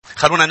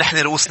خلونا نحن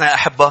رؤوسنا يا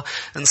أحبة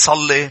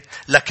نصلي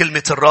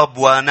لكلمة الرب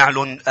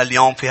ونعلن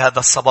اليوم في هذا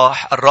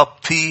الصباح. الرب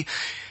في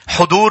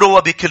حضوره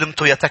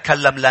وبكلمته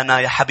يتكلم لنا.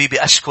 يا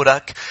حبيبي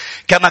أشكرك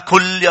كما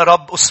كل يا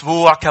رب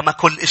أسبوع، كما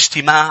كل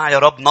اجتماع يا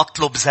رب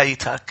نطلب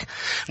زيتك،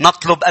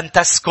 نطلب أن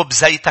تسكب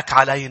زيتك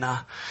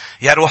علينا.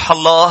 يا روح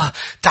الله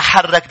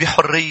تحرك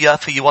بحرية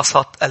في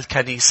وسط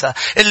الكنيسة.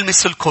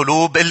 المس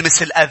القلوب،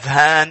 المس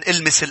الأذهان،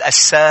 المس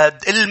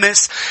الأجساد،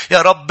 المس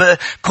يا رب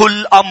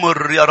كل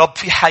أمر يا رب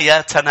في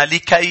حياتنا،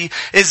 لكي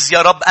إذ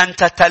يا رب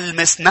أنت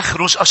تلمس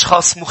نخرج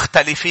أشخاص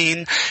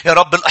مختلفين. يا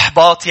رب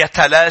الإحباط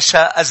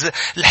يتلاشى،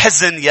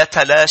 الحزن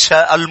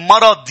يتلاشى،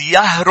 المرض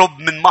يهرب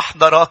من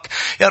محضرك.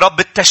 يا رب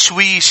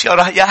التشويش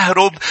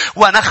يهرب،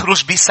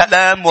 ونخرج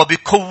بسلام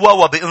وبقوة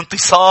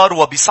وبانتصار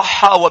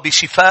وبصحة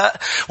وبشفاء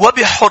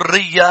وبحرية.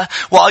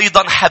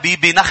 وأيضا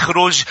حبيبي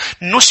نخرج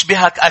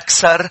نشبهك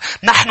أكثر.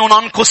 نحن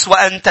ننقص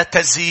وأنت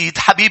تزيد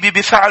حبيبي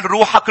بفعل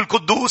روحك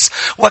القدوس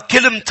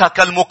وكلمتك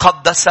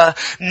المقدسة.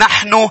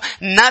 نحن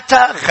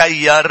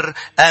نتغير.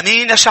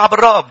 آمين يا شعب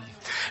الرب.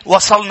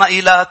 وصلنا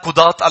إلى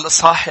قضاة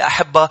الإصحاح يا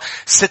أحبة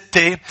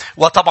 6.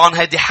 وطبعا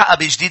هذه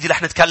حقبة جديدة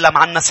رح نتكلم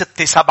عنها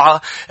 6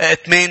 7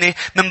 8.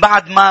 من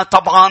بعد ما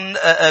طبعا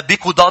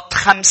بقضاة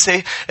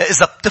 5.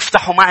 إذا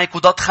بتفتحوا معي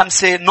قضاة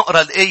 5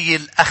 نقرأ الآية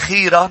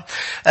الأخيرة.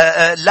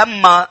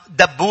 لما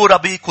دبورة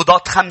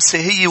بقضاة 5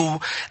 هي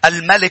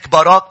والملك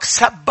باراك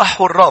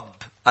سبحوا الرب.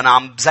 أنا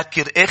عم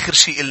بذكر آخر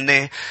شيء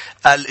قلناه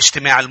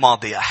الاجتماع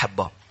الماضي يا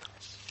أحبة.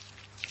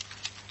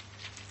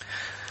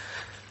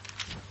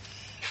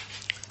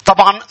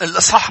 طبعا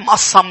الإصحاح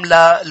مقسم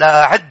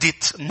لعدة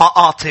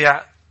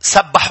مقاطع.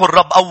 سبحوا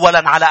الرب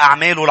أولا على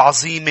أعماله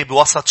العظيمة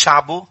بوسط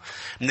شعبه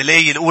من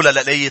الآية الأولى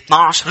للآية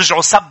 12.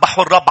 رجعوا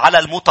سبحوا الرب على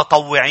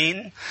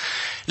المتطوعين،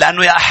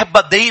 لأنه يا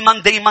أحبة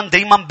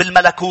دايما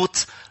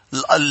بالملكوت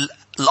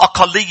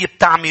الأقلية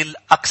بتعمل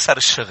أكثر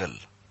الشغل.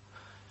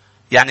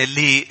 يعني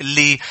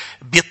اللي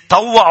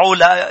بيتطوعوا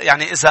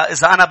يعني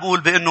إذا أنا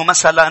بقول بأنه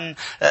مثلا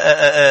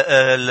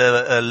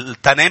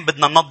التنين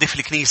بدنا ننظف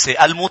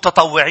الكنيسة،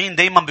 المتطوعين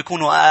دايما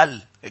بيكونوا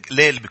أقل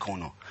ليل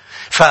بيكونوا.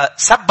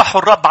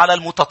 فسبحوا الرب على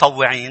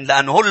المتطوعين،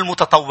 لأنه هول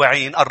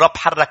المتطوعين الرب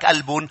حرك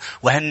قلبهم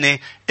وهن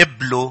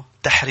قبلوا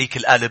تحريك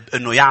القلب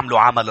إنه يعملوا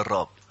عمل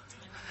الرب.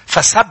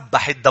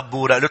 فسبح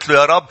الدبورة، قلت له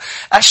يا رب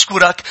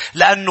أشكرك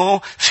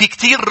لأنه في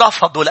كتير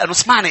رفضوا. لأنه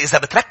اسمعني، إذا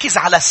بتركز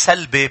على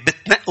السلبي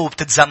بتنق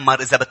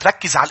وبتتذمر، إذا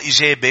بتركز على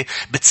الإيجابي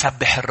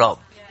بتسبح الرب.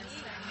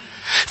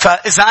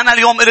 فإذا أنا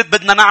اليوم قلت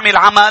بدنا نعمل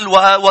عمل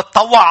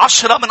واتطوع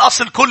 10 من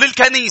أصل كل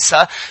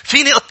الكنيسة،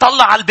 فيني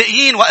اطلع على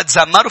الباقيين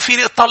واتذمر،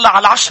 وفيني اطلع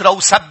على 10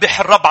 وسبح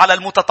الرب على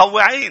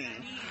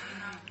المتطوعين.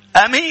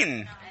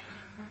 آمين.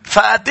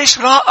 فقديش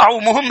رائع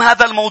ومهم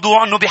هذا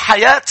الموضوع، أنه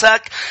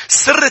بحياتك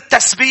سر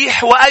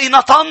التسبيح.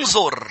 وأين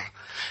تنظر؟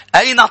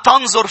 أين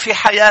تنظر في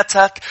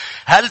حياتك؟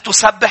 هل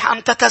تسبح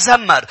أم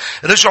تتذمر؟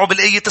 رجعوا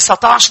بالآية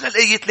 19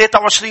 للآية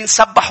 23.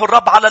 سبحوا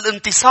الرب على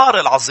الانتصار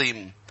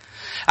العظيم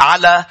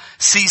على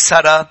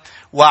سيسرا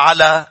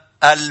وعلى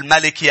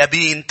الملك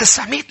يابين.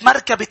 900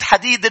 مركبة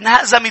حديد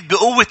انهزمت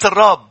بقوة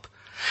الرب.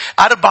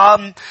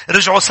 4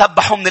 رجعوا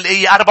سبحوا من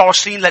الآية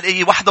 24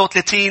 للآية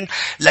 31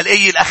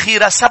 للآية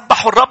الأخيرة.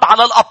 سبحوا الرب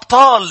على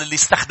الأبطال اللي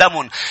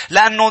استخدمون،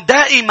 لأنه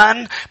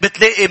دائما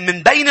بتلاقي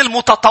من بين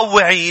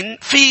المتطوعين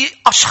في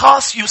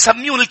أشخاص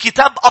يسميون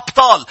الكتاب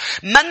أبطال.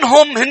 من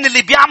هم؟ هن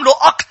اللي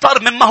بيعملوا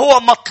أكتر مما هو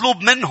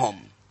مطلوب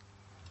منهم.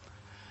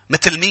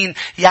 مثل مين؟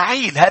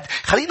 يعيل.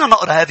 خلينا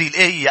نقرأ هذه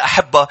الآية يا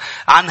أحبة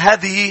عن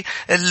هذه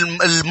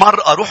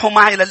المرأة. روحوا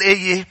معي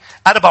للآية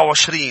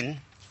 24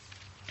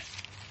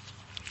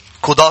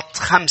 قضاة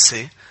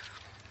 5.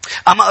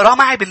 أما اقرأ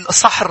معي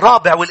بالإصحاح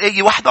 4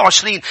 والآية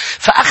 21.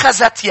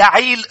 فأخذت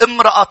يعيل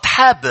امرأة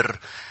حابر.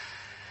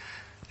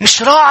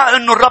 مش راعى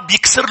أنه الرب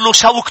يكسر له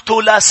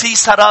شوكته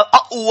لسيسرا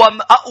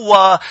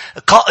أقوى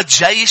قائد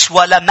جيش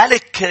ولا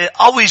ملك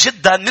قوي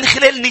جدا من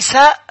خلال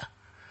نساء.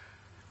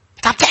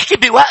 انت عم تحكي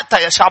بوقتها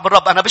يا شعب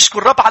الرب. أنا بشكر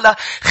الرب على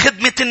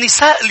خدمة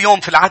النساء اليوم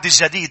في العهد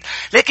الجديد.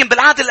 لكن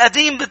بالعهد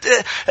القديم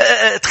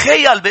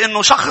تخيل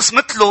بأنه شخص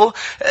مثله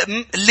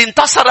اللي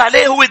انتصر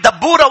عليه هو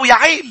دبورة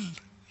ويعيل.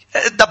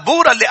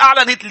 دبورة اللي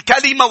أعلنت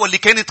الكلمة واللي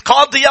كانت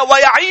قاضية،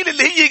 ويعيل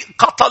اللي هي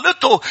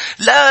قتلته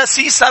لا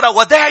سيسرا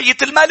وداعية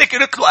الملك.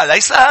 قلت له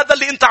أليس هذا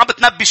اللي أنت عم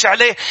بتنبش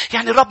عليه؟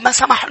 يعني الرب ما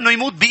سمح أنه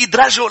يموت بإيد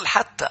رجل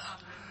حتى.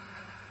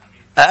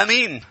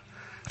 آمين.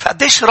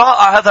 فقديش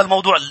رائع هذا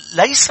الموضوع.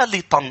 ليس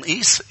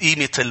لتنقيص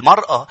قيمة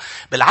المرأة،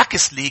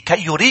 بالعكس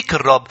لكي يريك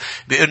الرب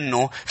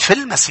بأنه في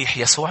المسيح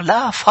يسوع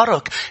لا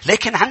فرق.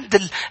 لكن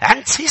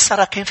عند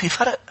سيسرا كان في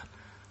فرق،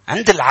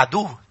 عند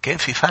العدو كان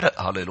في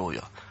فرق.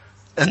 هاليلويا.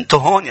 انتوا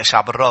هون يا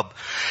شعب الرب.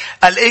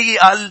 الآية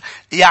قال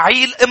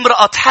يعيل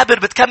امرأة حابر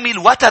بتكمل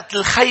وتت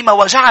الخيمة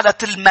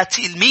وجعلت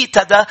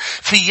الميتة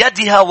في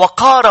يدها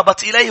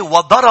وقاربت إليه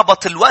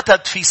وضربت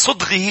الوتد في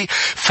صدغه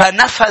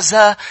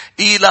فنفذ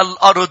إلى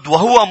الأرض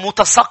وهو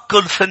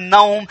متثقل في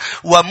النوم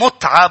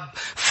ومتعب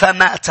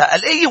فمات.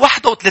 الآية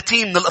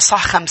 31 من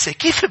الإصحاح 5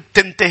 كيف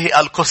بتنتهي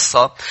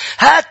القصة؟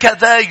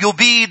 هكذا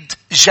يبيد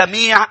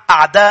جميع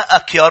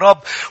أعدائك يا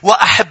رب،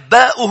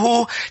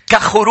 وأحباؤه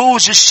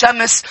كخروج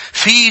الشمس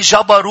في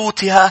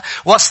جبروتها،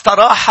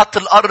 واستراحت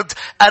الأرض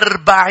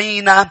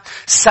 40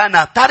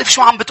 سنة. تعرف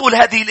شو عم بتقول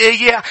هذه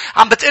الآية؟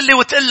 عم بتقلي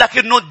وتقلك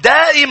إنه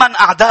دائما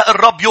أعداء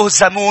الرب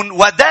يهزمون،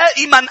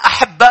 ودائما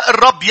أحباء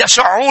الرب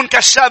يشعون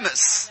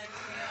كالشمس.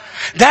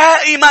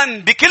 دائما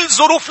بكل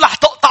ظروف رح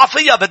تقطع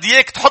فيها، بدي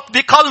اياك تحط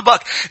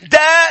بقلبك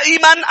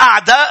دائما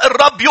أعداء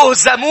الرب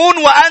يهزمون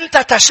وأنت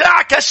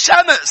تشع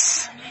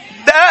كالشمس.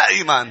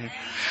 دائما.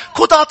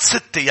 قضاة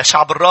 6 يا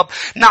شعب الرب.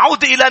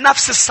 نعود إلى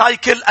نفس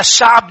السايكل.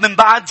 الشعب من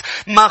بعد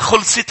ما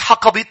خلصت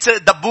حقبة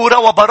دبورة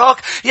وبراك،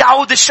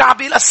 يعود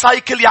الشعب إلى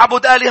السايكل،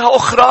 يعبد آلهة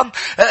أخرى،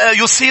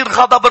 يصير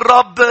غضب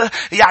الرب،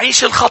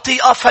 يعيش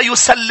الخطيئة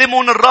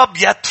فيسلمون الرب،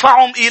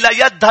 يدفعهم إلى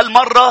يد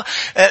هالمرة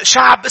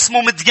شعب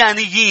اسمه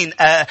مديانيين،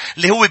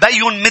 اللي هو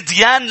بيون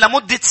مديان.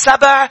 لمدة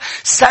 7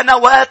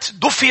 سنوات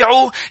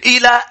دفعوا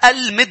إلى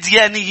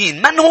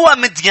المديانيين. من هو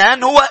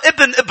مديان؟ هو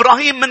ابن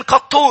إبراهيم من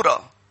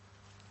قطورة،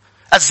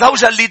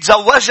 الزوجة اللي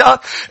تزوجها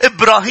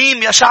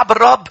إبراهيم يا شعب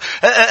الرب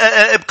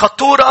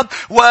بقطورة،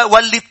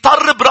 واللي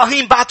اضطر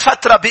إبراهيم بعد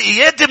فترة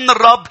بإيادة من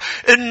الرب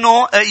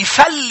إنه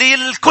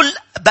يفلل كل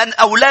بين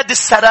أولاد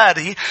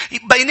السراري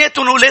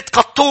بيناتهم أولاد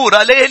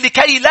قطورة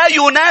لكي لا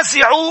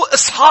ينازعوا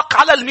إسحاق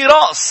على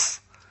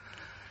الميراث.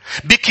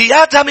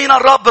 بقيادة من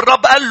الرب.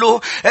 الرب قال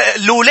له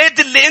الأولاد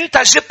اللي أنت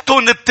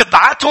جبتهم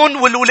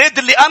بتبعتهم، والأولاد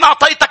اللي أنا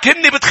أعطيتك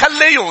هني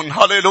بتخليهم.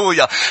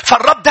 هاليلويا.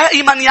 فالرب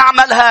دائما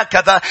يعمل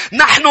هكذا.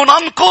 نحن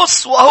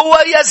ننقص وهو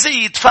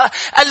يزيد.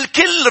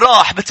 فالكل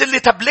راح. بتقلي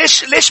طب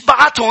ليش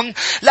بعتهم؟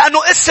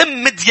 لأنه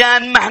اسم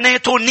مديان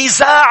معناته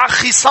نزاع،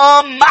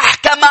 خصام،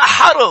 محكمة،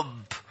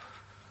 حرب.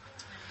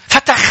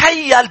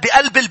 فتخيل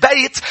بقلب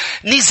البيت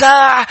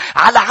نزاع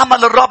على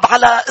عمل الرب،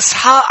 على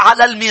إسحاق،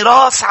 على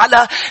الميراث،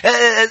 على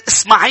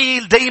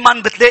إسماعيل. دايما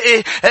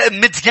بتلاقي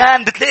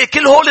مديان، بتلاقي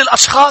كل هول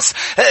الأشخاص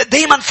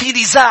دايما في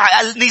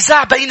نزاع.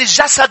 النزاع بين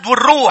الجسد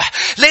والروح.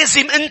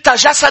 لازم أنت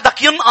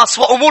جسدك ينقص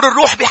وأمور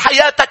الروح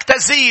بحياتك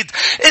تزيد.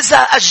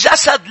 إذا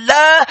الجسد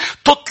لا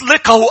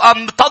تطلقه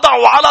أم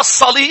تضعه على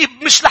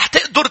الصليب مش رح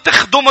تقدر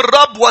تخدم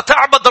الرب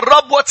وتعبد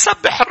الرب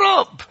وتسبح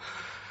الرب.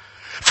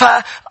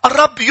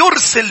 فالرب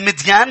يرسل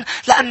مديان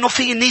لأنه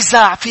في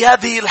نزاع في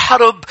هذه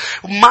الحرب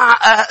مع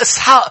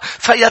إسحاق،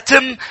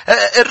 فيتم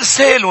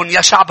إرسالهم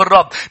يا شعب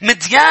الرب.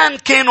 مديان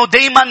كانوا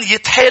دايما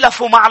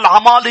يتحالفوا مع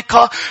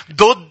العمالقة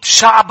ضد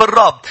شعب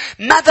الرب.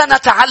 ماذا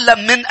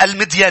نتعلم من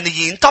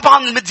المديانيين؟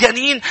 طبعا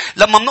المديانيين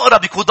لما بنقرأ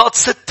بقضاة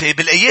 6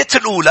 بالآيات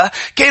الأولى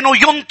كانوا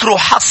ينطروا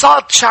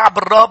حصاد شعب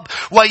الرب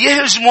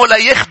ويهجموا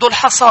لياخذوا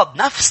الحصاد.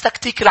 نفس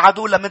تكتيك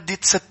العدو لمدة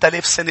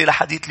 6000 سنة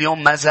لحديث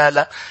اليوم ما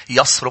زال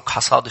يسرق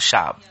حصاد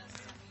الشعب،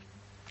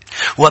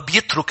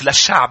 وبيترك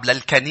للشعب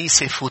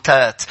للكنيسة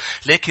فتات.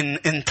 لكن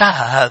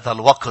انتهى هذا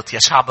الوقت يا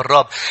شعب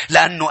الرب،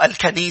 لأنه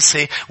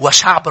الكنيسة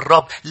وشعب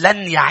الرب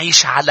لن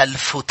يعيش على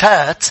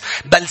الفتات،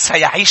 بل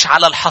سيعيش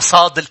على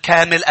الحصاد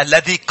الكامل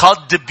الذي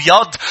قد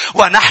بيض،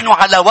 ونحن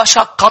على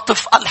وشك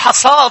قطف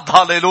الحصاد.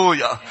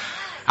 هاليلويا.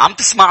 عم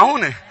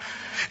تسمعوني؟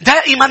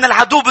 دائما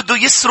العدو بده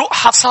يسرق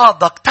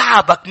حصادك،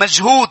 تعبك،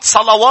 مجهود،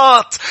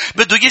 صلوات،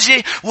 بده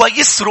يجي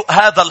ويسرق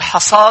هذا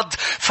الحصاد.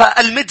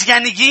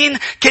 فالمديانيين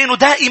كانوا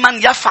دائما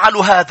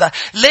يفعلوا هذا.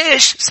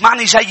 ليش؟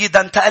 اسمعني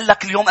جيدا.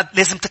 تقلك اليوم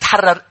لازم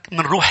تتحرر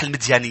من روح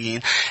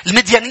المديانيين.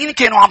 المديانيين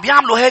كانوا عم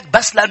بيعملوا هيك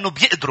بس لأنه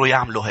بيقدروا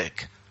يعملوا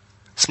هيك.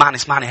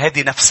 اسمعني،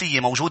 هذه نفسية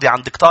موجودة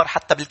عند كتار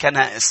حتى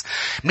بالكنائس.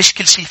 مش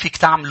كل شيء فيك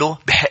تعمله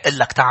بحق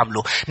لك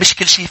تعمله، مش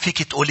كل شيء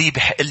فيك تقوليه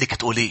بحق لك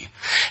تقوليه.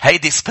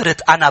 هيدي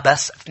سبيرت أنا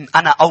بس،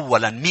 أنا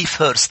أولا، مي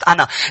فيرست.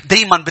 أنا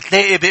دايما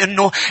بتلاقي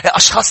بأنه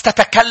أشخاص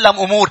تتكلم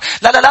أمور.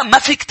 لا ما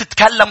فيك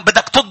تتكلم،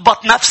 بدك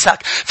تضبط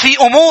نفسك في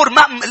أمور.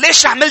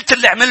 ليش عملت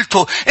اللي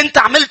عملته؟ أنت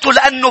عملته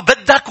لأنه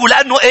بدك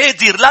ولأنه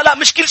قادر. لا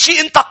مش كل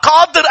شيء أنت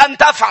قادر أن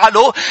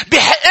تفعله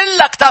بحق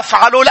لك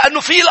تفعله، لأنه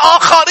في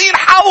الآخرين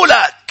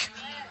حولك.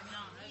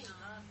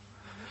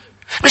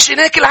 مش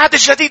هناك العهد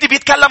الجديد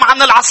بيتكلم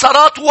عن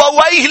العثرات،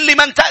 وويه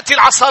لمن تأتي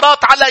العثرات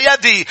على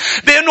يدي.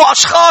 بأنه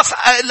أشخاص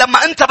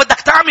لما أنت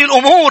بدك تعمل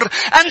أمور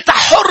أنت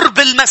حر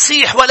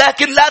بالمسيح،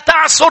 ولكن لا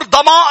تعثر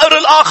ضمائر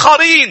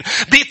الآخرين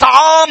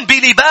بطعام،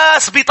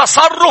 بلباس،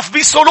 بتصرف،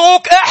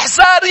 بسلوك.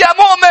 احذر يا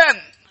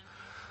مؤمن.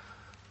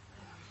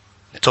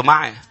 أنتوا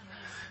معي؟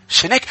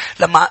 مش هناك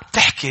لما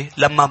تحكي،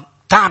 لما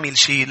تعمل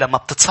شيء، لما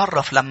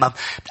بتتصرف، لما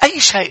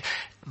أي شيء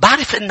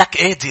بعرف انك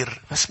قادر،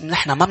 بس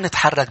نحن ما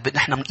بنتحرك.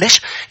 نحن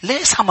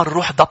ليش عم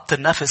نروح ضبط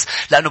النفس؟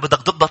 لانه بدك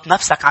تضبط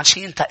نفسك عن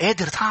شيء انت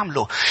قادر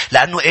تعمله.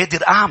 لانه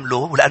قادر اعمله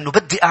ولانه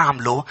بدي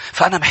اعمله،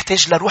 فانا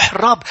محتاج لروح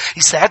الرب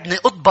يساعدني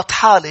اضبط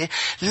حالي،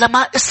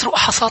 لما اسرق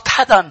حصاد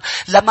حدا،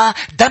 لما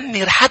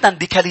دمر حدا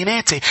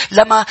بكلماتي،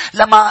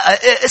 لما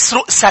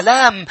اسرق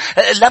سلام،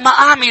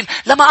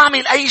 لما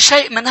اعمل اي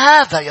شيء من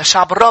هذا يا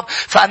شعب الرب.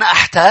 فانا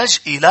احتاج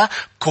الى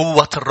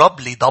قوة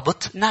الرب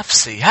لضبط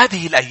نفسي.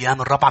 هذه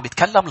الأيام الرب عم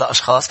يتكلم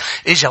لأشخاص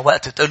إجا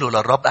وقت تقولوا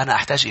للرب أنا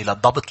أحتاج إلى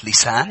ضبط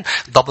لسان،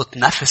 ضبط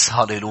نفس.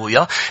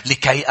 هاليلويا.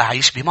 لكي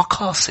أعيش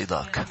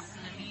بمقاصدك.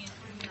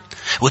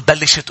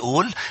 وتبلش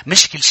تقول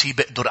مش كل شيء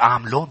بقدر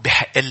أعمله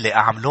بحق اللي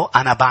أعمله،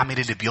 أنا بعمل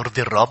اللي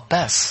بيرضي الرب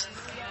بس.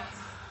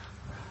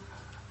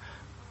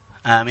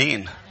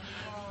 آمين.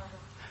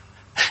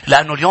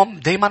 لأنه اليوم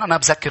دايما أنا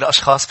بذكر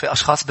أشخاص، في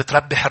أشخاص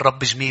بتربح الرب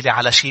جميلة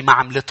على شيء ما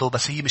عملته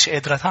بس هي مش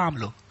قادرة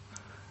تعمله.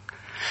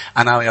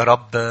 أنا يا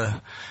رب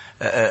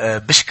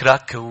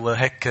بشكرك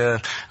وهيك،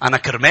 أنا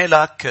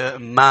كرمالك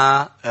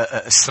ما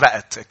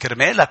سرقت،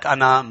 كرمالك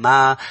أنا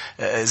ما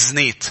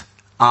زنيت.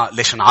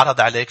 ليش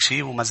انعرض عليك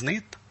شيء وما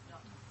زنيت؟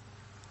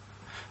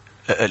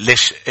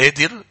 ليش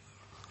قادر؟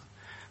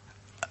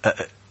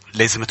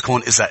 لازم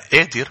تكون إذا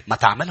قادر ما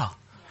تعملها،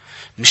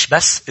 مش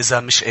بس إذا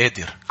مش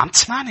قادر. عم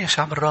تسمعني يا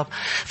شعب الرب؟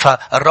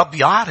 فالرب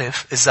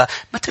يعرف إذا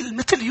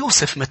مثل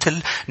يوسف،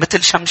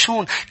 مثل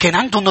شمشون كان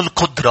عندهم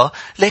القدرة،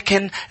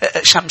 لكن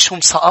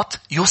شمشون سقط،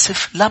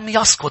 يوسف لم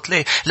يسقط.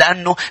 ليه؟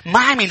 لأنه ما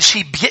عمل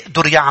شيء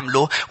بيقدر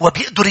يعمله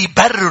وبيقدر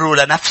يبرره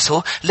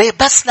لنفسه. ليه؟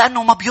 بس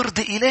لأنه ما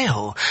بيرضي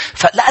إلهه.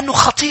 فلأنه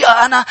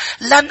خطيئة أنا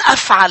لن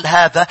أفعل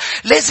هذا،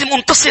 لازم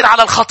انتصر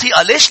على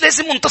الخطيئة. ليش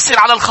لازم انتصر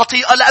على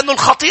الخطيئة؟ لأنه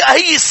الخطيئة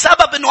هي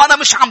السبب أنه أنا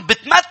مش عم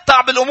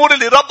بتمتع بالأمور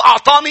اللي الرب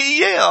أعطاني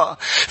إياه.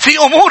 في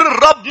أمور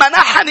الرب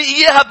منحني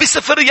إياها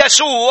بسفر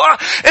يشوع،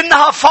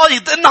 إنها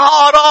فيض،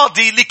 إنها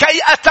أراضي،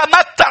 لكي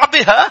أتمتع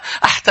بها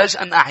أحتاج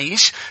أن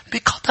أعيش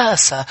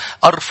بقداسة،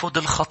 أرفض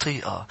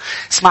الخطيئة.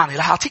 اسمعني،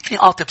 رح أعطيك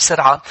نقاط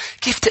بسرعة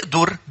كيف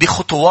تقدر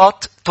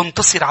بخطوات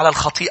تنتصر على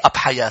الخطيئة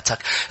بحياتك.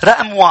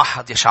 رقم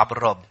 1 يا شعب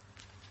الرب،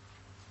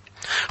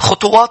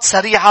 خطوات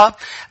سريعة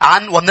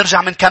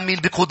ونرجع منكمل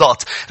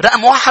بقضات.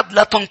 رقم 1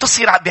 لا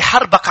تنتصر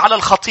بحربك على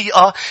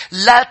الخطيئة،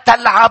 لا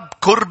تلعب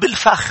كرب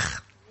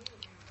الفخ.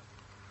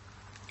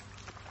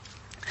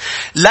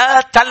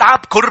 لا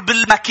تلعب كرب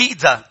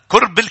المكيدة،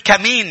 كرب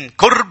الكمين،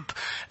 كرب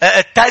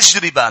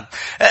التجربة.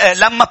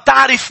 لما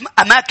بتعرف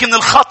أماكن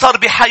الخطر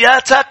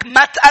بحياتك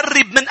ما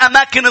تقرب من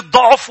أماكن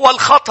الضعف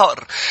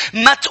والخطر.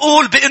 ما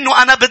تقول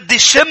بأنه أنا بدي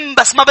شم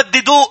بس ما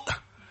بدي دوق.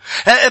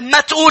 ما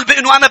تقول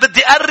بأنه أنا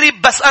بدي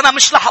أقرب بس أنا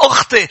مش رح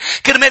أخطي.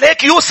 كرمال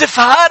هيك يوسف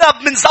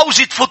هرب من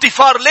زوجة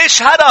فوطيفار.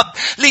 ليش هرب؟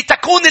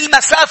 لتكون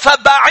المسافة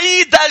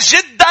بعيدة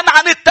جدا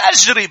عن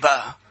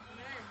التجربة.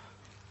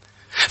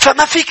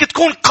 فما فيك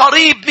تكون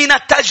قريب من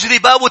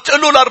التجربة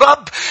وتقوله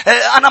للرب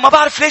أنا ما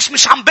بعرف ليش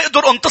مش عم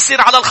بقدر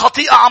انتصر على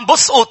الخطيئة، عم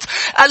بسقط.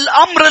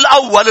 الأمر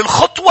الأول،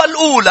 الخطوة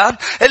الأولى،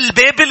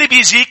 الباب اللي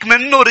بيجيك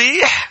منه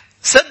ريح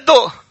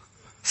سده،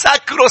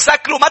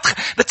 سكره. ما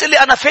بتقلي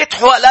أنا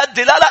فاتحه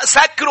وقلدي. لا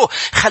سكره.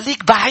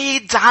 خليك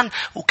بعيد عن،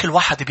 وكل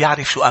واحد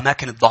بيعرف شو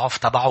أماكن الضعف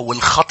تبعه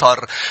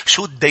والخطر،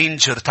 شو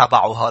الدينجر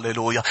تبعه.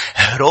 هاليلويا.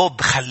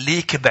 هروب.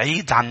 خليك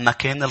بعيد عن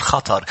مكان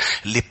الخطر.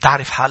 اللي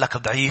بتعرف حالك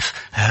ضعيف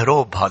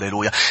هروب.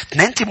 هاليلويا.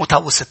 2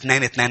 تيموثاوس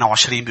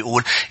 2:22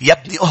 بيقول يا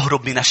ابني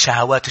اهرب من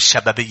الشهوات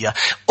الشبابية.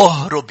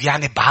 اهرب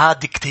يعني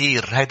بعاد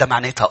كتير. هيدا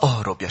معناتها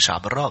اهرب يا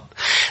شعب الرب.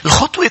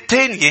 الخطوة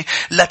الثانية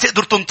لا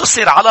تقدر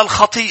تنتصر على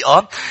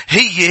الخطيئة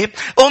هي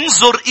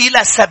انظر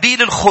إلى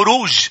سبيل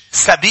الخروج،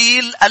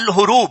 سبيل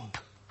الهروب.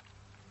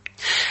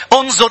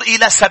 انظر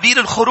إلى سبيل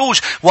الخروج.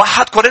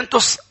 1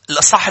 كورنثوس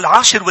الإصحاح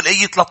 10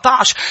 والآية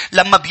 13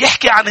 لما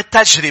بيحكي عن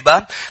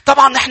التجربة.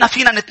 طبعا نحن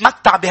فينا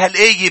نتمتع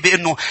بهالآية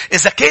بأنه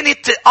إذا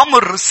كانت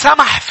أمر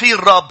سمح فيه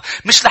الرب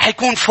مش رح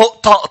يكون فوق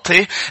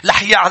طاقتي،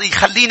 رح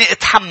يخليني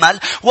أتحمل.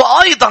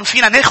 وأيضا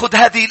فينا ناخد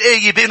هذه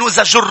الآية بأنه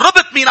إذا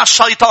جربت من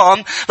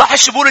الشيطان رح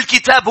يشبول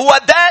الكتاب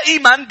هو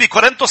دائما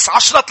بكورنثوس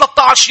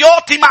 10:13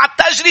 يعطي مع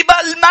التجربة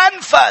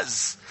المنفذ.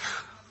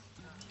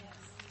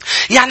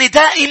 يعني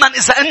دائما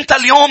إذا أنت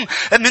اليوم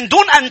من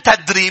دون أن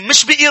تدري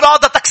مش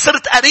بإرادتك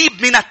صرت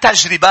قريب من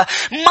التجربة،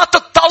 ما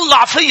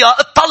تتطلع فيها،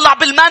 تطلع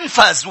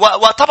بالمنفذ.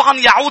 وطبعا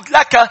يعود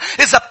لك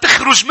إذا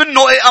بتخرج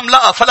منه إيه أم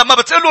لا. فلما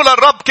بتقوله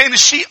للرب كان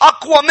الشيء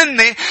أقوى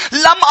مني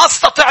لم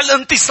أستطع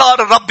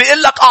الانتصار، الرب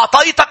بيقول لك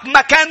أعطيتك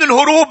مكان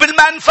الهروب،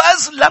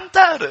 المنفذ، لم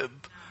تهرب.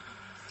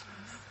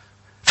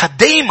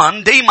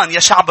 فدايما يا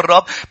شعب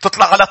الرب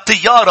بتطلع على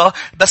الطيارة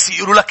بس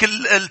يقولوا لك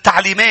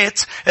التعليمات.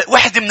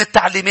 واحدة من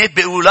التعليمات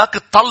بيقولوا لك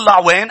تطلع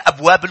وين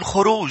أبواب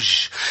الخروج.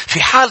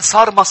 في حال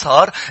صار ما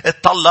صار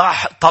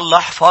تطلع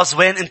حفاظ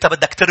وين أنت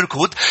بدك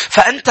تركض.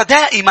 فأنت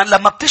دائما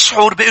لما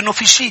بتشعر بأنه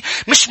في شيء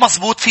مش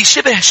مزبوط، في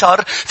شبه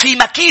شر، في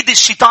مكيد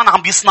الشيطان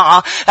عم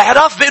بيصنعها،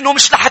 اعرف بأنه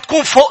مش رح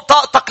تكون فوق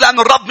طاقتك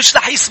لأنه الرب مش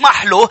رح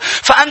يسمح له.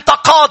 فأنت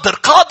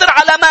قادر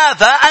على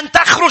ماذا؟ أن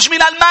تخرج من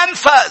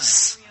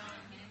المنفذ.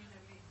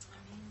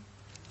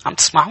 عم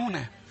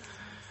تسمعوني؟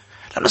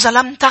 لأنه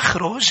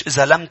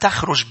إذا لم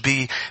تخرج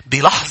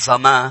بلحظة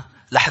ما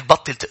رح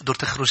تبطل تقدر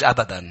تخرج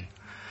أبدا،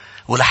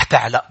 ورح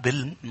تعلق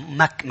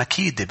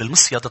بالمكيدة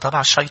بالمصيدة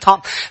تبع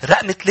الشيطان.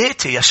 رقم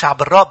 3 يا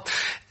شعب الرب،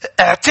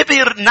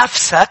 اعتبر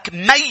نفسك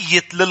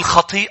ميت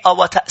للخطيئة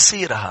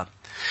وتأثيرها.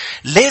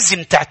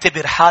 لازم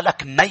تعتبر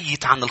حالك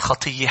ميت عن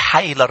الخطية،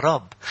 حي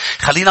للرب.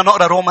 خلينا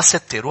نقرأ روما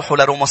 6. روحوا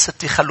لروما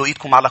 6. خلوا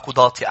ايدكم على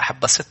قضات يا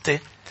أحبة 6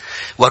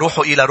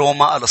 وروحوا إلى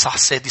روما الإصحاح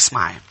 6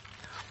 معي.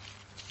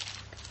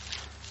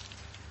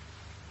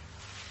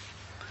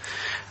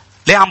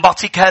 ليه عم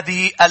بعطيك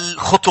هذه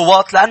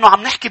الخطوات؟ لأنه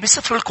عم نحكي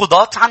بسفر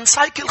القضاة عن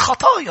سايكل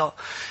خطايا.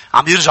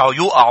 عم يرجعوا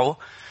يوقعوا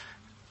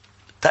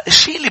ده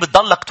الشيء اللي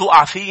بتضلك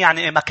توقع فيه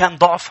يعني مكان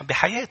ضعف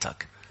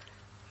بحياتك.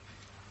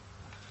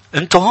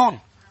 انتوا هون.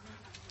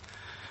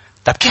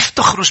 طب كيف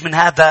تخرج من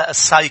هذا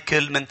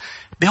السايكل؟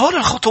 بهول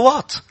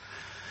الخطوات.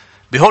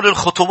 بهول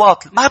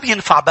الخطوات ما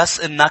بينفع بس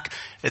انك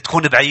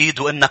تكون بعيد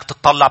وانك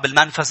تطلع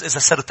بالمنفذ اذا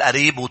صرت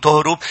قريب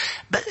وتهرب.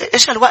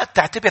 اجى الوقت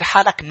تعتبر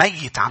حالك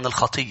ميت عن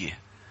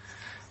الخطية.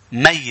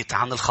 ميت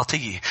عن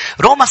الخطية.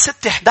 روما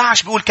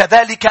 6:11 بيقول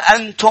كذلك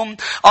أنتم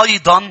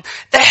أيضا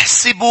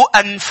احسبوا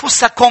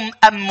أنفسكم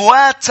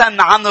أمواتا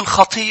عن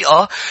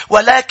الخطيئة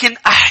ولكن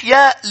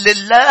أحياء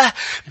لله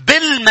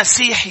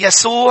بالمسيح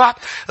يسوع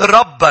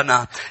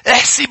ربنا.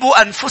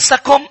 احسبوا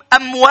أنفسكم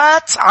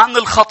أموات عن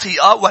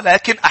الخطيئة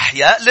ولكن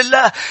أحياء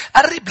لله.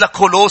 قرب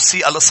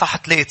لكولوسي الإصحاح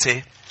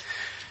 3.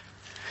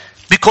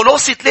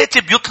 بكولوسي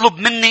 3 بيطلب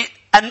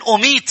مني أن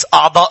أميت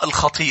أعضاء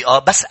الخطيئة.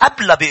 بس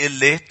قبل بيقول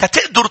لي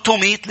تقدر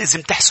تميت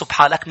لازم تحسب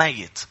حالك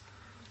ميت.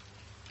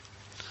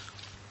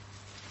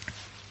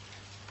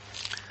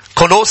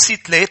 كولوسي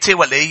 3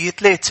 والآية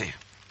 3.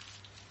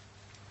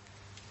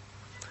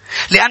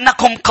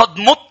 لأنكم قد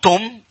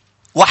متم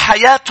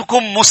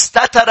وحياتكم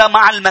مستترة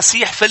مع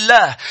المسيح في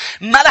الله.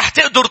 ما رح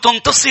تقدر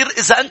تنتصر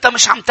إذا أنت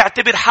مش عم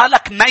تعتبر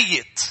حالك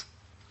ميت.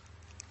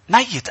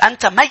 ميت.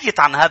 أنت ميت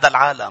عن هذا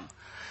العالم.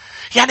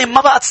 يعني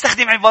ما بقى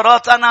تستخدم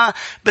عبارات أنا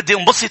بدي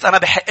انبسط، أنا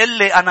بحق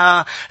لي،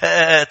 أنا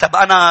طب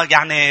أنا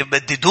يعني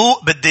بدي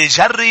دوق، بدي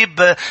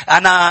جرب،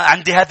 أنا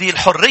عندي هذه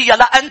الحرية.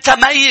 لا، أنت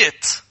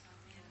ميت.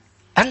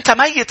 أنت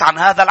ميت عن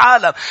هذا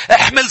العالم.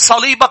 احمل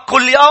صليبك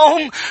كل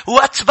يوم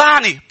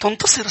واتبعني.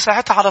 تنتصر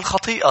ساعتها على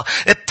الخطيئة.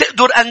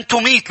 بتقدر أن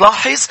تميت.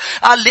 لاحظ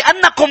قال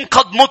لأنكم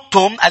قد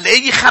متم.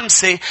 الآية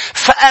 5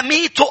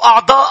 فأميتوا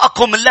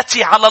أعضاءكم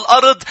التي على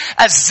الأرض: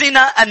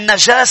 الزنا،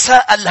 النجاسة،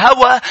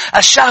 الهوى،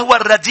 الشهوة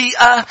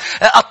الرديئة،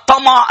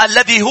 الطمع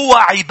الذي هو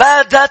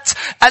عبادة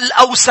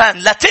الأوثان.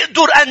 لا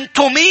تقدر أن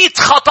تميت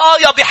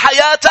خطايا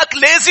بحياتك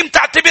لازم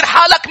تعتبر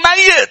حالك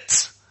ميت.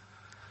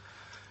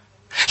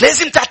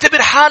 لازم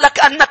تعتبر حالك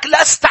أنك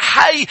لست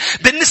حي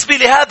بالنسبة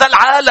لهذا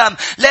العالم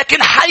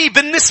لكن حي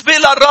بالنسبة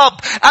للرب.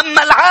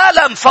 أما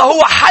العالم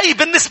فهو حي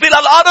بالنسبة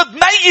للأرض،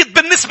 ميت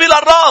بالنسبة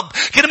للرب.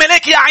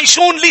 كرمالك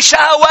يعيشون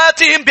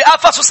لشهواتهم.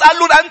 بأفسس قال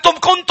لهم أنتم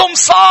كنتم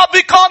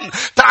سابقا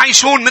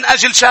تعيشون من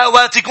أجل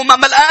شهواتكم،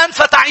 أما الآن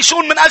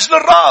فتعيشون من أجل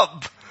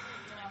الرب.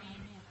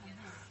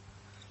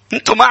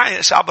 أنتم معي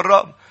يا شعب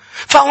الرب.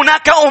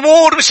 فهناك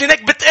أمور مش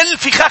هناك بتقل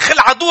في خاخ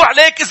العدو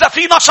عليك إذا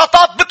في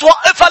نشاطات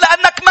بتوقفها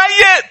لأنك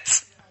ميت.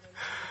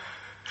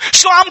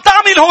 شو عم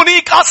تعمل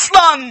هونيك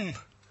أصلا؟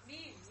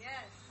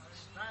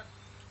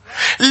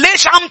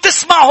 ليش عم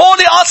تسمع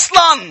هولي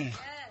أصلا؟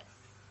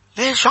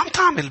 ليش؟ شو عم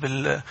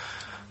تعمل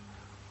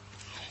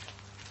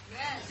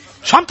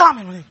شو عم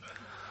تعمل هونيك؟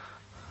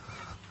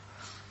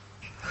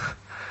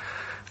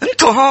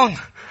 أنتوا هون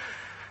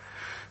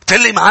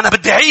تقلي ما أنا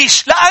بدي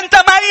أعيش. لا، أنت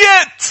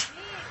ميت.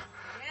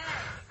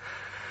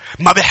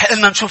 ما بيحق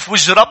لنا نشوف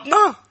وجه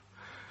ربنا؟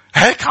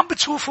 هيك عم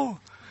بتشوفوا.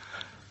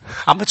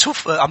 عم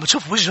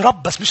بتشوف وجه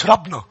رب بس مش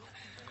ربنا.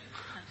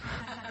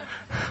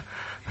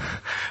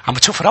 عم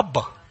بتشوف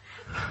ربا.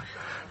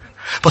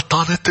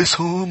 بطلت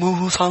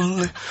تصوم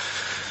وصلي،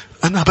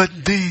 أنا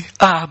بدي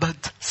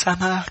أعبد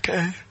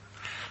سماك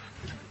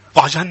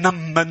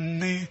وعجنم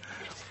مني.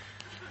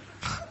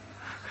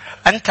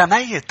 أنت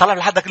ميت. طلع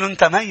لحدك إنه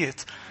أنت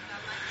ميت.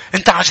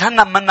 أنت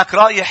عجنم منك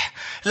رايح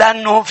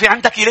لأنه في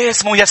عندك إله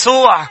اسمه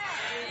يسوع.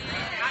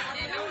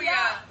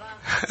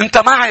 أنت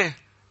معي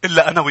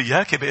إلا أنا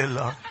وياك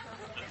بإلا.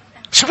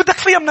 شو بدك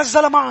فيها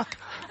منزلة معك؟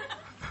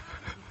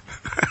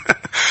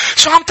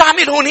 شو عم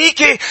تعمل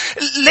هونيك؟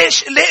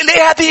 ليش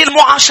ليه هذه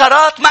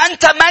المعاشرات؟ ما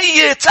أنت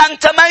ميت.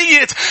 أنت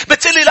ميت.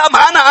 بتقلي لا، ما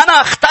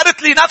أنا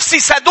اخترت لنفسي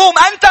سدوم.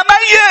 أنت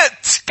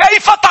ميت.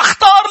 كيف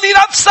تختار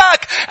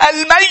لنفسك؟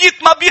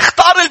 الميت ما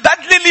بيختار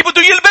البدلة اللي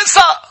بده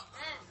يلبسها.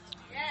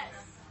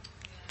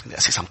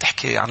 الأسيس عم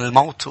تحكي عن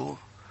الموت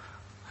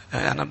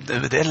أنا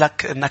بدي أقول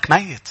لك إنك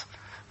ميت.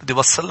 بدي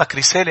أوصل لك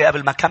رسالة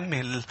قبل ما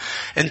أكمل.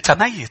 أنت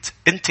ميت.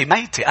 أنت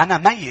ميتة. أنا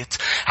ميت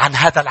عن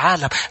هذا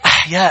العالم.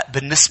 أحياء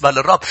بالنسبة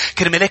للرب.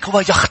 كرمالك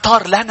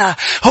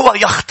هو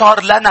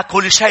يختار لنا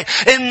كل شيء.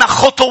 إن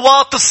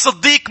خطوات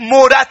الصديق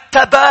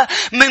مرتبة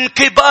من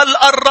قبل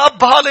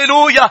الرب.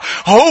 هاليلويا.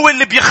 هو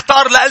اللي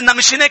بيختار لنا،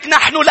 مش هيك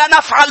نحن لا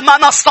نفعل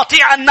ما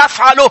نستطيع أن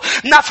نفعله،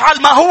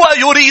 نفعل ما هو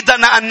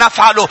يريدنا أن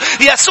نفعله.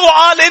 يسوع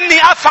قال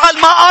إني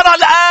أفعل ما أرى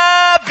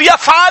الآب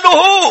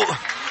يفعله.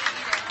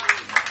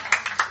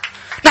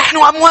 نحن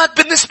أموات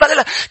بالنسبة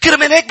لله.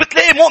 كرمال هيك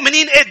بتلاقي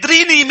مؤمنين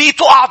قادرين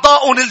يميتوا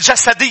أعضاءهم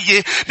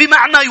الجسدية،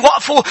 بمعنى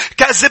يوقفوا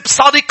كذب،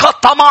 سرقة،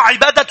 طمع،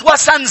 عبادة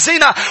وثن،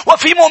 زنا.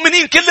 وفي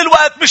مؤمنين كل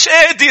الوقت مش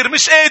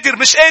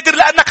قادر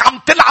لأنك عم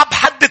تلعب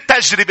حد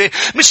التجربة.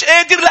 مش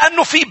قادر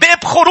لأنه في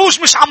باب خروج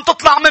مش عم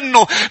تطلع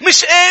منه.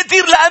 مش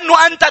قادر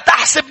لأنه أنت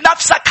تحسب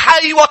نفسك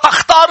حي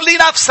وتختار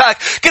لنفسك.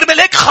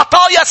 كرمال هيك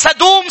خطايا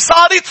سدوم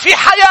صارت في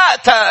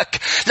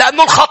حياتك،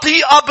 لأنه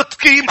الخطيئة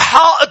بتقيم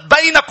حائط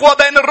بينك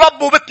وبين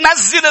الرب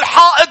وبتنزل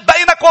الحائط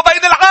بينك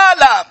وبين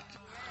العالم.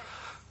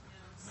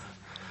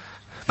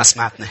 ما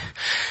سمعتني.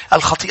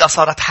 الخطيئة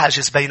صارت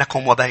حاجز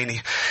بينكم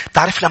وبيني.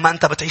 تعرف لما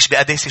أنت بتعيش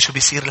بقداسة شو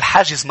بيصير؟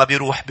 الحاجز ما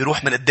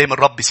بيروح من قدام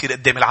الرب، بيصير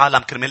قدام العالم.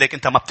 كرمالك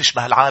أنت ما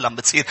بتشبه العالم،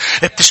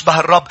 بتشبه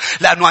الرب،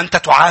 لأنه أنت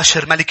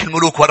تعاشر ملك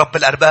الملوك ورب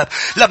الأرباب.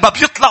 لما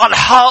بيطلع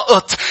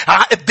الحائط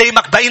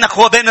قدامك بينك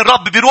وبين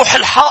الرب، بيروح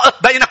الحائط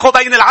بينك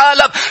وبين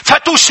العالم،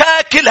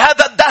 فتشاكل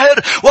هذا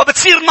الدهر،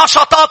 وبتصير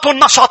نشاطات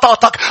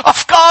نشاطاتك،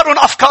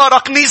 أفكار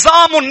أفكارك،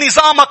 نظام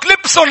نظامك،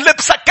 لبس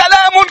لبسك،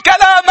 كلام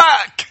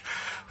كلامك.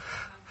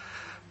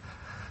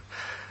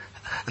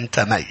 أنت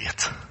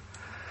ميت.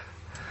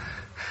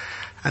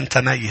 أنت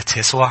ميت.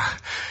 يسوع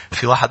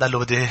في واحد قال له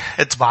بدي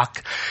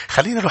أتبعك،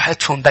 خليني أروح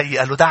أدفن بي.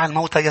 قال له دع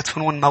الموتى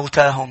يدفنون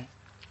موتاهم.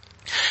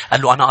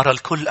 قال له أنا أرى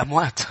الكل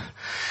أموات،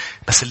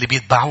 بس اللي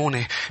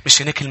بيتبعوني.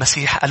 مش هناك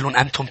المسيح قال لهم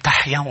أنتم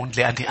تحيون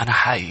لأني أنا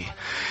حي،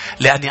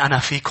 لأني أنا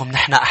فيكم.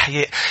 نحن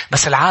أحياء.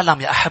 بس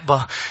العالم يا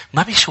أحبة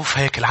ما بيشوف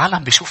هيك.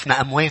 العالم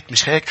بيشوفنا أموات،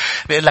 مش هيك؟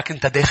 بيقول لك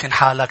أنت دافن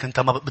حالك، أنت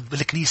ما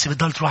بالكنيسة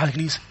بتضل تروح على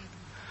الكنيسة،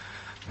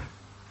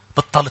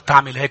 بطلت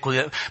تعمل هيك،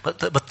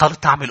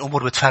 بطلت تعمل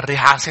أمور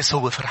بتفرح على أساس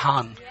هو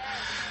فرحان.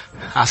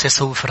 على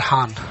أساس هو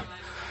فرحان.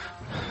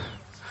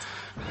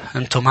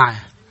 أنتوا معي؟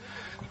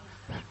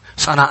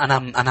 بس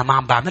أنا ما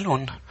عم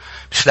بعملهم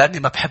مش لأني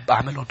ما بحب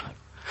أعملهم،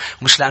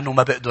 ومش لأنه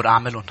ما بقدر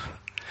أعملهم.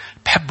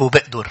 بحب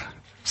وبقدر،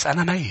 بس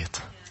أنا ميت.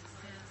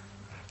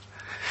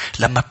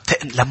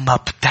 لما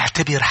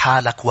بتعتبر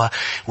حالك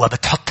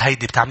وبتحط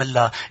هيدي،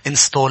 بتعملها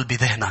انستول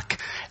بذهنك،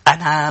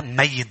 أنا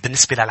ميت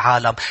بالنسبة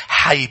للعالم،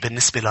 حي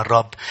بالنسبة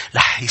للرب،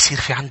 رح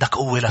يصير في عندك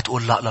قوة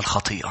لتقول لا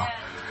للخطيئة.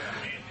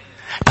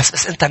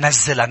 بس أنت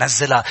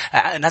نزلها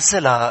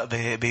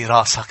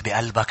براسك،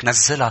 بقلبك،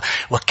 نزلها.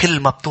 وكل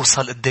ما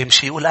بتوصل قدام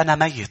شيء يقول أنا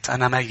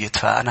ميت،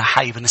 فأنا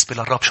حي بالنسبة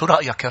للرب. شو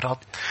رأيك يا رب؟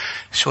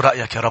 شو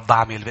رأيك يا رب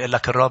أعمل؟ بيقول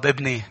لك الرب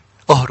ابني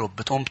اهرب.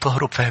 بتقوم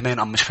تهرب، فهمين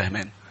أم مش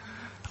فهمين؟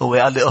 هو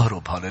قال لي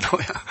اهرب.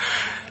 هاليلويا.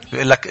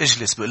 بيقول لك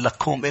اجلس، بيقول لك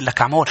قوم، بيقول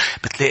لك عمول.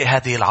 بتلاقي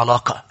هذه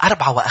العلاقة.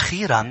 4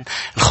 وأخيرا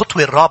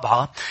الخطوة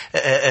الرابعة،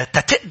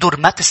 تقدر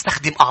ما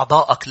تستخدم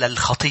أعضائك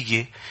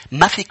للخطية.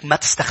 ما فيك ما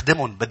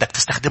تستخدمهم، بدك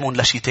تستخدمهم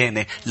لشيء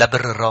تاني،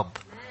 لبر الرب.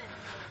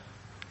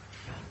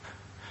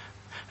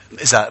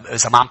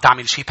 إذا ما عم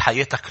تعمل شيء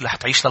بحياتك رح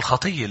تعيش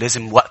للخطية.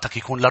 لازم وقتك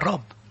يكون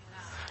للرب،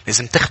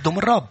 لازم تخدم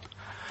الرب،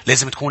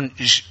 لازم تكون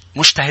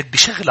مجتهد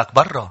بشغلك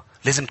برا،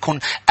 لازم تكون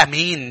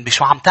أمين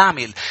بشو عم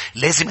تعمل،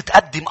 لازم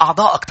تقدم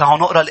أعضائك. تعالوا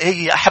نقرأ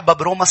الآية يا أحبة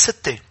بروما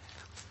 6.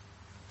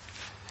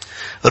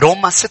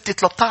 روما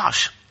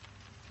 6:13.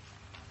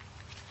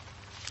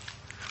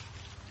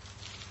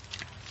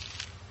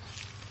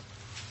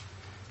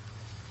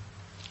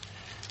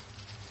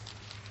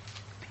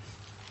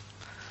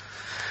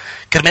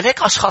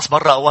 كرمالك أشخاص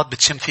برا أوقات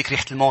بتشم فيك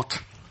ريحة الموت.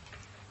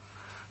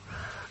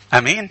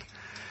 أمين.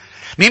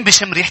 مين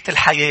بيشم ريحة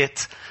الحياة؟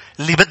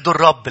 اللي بده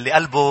الرب، اللي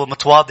قلبه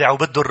متواضع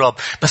وبده الرب.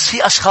 بس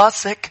في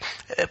أشخاص هيك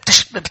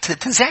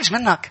بتنزعج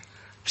منك،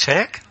 مش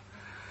هيك؟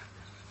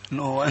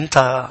 إنه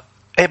أنت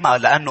ما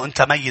لأنه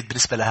أنت ميت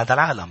بالنسبة لهذا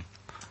العالم.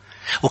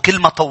 وكل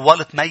ما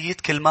طولت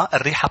ميت، كل ما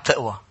الريحة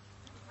بتقوى،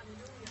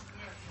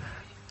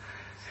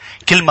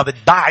 كل ما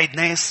بتبعد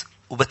ناس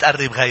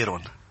وبتقرب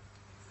غيرهم.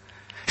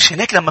 عشان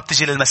هيك لما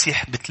بتجي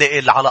للمسيح بتلاقي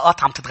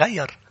العلاقات عم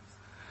تتغير.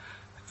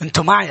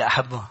 أنتوا معي يا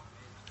أحبة؟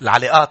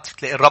 العلاقات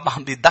تلاقي الرب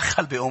عم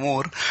بيتدخل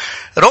بأمور.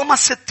 روما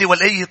 6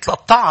 والآية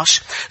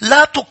 13.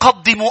 لا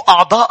تقدموا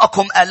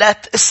أعضاءكم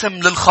آلات اسم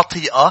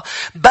للخطيئة،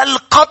 بل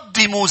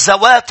قدموا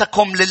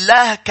ذواتكم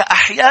لله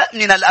كأحياء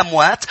من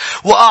الأموات،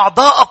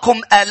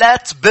 وأعضاءكم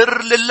آلات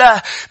بر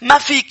لله. ما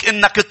فيك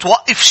إنك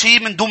توقف شيء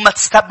من دون ما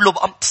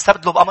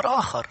تستبدله بأمر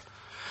آخر.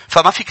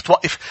 فما فيك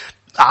توقف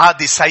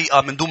عادة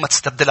سيئة من دون ما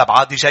تستبدلها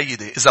بعادة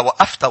جيدة. إذا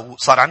وقفتها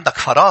وصار عندك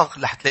فراغ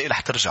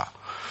رح ترجع.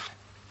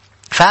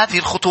 فهذه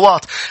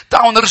الخطوات.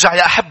 تعالوا نرجع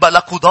يا أحبة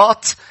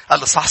لقضاة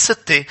الإصحاح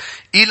 6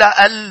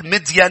 إلى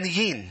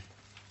المديانيين.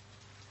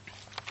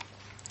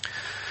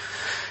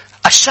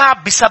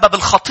 الشعب بسبب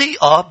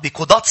الخطيئة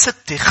بقضاة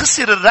 6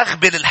 خسر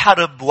الرغبة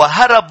للحرب،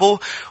 وهربوا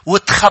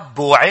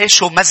وتخبوا،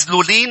 عيشوا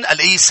مذلولين.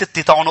 الآية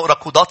 6. تعالوا نقرأ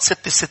قضاة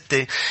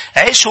 6:6.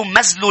 عيشوا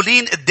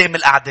مذلولين قدام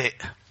الأعداء،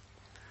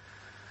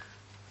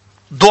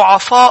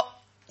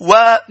 ضعفاء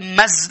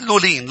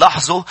ومذلولين.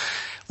 لاحظوا،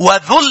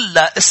 وذل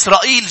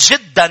إسرائيل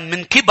جدا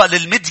من قبل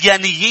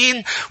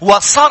المديانيين،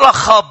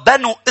 وصرخ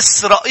بنو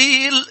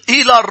إسرائيل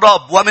إلى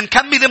الرب.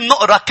 ومنكمل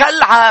بنقرأ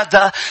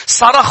كالعادة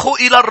صرخوا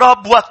إلى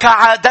الرب،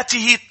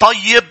 وكعادته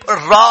الطيب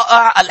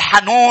الرائع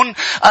الحنون.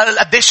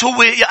 قديش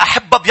هو يا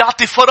أحبة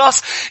بيعطي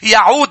فرص،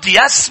 يعود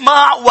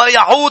يسمع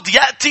ويعود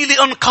يأتي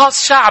لإنقاذ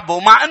شعبه.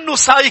 مع أنه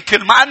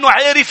سايكل، مع أنه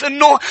عارف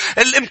أنه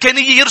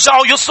الإمكانية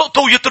يرجعوا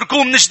يسقطوا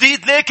ويتركوه من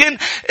جديد، لكن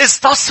إذ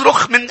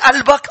تصرخ من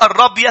قلبك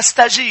الرب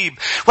يستجيب.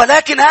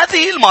 ولكن لكن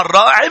هذه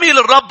المرة عمل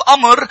الرب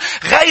أمر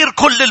غير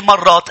كل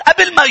المرات.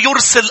 قبل ما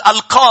يرسل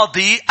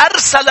القاضي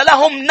أرسل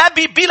لهم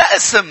نبي بلا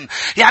اسم.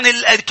 يعني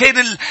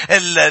كان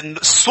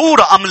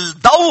الصورة أم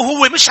الضوء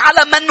هو مش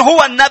على من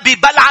هو النبي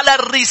بل على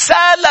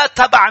الرسالة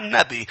تبع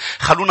النبي.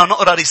 خلونا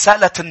نقرأ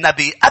رسالة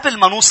النبي قبل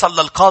ما نوصل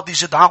للقاضي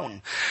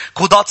جدعون.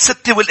 قضاة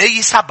 6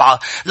 والآية 7.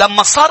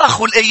 لما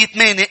صرخوا الآية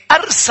 8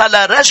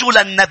 أرسل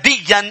رجلا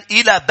نبيا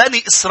إلى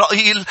بني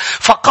إسرائيل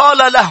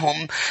فقال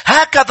لهم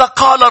هكذا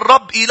قال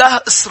الرب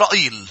إله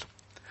إسرائيل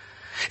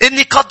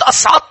إني قد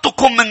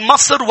أصعدتكم من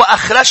مصر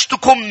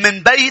وأخرجتكم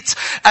من بيت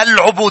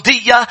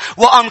العبودية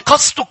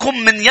وأنقذتكم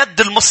من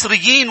يد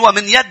المصريين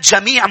ومن يد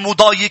جميع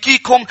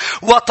مضايقيكم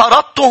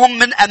وطردتهم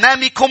من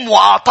أمامكم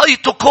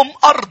وأعطيتكم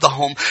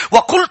أرضهم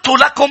وقلت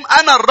لكم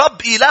أنا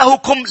الرب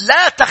إلهكم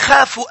لا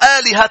تخافوا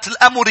آلهة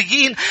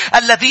الأموريين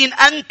الذين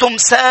أنتم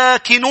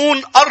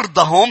ساكنون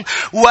أرضهم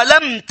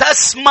ولم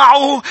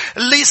تسمعوا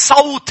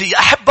لصوتي.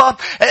 أحبة،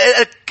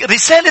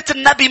 رسالة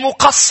النبي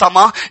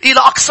مقسمة إلى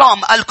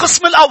أقسام.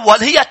 القسم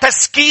الأول هي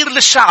تذكير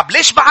للشعب.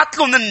 ليش بعت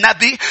لهم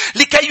النبي؟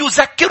 لكي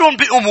يذكرهم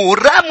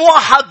بأمور. رقم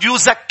 1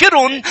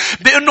 يذكرهم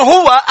بأنه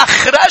هو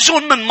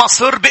أخرجهم من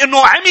مصر،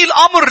 بأنه عمل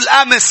أمر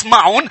الأمس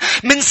معهم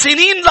من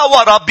سنين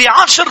لورا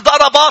ب10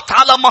 ضربات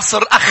على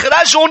مصر.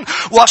 أخرجهم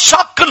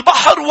وشق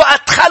البحر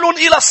وأدخلهم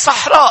إلى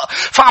الصحراء.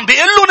 فعم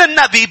بيقول لهم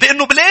النبي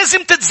بأنه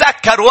لازم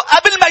تتذكروا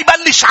قبل ما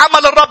يبلش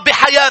عمل الرب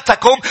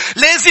بحياتكم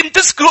لازم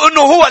تذكروا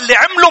أنه هو اللي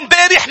عمله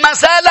امبارح ما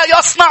زال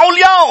يصنع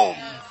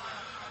اليوم.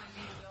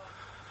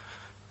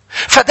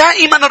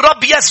 فدائما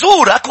الرب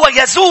يزورك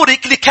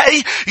ويزورك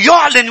لكي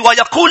يعلن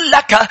ويقول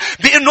لك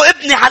بأنه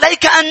ابني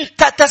عليك أن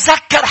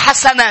تتذكر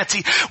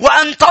حسناتي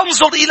وأن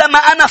تنظر إلى ما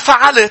أنا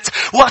فعلت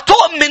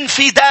وتؤمن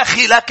في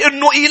داخلك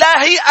أنه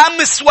إلهي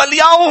أمس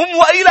واليوم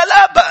وإلى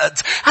الأبد.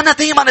 أنا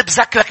دائما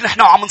بذكرك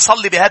نحن عم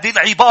نصلي بهذه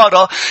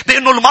العبارة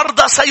بأنه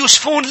المرضى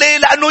سيشفون. ليه؟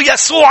 لأنه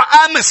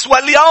يسوع أمس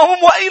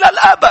واليوم وإلى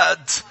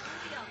الأبد.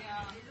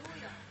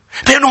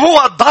 لأنه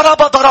هو ضرب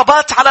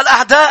ضربات على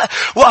الأعداء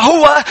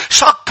وهو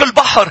شق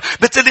البحر.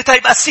 بتقولي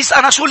طيب أسيس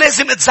أنا شو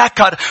لازم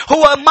أتذكر؟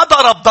 هو ما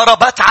ضرب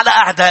ضربات على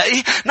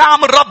أعدائي.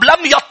 نعم، الرب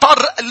لم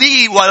يضطر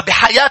لي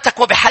وبحياتك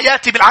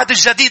وبحياتي بالعهد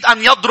الجديد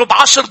أن يضرب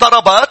 10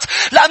 ضربات،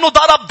 لأنه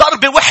ضرب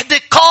ضربة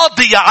وحدة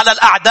قاضية على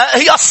الأعداء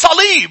هي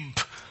الصليب.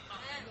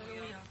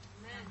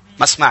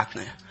 ما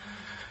سمعتني؟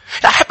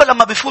 أحب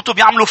لما بيفوتوا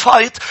بيعملوا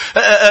فايت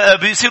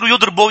بيصيروا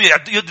يضربوا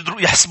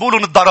يحسبوا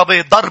لهم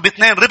الضربات. ضرب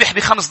 2 ربح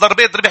ب5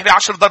 ضربات، ربح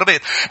ب10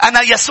 ضربات.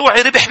 أنا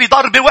يسوعي ربح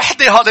بضربة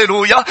واحدة.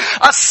 هاليلويا.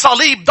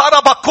 الصليب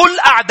ضرب كل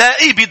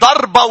أعدائي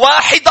بضربة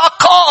واحدة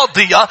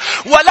قاضية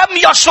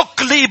ولم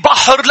يشق لي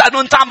بحر.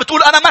 لأنه أنت عم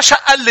بتقول أنا ما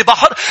شق لي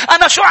بحر.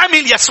 أنا شو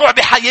عمل يسوع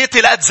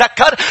بحياتي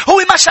لأتذكر؟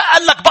 هو ما شق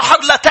لك بحر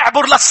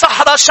لتعبر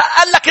للصحراء،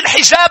 شق لك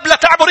الحجاب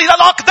لتعبر إلى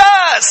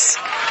الأقداس.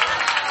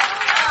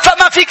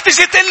 فما فيك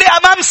تجي تقلي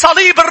أمام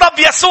صليب الرب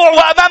يسوع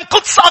وأمام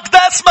قدس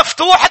أقداس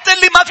مفتوح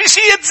تقلي ما في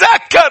شيء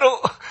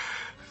يتذكره.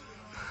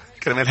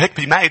 كرمال هيك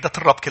بمائدة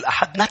الرب كل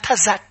أحد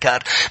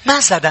نتذكر.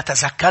 ماذا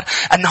نتذكر؟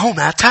 أنه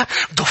مات،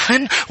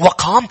 دفن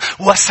وقام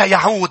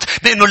وسيعود.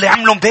 بأنه اللي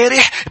عمله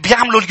امبارح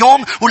بيعمله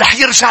اليوم ورح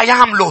يرجع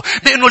يعمله.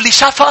 بأنه اللي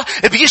شفى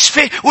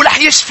بيشفي ورح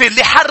يشفي.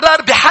 اللي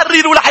حرر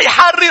بيحرر ورح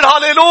يحرر.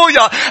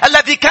 هاليلويا.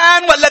 الذي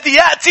كان والذي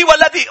يأتي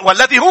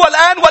والذي هو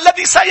الآن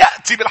والذي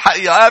سيأتي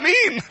بالحقيقة.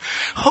 آمين.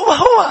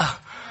 هو.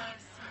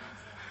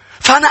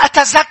 فأنا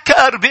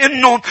أتذكر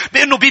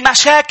بأنه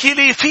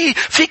بمشاكلي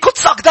في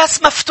قدس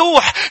أقداس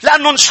مفتوح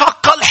لأنه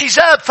انشق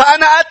الحجاب.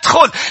 فأنا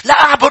أدخل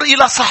لا أعبر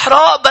إلى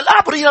صحراء بل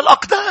أعبر إلى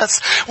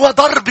الأقداس.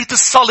 وضربة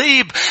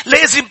الصليب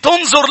لازم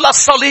تنظر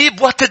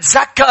للصليب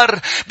وتتذكر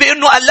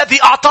بأنه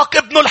الذي أعطاك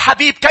ابنه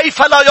الحبيب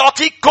كيف لا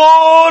يعطيك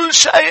كل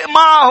شيء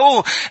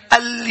معه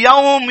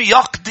اليوم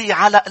يقضي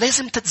على.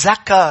 لازم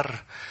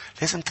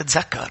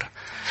تتذكر.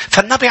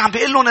 فالنبي عم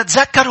بيقول له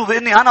نتذكروا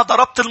بأني أنا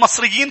ضربت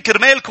المصريين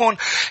كرمالكم.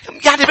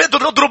 يعني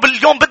بقدر أضرب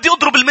اليوم بدي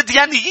أضرب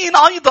المديانيين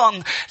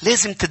أيضا.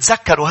 لازم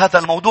تتذكروا هذا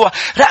الموضوع.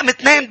 رقم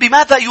 2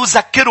 بماذا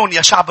يذكرون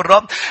يا شعب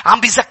الرب؟ عم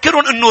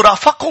بيذكرون أنه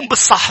رافقهم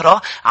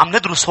بالصحراء. عم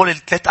ندرس هول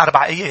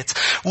 3-4 آيات.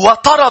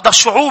 وطرد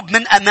الشعوب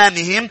من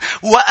أمامهم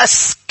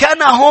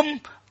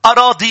وأسكنهم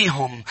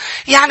أراضيهم.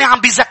 يعني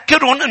عم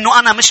بيذكرون أنه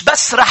أنا مش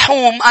بس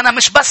رحوم، أنا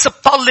مش بس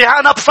بطلع،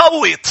 أنا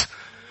بفوت.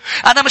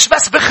 أنا مش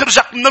بس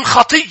بخرجك من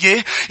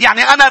الخطية.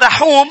 يعني أنا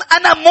رحوم،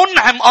 أنا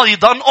منعم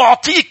أيضا.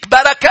 أعطيك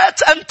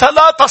بركات أنت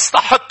لا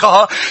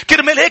تستحقها.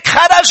 كرمال هيك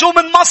خرجوا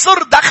من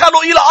مصر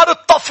دخلوا إلى أرض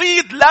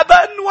تفيض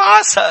لبن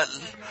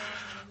وعسل.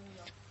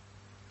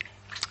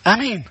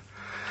 آمين.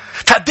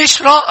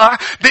 فقديش رائع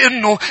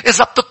بأنه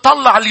إذا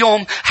بتطلع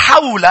اليوم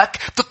حولك،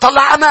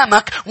 تطلع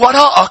أمامك،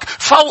 وراءك،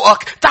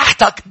 فوقك،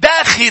 تحتك،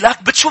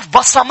 داخلك، بتشوف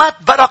بصمات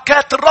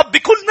بركات الرب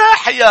بكل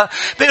ناحية.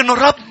 بأنه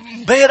الرب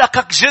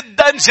باركك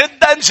جدا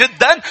جدا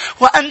جدا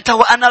وأنت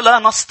وأنا لا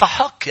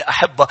نستحق. يا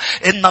أحبة،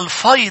 إن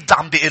الفيض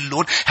عم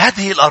بيقولون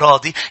هذه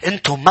الأراضي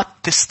أنتم ما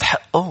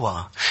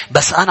بتستحقوها،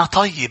 بس أنا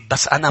طيب،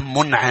 بس أنا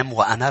منعم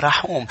وأنا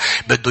رحوم.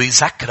 بده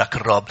يذكرك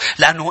الرب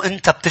لأنه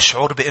أنت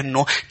بتشعر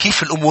بأنه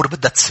كيف الأمور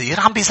بدها تصير.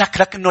 عم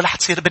بيذكرك أنه رح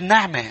تصير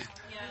بالنعمة.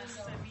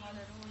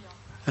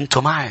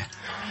 أنتوا معي؟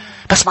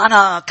 بس ما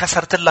أنا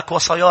كسرت لك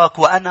وصاياك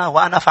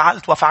وأنا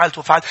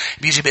فعلت.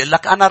 بيجي بيقول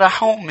لك أنا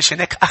رحوم مش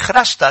هيك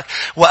أخرجتك،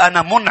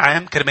 وأنا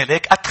منعم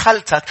كرمالك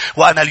أدخلتك،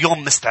 وأنا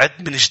اليوم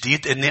مستعد من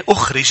جديد إني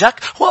أخرجك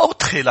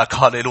وأدخلك.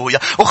 هاليلويا.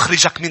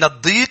 أخرجك من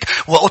الضيق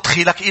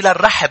وأدخلك إلى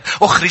الرحب،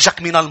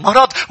 أخرجك من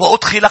المرض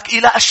وأدخلك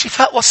إلى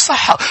الشفاء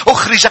والصحة،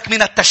 أخرجك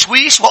من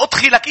التشويش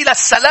وأدخلك إلى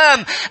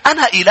السلام.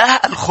 أنا إله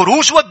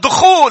الخروج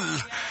والدخول.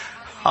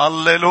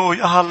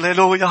 هاللويا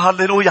هاللويا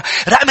هاللويا.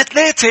 رقم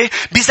 3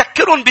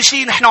 بيذكرون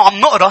بشيء نحن عم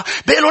نقرأ،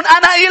 بيقولون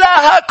أنا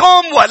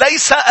إلهكم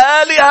وليس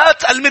آلهة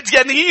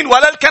المديانيين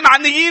ولا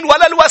الكنعانيين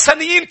ولا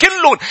الوثنيين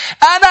كلهم.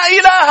 أنا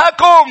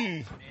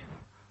إلهكم.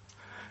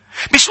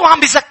 بشو عم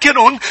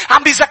بيذكرون؟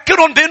 عم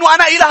بيذكرون بأنه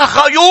أنا إله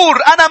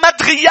غيور. أنا ما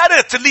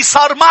تغيرت. اللي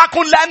صار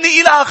معكم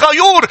لأني إله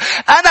غيور.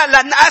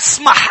 أنا لن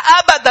أسمح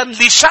أبدا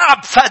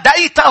لشعب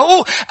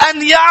فديته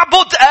أن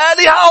يعبد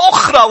آلهة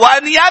أخرى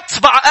وأن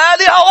يتبع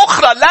آلهة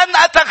أخرى. لن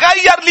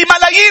أتغير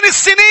لملايين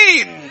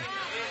السنين.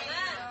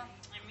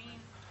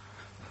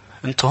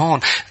 انتوا هون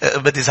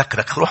بدي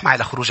أذكرك. روح معي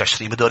لخروج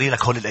 20. بدي أوري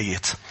لك هول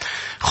الآيات.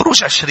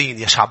 خروج 20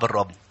 يا شعب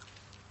الرب.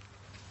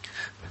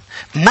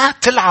 ما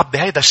تلعب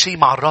بهيدا الشيء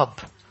مع الرب.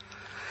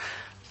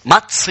 ما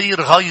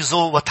تصير غيظه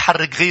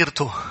وتحرك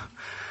غيرته،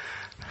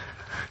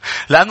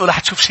 لأنه رح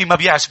تشوف شيء ما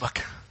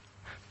بيعجبك.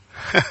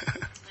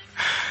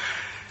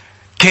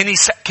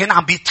 كان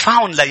عم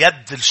بيدفعون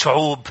ليد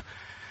الشعوب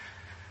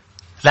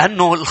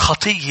لأنه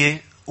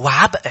الخطية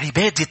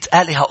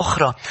وعبادة آلهة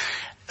أخرى.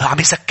 عم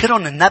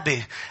يذكرون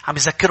النبي، عم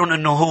يذكرون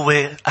أنه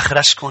هو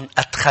أخرجكم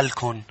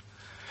أدخلكم،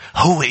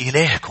 هو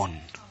إلهكم.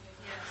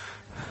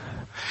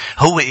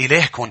 هو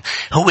إلهكم.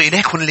 هو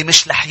إلهكم اللي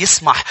مش رح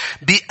يسمح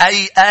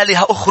بأي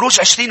آلهة. أخروج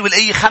 20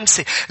 والآية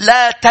 5.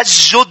 لا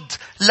تسجد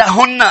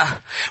لهن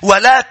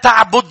ولا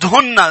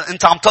تعبدهن.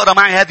 أنت عم تقرأ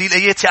معي هذه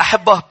الآيات يا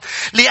أحبة.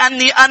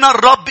 لأني أنا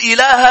الرب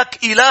إلهك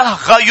إله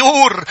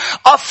غيور،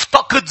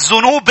 أفتقد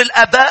ذنوب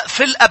الآباء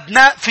في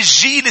الأبناء في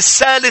الجيل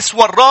الثالث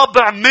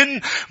والرابع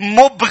من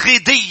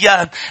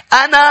مبغضية.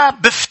 أنا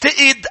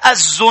بفتقد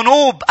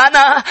الذنوب.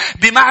 أنا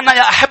بمعنى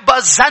يا أحبة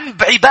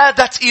ذنب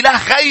عبادة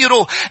إله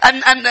غيره.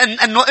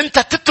 أنه أنت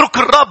تترك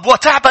الرب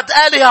وتعبد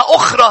آلهة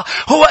أخرى.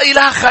 هو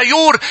إله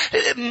غيور.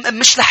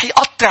 مش رح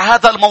يقطع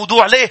هذا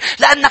الموضوع. ليه؟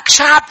 لأنك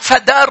شعب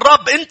فداء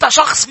الرب. أنت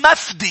شخص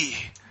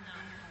مفدي،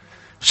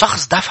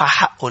 شخص دفع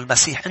حقه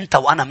المسيح. أنت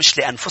وأنا مش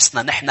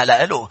لأنفسنا، نحن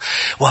لإله.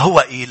 وهو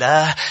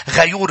إله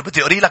غيور.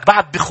 بدي أقول لك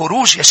بعد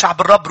بخروج يا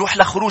شعب الرب. روح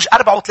لخروج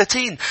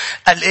 34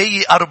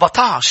 الآية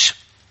 14.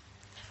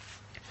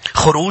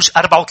 خروج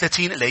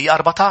 34 الآية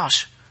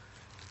 14.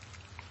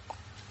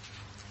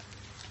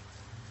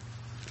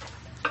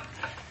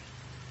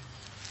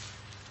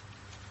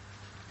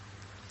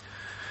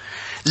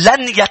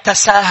 لن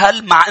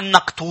يتساهل مع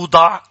أنك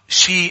توضع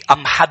شيء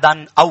أم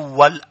حدا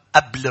أول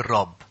قبل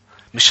الرب.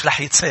 مش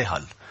رح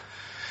يتساهل.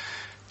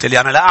 تقول لي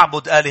أنا لا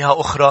أعبد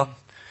آلهة أخرى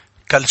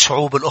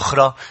كالشعوب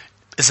الأخرى.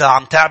 إذا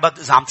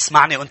عم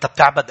تسمعني وأنت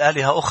بتعبد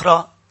آلهة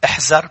أخرى،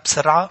 احذر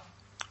بسرعة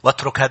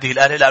واترك هذه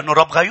الآلهة، لأنه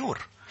الرب غيور.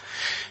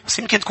 بس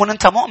يمكن تكون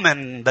أنت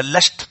مؤمن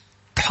بلشت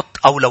تحط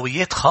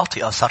أولويات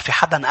خاطئة. صار في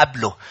حدا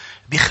قبله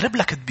بيخرب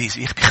لك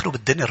بيخرب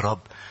الدنيا.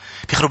 الرب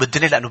بيخرب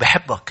الدنيا لأنه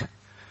بيحبك،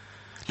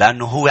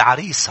 لأنه هو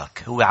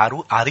عريسك، هو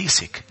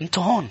عريسك. أنت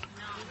هون.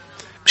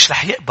 مش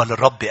رح يقبل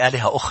الرب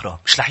بآلهة أخرى.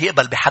 مش رح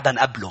يقبل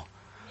بحدا قبله.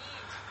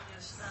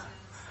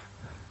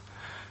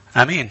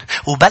 أمين.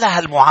 وبلا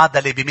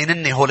هالمعادلة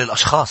بمين هول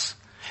الأشخاص.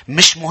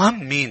 مش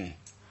مهم مين.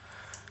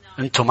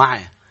 أنتوا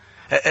معي.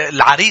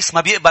 العريس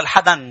ما بيقبل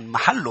حدا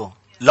محله.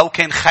 لو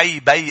كان خي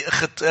بي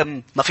اخت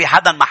ما في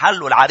حدا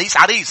محله. العريس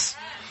عريس.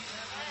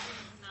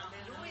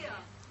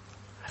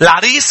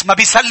 العريس ما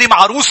بيسلم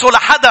عروسه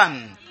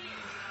لحدا.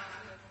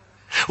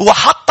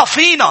 وحتى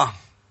فينا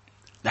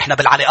نحن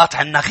بالعلاقات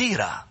عنا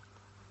غيرة.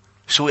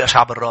 شو يا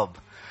شعب الرب؟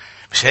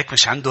 مش هيك؟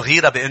 مش عنده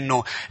غيرة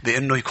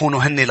بأنه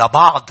يكونوا هن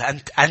لبعض.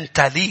 أنت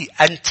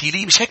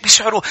لي. مش هيك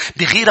بيشعروا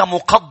بغيرة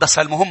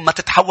مقدسة؟ المهم ما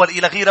تتحول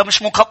إلى غيرة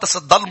مش مقدسة.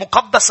 تضل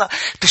مقدسة،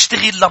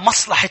 تشتغل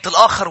لمصلحة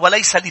الآخر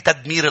وليس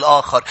لتدمير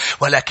الآخر،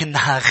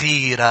 ولكنها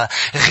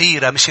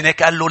غيرة. مش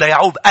هيك قال له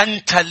ليعقوب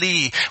أنت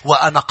لي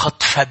وأنا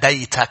قد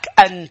فديتك.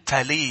 أنت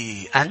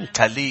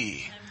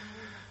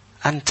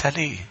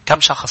لي.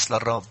 كم شخص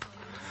للرب؟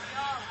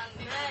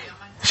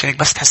 مش هيك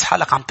بس تحس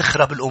حالك عم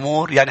تخرب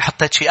الأمور، يعني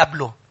حطيت شيء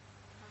قبله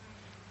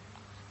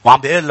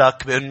وعم بيقول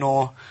لك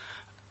بأنه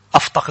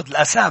أفتقد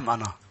الأسام.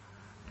 أنا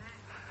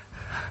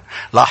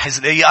لاحظ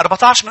الآية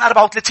 14 من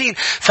 34.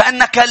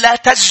 فأنك لا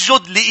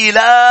تسجد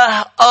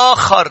لإله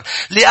آخر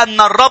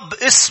لأن الرب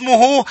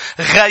اسمه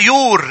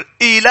غيور.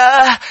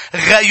 إله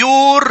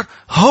غيور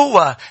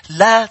هو.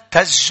 لا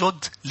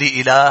تسجد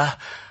لإله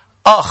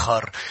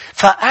آخر.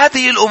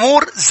 فهذه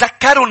الأمور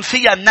ذكروا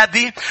فيها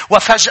النبي.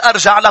 وفجأة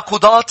رجع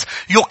لقضاة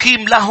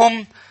يقيم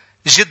لهم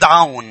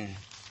جدعون.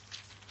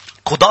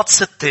 قضاة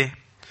 6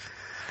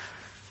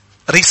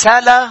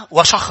 رسالة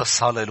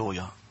وشخص.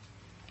 هاليلويا.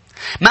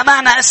 ما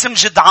معنى اسم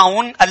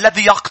جدعون؟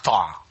 الذي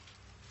يقطع.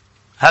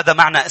 هذا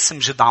معنى اسم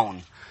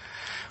جدعون.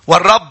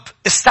 والرب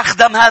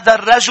استخدم هذا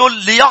الرجل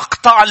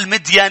ليقطع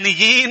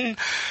المديانيين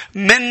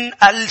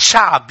من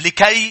الشعب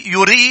لكي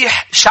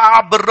يريح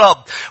شعب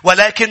الرب.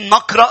 ولكن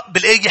نقرأ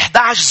بالآية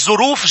 11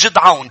 ظروف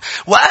جدعون.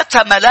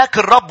 وأتى ملاك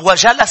الرب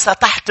وجلس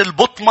تحت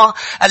البطمة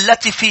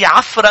التي في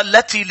عفرة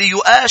التي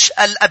ليؤاش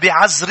الأبي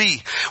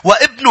عزري.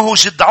 وابنه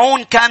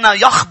جدعون كان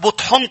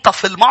يخبط حنطة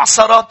في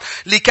المعصرة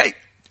لكي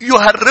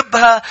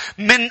يهربها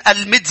من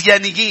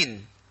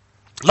المديانيين.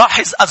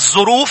 لاحظ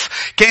الظروف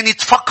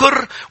كانت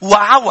فقر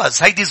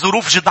وعوز. هيدي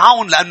ظروف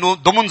جدعون لأنه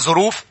ضمن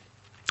ظروف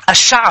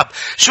الشعب.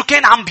 شو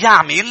كان عم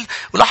بيعمل؟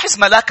 ولاحظ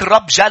ملاك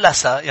الرب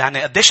جلس.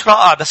 يعني قديش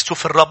رائع بس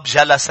تشوف الرب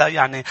جلس.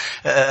 يعني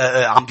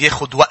عم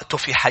بياخد وقته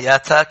في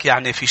حياتك.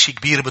 يعني في شيء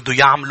كبير بده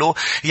يعمله.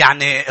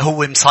 يعني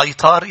هو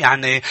مسيطر.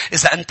 يعني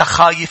إذا أنت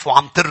خايف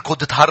وعم تركض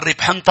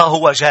تهرب حنطة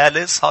هو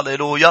جالس.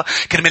 هاليلويا.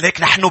 كرمال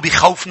هيك نحن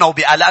بخوفنا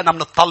وبقلقنا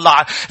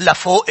منطلع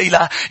لفوق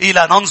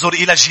إلى ننظر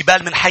إلى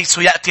الجبال من حيث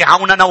يأتي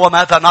عوننا.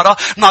 وماذا نرى؟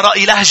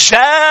 نرى إله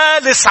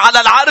جالس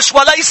على العرش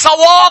وليس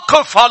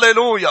واقف.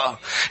 هاليلويا.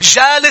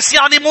 جالس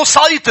يعني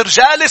مسيطر.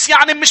 جالس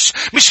يعني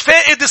مش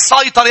فائد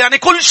السيطرة. يعني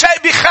كل شيء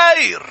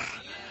بخير.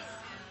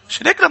 مش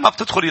هيك لما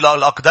بتدخل إلى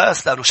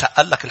الأقداس لأنه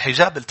شقل لك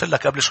الحجاب قلت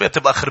لك قبل شوية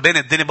بتبقى خربانة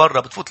الدنيا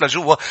برا بتفوت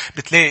لجوا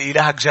بتلاقي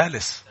إلهك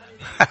جالس.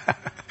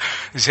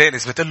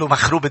 جالس. بتقول له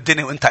مخروب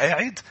الدنيا وانت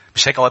قاعد.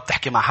 مش هيك وقت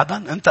بتحكي مع حدا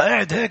انت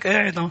قاعد هيك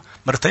قاعد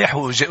مرتاح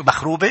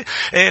ومخروبة.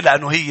 ايه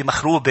لانه هي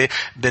مخروبة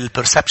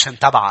بالبرسبشن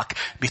تبعك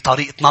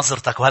بطريقة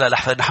نظرتك.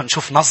 وهلا نحن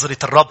نشوف نظرة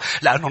الرب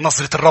لانه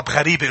نظرة الرب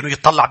غريبة انه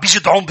يطلع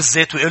بيجدعون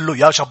بالذات ويقول له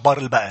يا جبار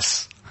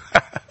البأس.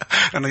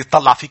 انه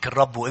يطلع فيك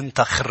الرب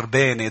وانت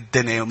خربانة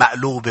الدنيا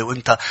ومقلوبة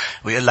وانت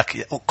ويقول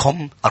لك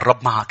قم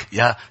الرب معك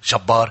يا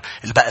جبار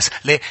البأس.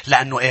 ليه؟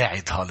 لانه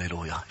قاعد.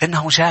 هاليلويا.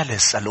 انه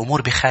جالس.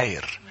 الامور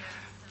بخير.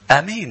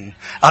 آمين.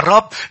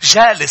 الرب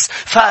جالس.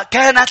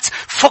 فكانت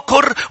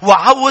فقر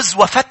وعوز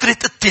وفترة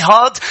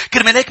اضطهاد.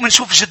 كرمال هيك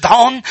منشوف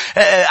جدعون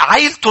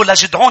عائلته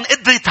لجدعون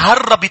قدرت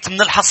هربت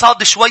من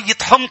الحصاد شوية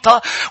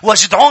حنطة.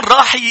 وجدعون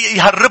راح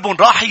يهربون.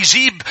 راح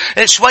يجيب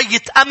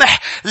شوية قمح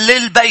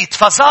للبيت.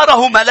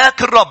 فزاره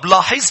ملاك الرب.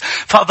 لاحظ.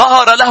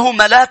 فظهر له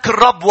ملاك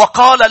الرب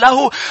وقال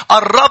له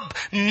الرب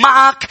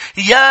معك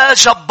يا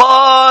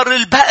جبار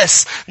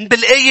البأس.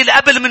 بالآية اللي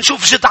قبل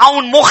منشوف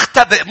جدعون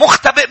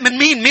مختبئ من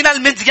مين؟ من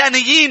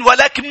المديانيين.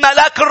 ولكن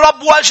ملاك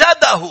الرب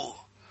وجده.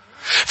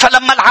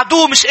 فلما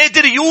العدو مش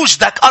قادر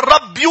يوجدك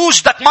الرب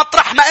يوجدك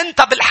مطرح ما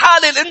انت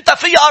بالحالة اللي انت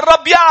فيها.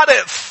 الرب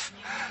يعرف.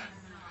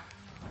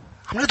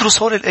 عم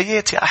ندرس هول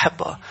الآيات يا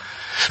أحبة.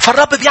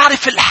 فالرب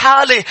بيعرف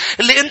الحالة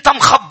اللي انت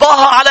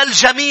مخباها على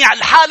الجميع.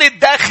 الحالة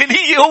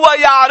الداخلية هو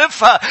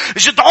يعرفها.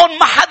 جدعون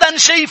ما حدا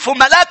شايفه.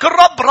 ملاك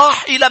الرب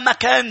راح إلى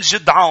مكان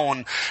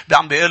جدعون.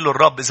 عم بيقول له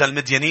الرب إذا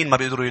المديانين ما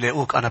بيقدروا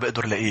يلاقوك أنا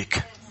بقدر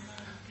لاقيك.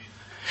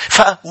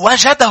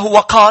 فوجده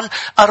وقال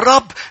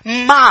الرب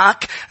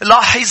معك.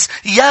 لاحظ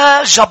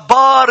يا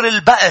جبار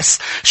البأس.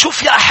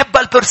 شوف يا أحبة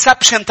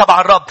البرسبشن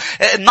تبع الرب.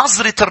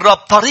 نظرة الرب.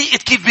 طريقة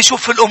كيف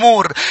بيشوف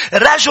الأمور.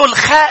 رجل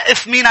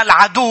خائف من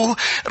العدو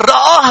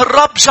رآه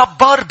الرب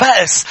جبار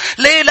بأس.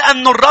 ليه؟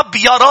 لأنه الرب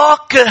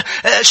يراك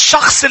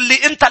الشخص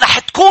اللي انت رح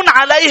تكون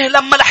عليه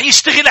لما رح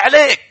يشتغل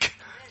عليك.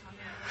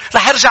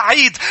 رح ارجع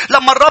عيد.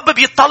 لما الرب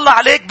بيطلع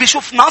عليك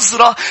بيشوف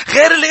نظرة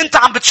غير اللي انت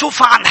عم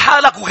بتشوفها عن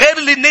حالك وغير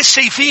اللي الناس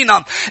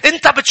شايفينها.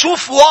 انت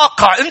بتشوف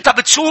واقع. انت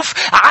بتشوف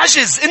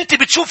عجز. انت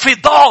بتشوف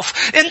ضعف.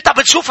 انت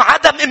بتشوف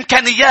عدم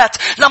امكانيات.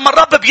 لما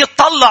الرب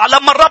بيطلع.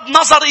 لما الرب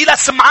نظر الى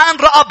سمعان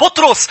رأى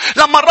بطرس.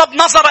 لما الرب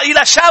نظر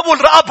الى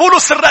شاول رأى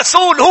بولس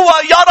الرسول. هو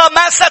يرى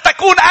ما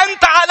ستكون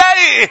انت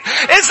عليه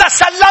اذا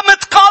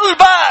سلمت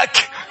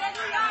قلبك.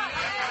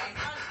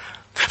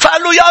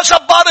 فقال له يا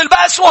جبار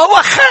البأس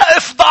وهو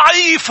خائف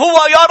ضعيف.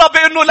 هو يرى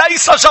بأنه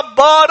ليس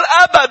جبار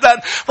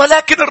أبدا.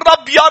 ولكن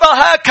الرب يرى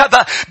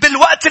هكذا.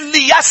 بالوقت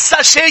اللي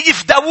يسا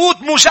شايف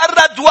داود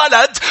مجرد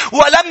ولد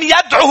ولم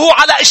يدعه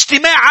على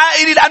اجتماع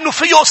عائلي لأنه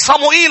فيه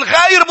صموئيل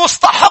غير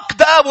مستحق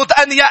داود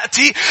أن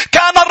يأتي.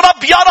 كان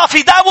الرب يرى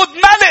في داود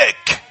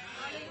ملك.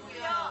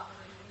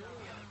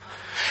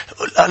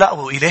 لا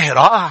وإلهي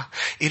رائع.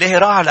 إلهي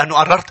رائع لأنه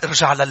قررت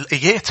ارجع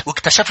للآيات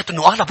واكتشفت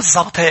أنه لا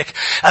بالضبط هيك.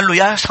 قال له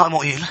يا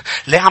صموئيل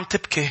ليه عم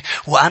تبكي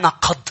وأنا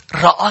قد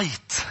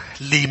رأيت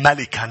لي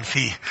ملكا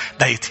في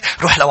بيتي.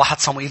 روح لواحد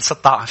صموئيل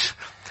 16.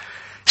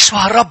 شو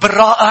هالرب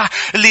الرائع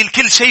اللي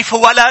الكل شايفه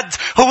ولد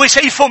هو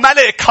شايفه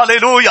ملك.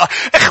 هاليلويا.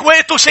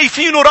 اخواته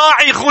شايفينه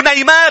راعي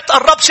غنيمات.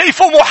 الرب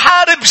شايفه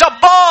محارب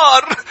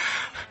جبار.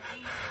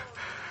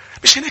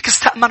 مش هناك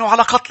استأمنوا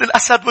على قتل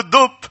الأسد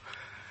والدب.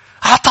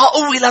 أعطى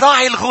قوة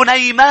لراعي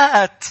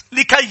الغنيمات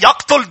لكي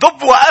يقتل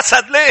دب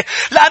وأسد. ليه؟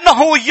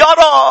 لأنه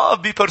يرى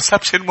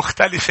ببرسبشن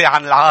مختلفة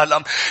عن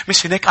العالم.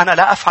 مش هناك أنا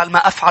لا أفعل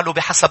ما أفعله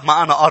بحسب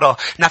ما أنا أرى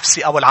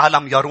نفسي أو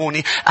العالم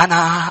يروني.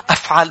 أنا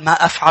أفعل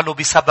ما أفعله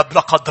بسبب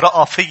لقد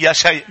رأى في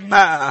شيء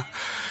ما.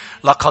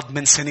 لقد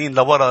من سنين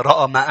لورا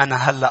رأى ما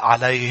أنا هلأ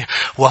عليه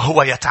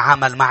وهو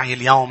يتعامل معي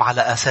اليوم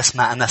على أساس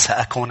ما أنا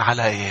سأكون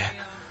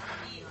عليه.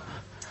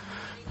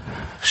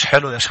 مش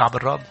حلو يا شعب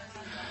الرب؟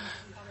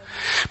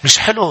 مش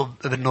حلو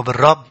انه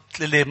بالرب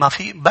اللي ما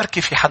في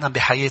بركي في حدا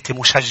بحياتي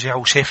مشجع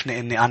وشافني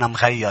اني انا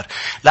مغير.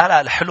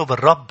 لا الحلو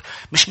بالرب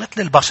مش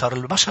مثل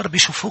البشر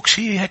بيشوفوك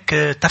شيء هيك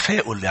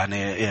تفاؤل،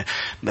 يعني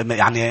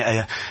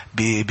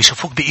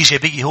بيشوفوك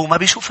بإيجابية. هو ما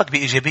بيشوفك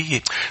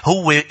بإيجابية،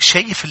 هو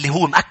شايف اللي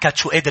هو مأكد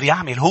شو قادر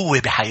يعمل هو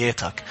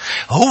بحياتك.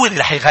 هو اللي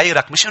رح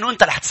يغيرك، مش انه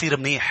انت رح تصير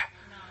منيح.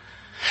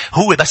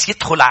 هو بس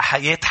يدخل على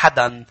حياة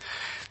حدا.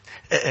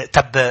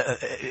 طب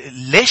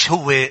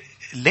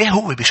ليه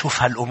هو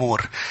بيشوف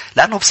هالأمور؟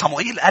 لأنه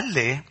بصموئيل قال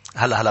لي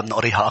هلا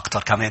بنقريها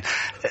أكتر كمان.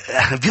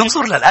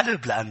 بينظر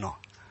للقلب، لأنه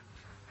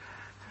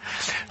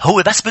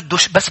هو بس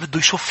بده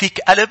يشوف فيك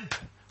قلب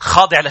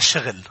خاضع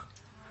للشغل.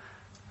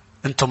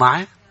 أنتوا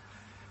معي؟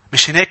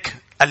 مش هناك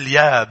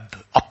الياب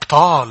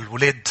أبطال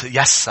ولاد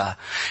يسا،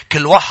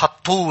 كل واحد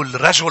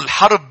طول رجل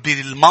حرب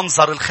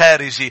بالمنظر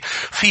الخارجي.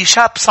 في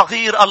شاب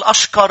صغير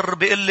الأشقر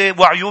بيقول لي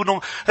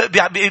وعيونه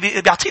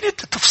بيعطيني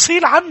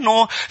تفصيل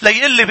عنه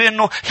ليقول لي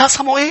بأنه يا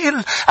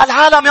صموئيل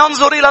العالم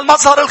ينظر إلى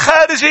المظهر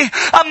الخارجي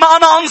أما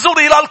أنا أنظر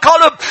إلى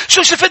القلب.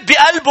 شو شفت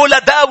بقلبه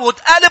لداود؟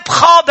 قلب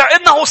خاضع،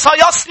 إنه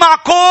سيصنع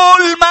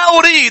كل ما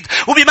أريد.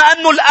 وبما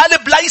أنه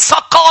القلب ليس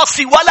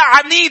قاسي ولا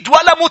عنيد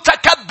ولا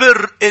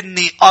متكبر،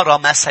 إني أرى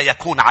ما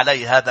سيكون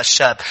عليه هذا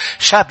الشاب.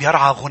 شاب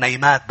يرعى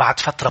غنيمات، بعد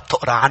فترة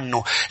بتقرأ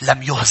عنه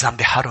لم يهزم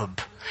بحرب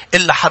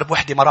إلا حرب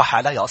وحدة ما راح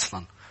عليها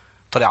أصلا،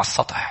 طلع على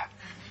السطح.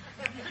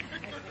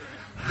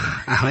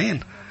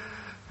 أمين.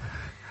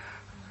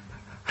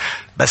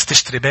 بس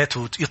تشتري بيت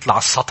ويطلع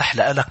على السطح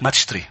لقلك، ما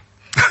تشتري.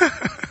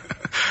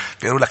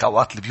 بيقولوا لك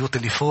أوقات البيوت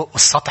اللي فوق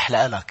والسطح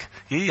لقلك،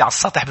 على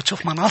السطح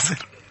بتشوف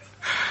مناظر.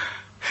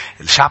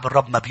 الشعب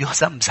الرب ما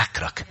بيهزم،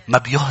 ذكرك ما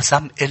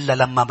بيهزم إلا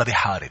لما ما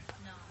بيحارب،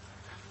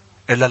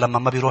 إلا لما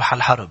ما بيروح على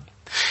الحرب.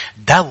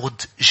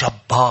 داود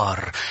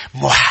جبار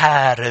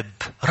محارب،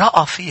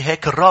 رأى فيه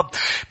هيك الرب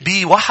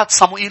بواحد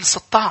صموئيل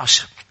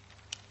 16.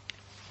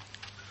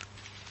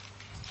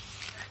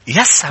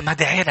 يسا ما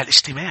دعي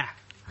للاجتماع.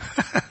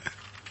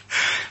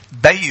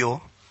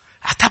 بيو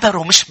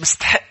اعتبره مش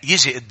مستحق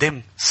يجي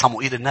قدام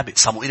صموئيل النبي.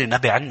 صموئيل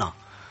النبي عنا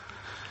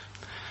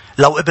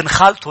لو ابن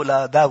خالته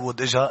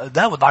لداود اجا،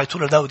 داود عيطوا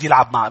له داود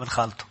يلعب مع ابن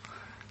خالته.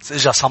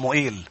 اجا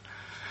صموئيل،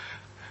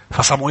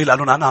 فصموئيل قال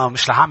له أنا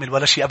مش رح أعمل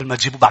ولا شيء قبل ما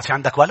تجيبه. بعد في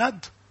عندك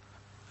ولد؟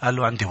 قال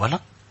له عندي ولد،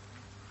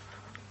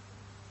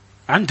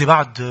 عندي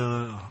بعد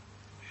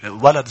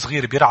ولد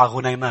صغير بيرعى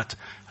غنيمات.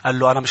 قال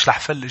له أنا مش رح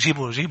فل،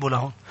 جيبه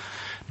لهون.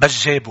 بس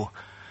جيبه،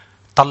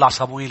 طلع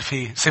صموئيل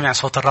فيه، سمع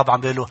صوت الرب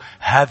عم بيقول له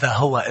هذا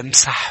هو،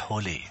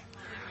 امسحه لي.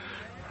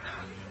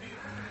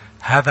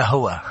 هذا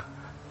هو.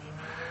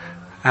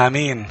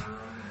 آمين.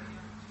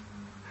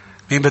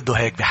 مين بده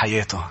هيك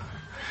بحياته؟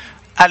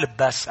 قلب،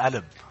 بس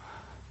قلب.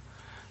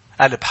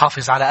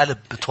 حافظ على قلب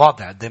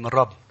متواضع قدام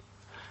الرب،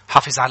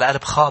 حافظ على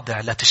قلب خاضع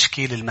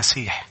لتشكيل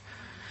المسيح.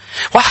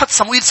 1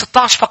 صموئيل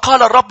 16.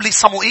 فقال الرب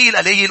لصموئيل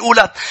الآية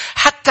الأولى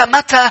حتى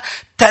متى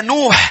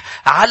تنوح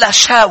على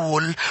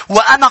شاول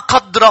وأنا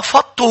قد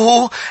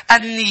رفضته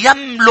أن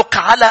يملك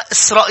على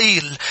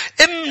إسرائيل؟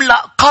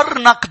 املأ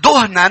قرنك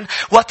دهنا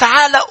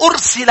وتعال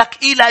أرسلك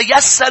إلى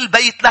يسى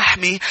البيت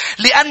لحمي،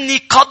 لأني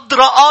قد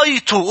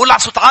رأيت، قول على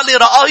صوت عالي،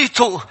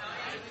 رأيته،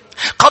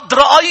 قد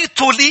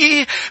رأيت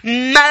لي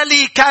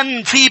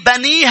ملكا في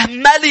بنيه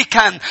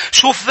ملكا.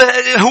 شوف،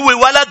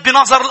 هو ولد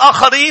بنظر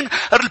الآخرين،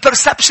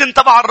 البرسبشن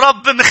تبع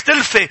الرب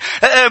مختلفة.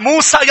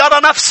 موسى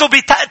يرى نفسه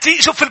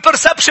بتأتي، شوف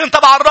البرسبشن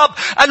تبع الرب.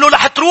 قال له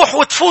رح تروح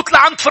وتفوت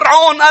لعند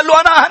فرعون. قال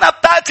له أنا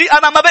بتأتي،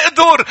 أنا ما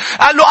بقدر.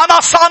 قال له أنا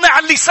صانع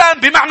اللسان،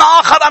 بمعنى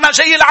آخر أنا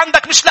جاي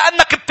لعندك مش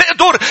لأنك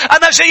بتقدر،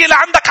 أنا جاي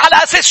لعندك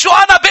على أساس شو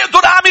أنا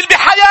بقدر أعمل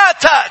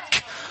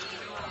بحياتك.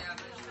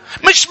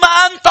 مش ما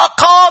أنت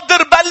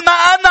قادر، بل ما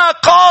أنا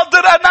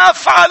قادر أن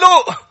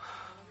أفعله.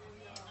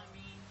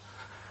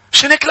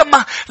 شنك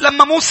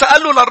لما موسى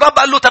قال له للرب،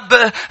 قال له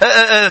طب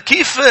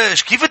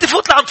كيف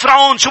تفوت لعند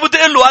فرعون؟ شو بدي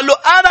أقول له؟ قال له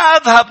أنا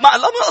أذهب. لا،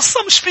 القصة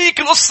مش فيك،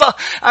 القصة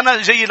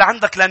أنا جاي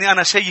لعندك لأني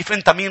أنا شايف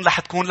أنت مين رح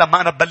تكون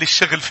لما أنا ببلش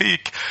شغل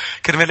فيك.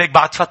 كرمالك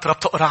بعد فترة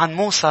بتقرأ عن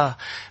موسى،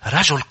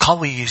 رجل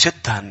قوي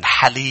جدا،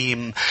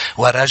 حليم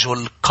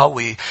ورجل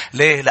قوي.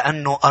 ليه؟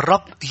 لأنه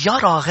الرب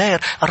يرى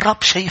غير،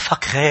 الرب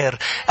شايفك غير.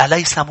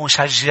 أليس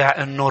مشجع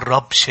أنه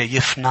الرب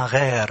شايفنا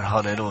غير؟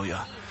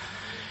 هاليلويا.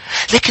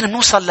 لكن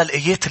نوصل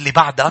للآيات اللي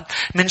بعدها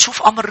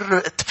منشوف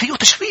أمر فيه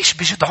تشويش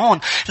بجدعون،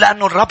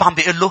 لأنه الرب عم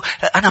بيقول له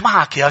أنا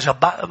معك يا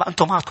جبار.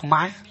 أنتم معكم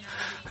معي؟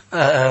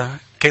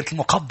 كانت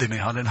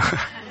المقدمة.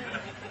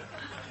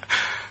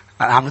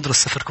 أنا عم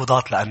ندرس سفر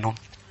قضاة، لأنه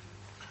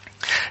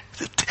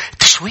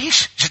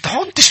تشويش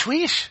جدعون،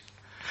 تشويش.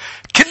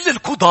 كل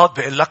القضاة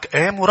بيقول لك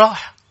قام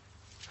وراح.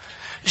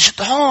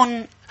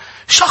 جدعون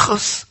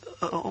شخص،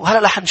 وهلا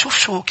رح نشوف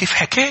شو كيف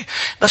حكاه،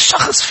 بس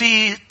شخص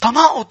في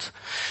تناقض،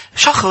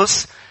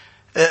 شخص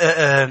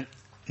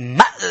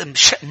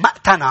ما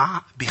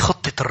اقتنع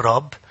بخطة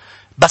الرب،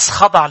 بس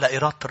خضع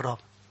لإرادة الرب.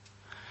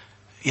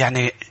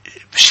 يعني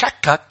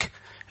شكك،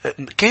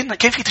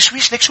 كان في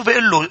تشويش. ليك شو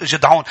بيقول له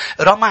جدعون؟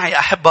 رأى معي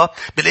أحبة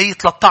بالآية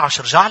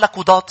 13، رجع لك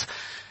قضاة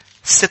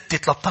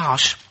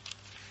 6:13.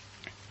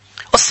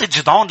 قصة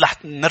جدعون رح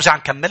نرجع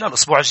نكملها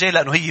الأسبوع الجاي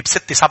لأنه هي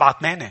ب6 7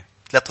 8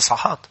 3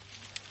 إصحاحات.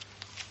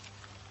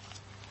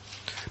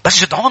 بس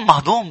جدعون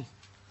مهضوم.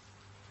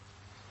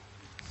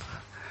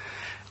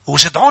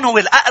 وجدعون هو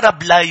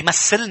الأقرب لا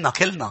يمثلنا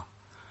كلنا.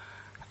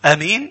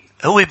 آمين.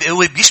 هو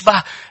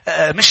بيشبه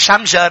مش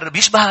شمجر،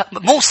 بيشبه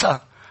موسى،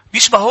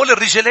 بيشبه هول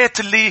الرجالات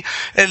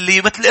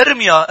اللي مثل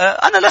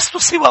إرميا. أنا لست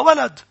سوى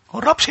ولد.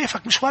 والرب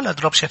شايفك مش ولد،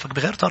 الرب شايفك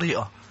بغير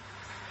طريقة.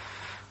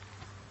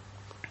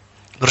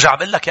 برجع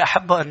بقول لك يا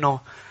أحبة أنه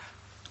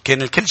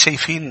كان الكل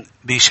شايفين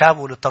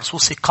بشاول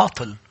الطرسوسي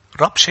قاتل.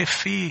 الرب شايف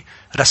فيه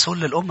رسول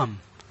للأمم.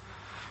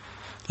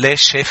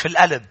 ليش؟ شايف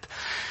القلب.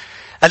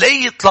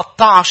 الآية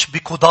 13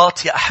 بقضاة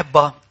يا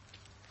أحبة.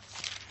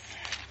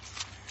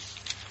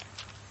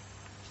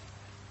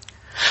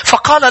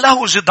 فقال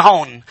له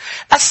جدعون: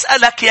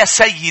 أسألك يا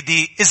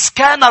سيدي، إذ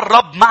كان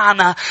الرب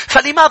معنا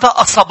فلماذا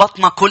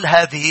أصابتنا كل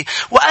هذه؟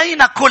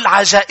 وأين كل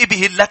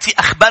عجائبه التي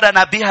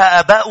أخبرنا بها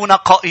آباؤنا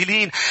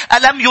قائلين: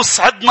 ألم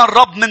يسعدنا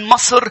الرب من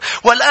مصر؟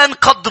 والآن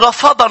قد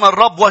رفضنا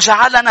الرب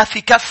وجعلنا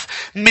في كف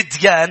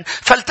مديان.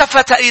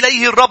 فالتفت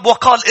إليه الرب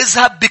وقال: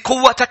 اذهب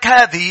بقوتك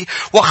هذه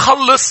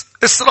وخلص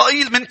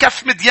إسرائيل من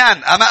كف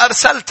مديان، أنا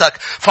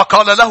أرسلتك.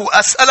 فقال له: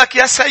 أسألك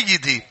يا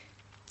سيدي،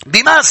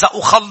 بماذا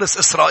أخلص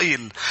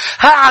إسرائيل؟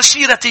 ها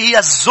عشيرتي هي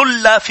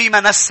الزلة في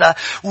منسى،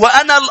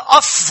 وأنا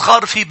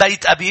الأصغر في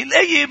بيت أبي.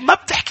 الآية ما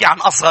بتحكي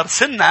عن أصغر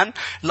سنا.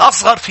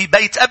 الأصغر في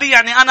بيت أبي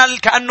يعني أنا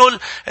كأنه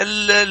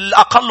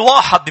الأقل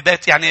واحد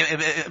ببيت. يعني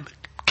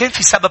كان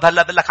في سبب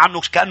هلا بقول لك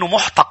عنه كأنه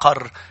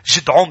محتقر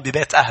جدعون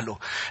ببيت أهله.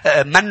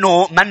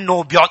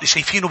 منه بيقعد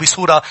شايفينه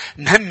بصورة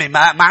مهمة،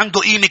 ما عنده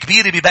قيمة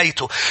كبيرة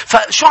ببيته.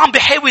 فشو عم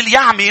بيحاول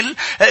يعمل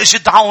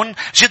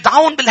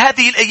جدعون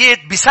بالهذه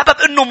الآيات؟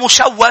 بسبب أنه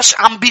مشوش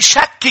عم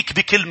بيشكك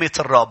بكلمة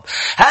الرب.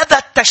 هذا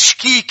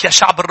التشكيك يا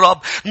شعب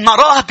الرب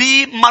نراه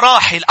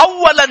بمراحل.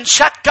 أولا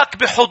شكك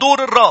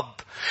بحضور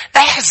الرب.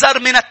 احذر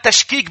من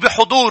التشكيك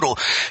بحضوره.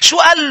 شو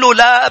قال له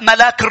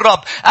لملاك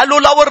الرب؟ قال له: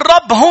 لو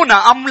الرب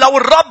هنا أم لو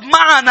الرب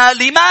معنا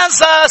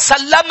لماذا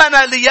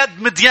سلمنا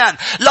ليد مديان؟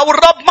 لو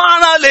الرب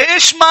معنا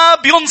ليش ما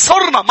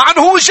بينصرنا؟ مع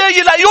أنه هو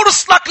جاي لا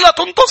يرسلك لا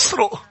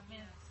تنتصره.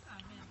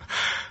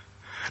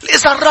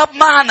 إذا الرب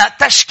معنا.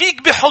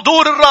 تشكيك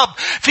بحضور الرب.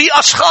 في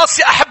أشخاص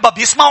يا أحبة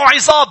بيسمعوا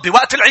عظات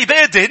بوقت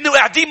العبادة إنه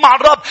قاعدين مع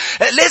الرب.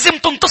 لازم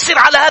تنتصر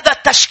على هذا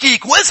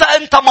التشكيك. وإذا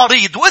أنت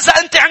مريض، وإذا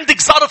أنت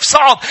عندك ظرف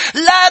صعب،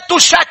 لا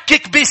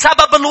تشكك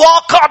بسبب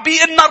الواقع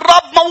بأن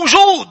الرب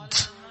موجود.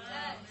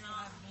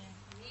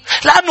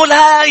 لأنه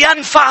لا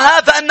ينفع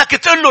هذا أنك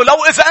تقول له: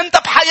 لو إذا أنت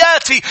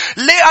بحياتي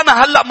ليه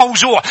أنا هلأ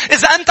موجوع؟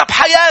 إذا أنت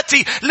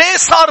بحياتي ليه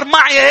صار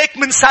معي هيك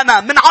من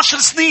سنة، من 10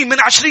 سنين،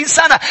 من 20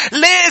 سنة؟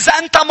 ليه إذا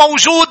أنت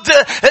موجود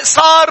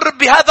صار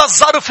بهذا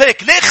الظرف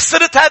هيك؟ ليه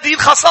خسرت هذه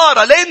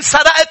الخسارة؟ ليه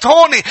انسرقت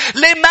هون؟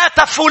 ليه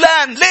مات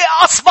فلان؟ ليه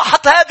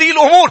أصبحت هذه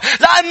الأمور؟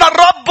 لأن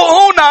الرب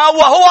هنا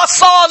وهو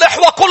صالح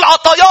وكل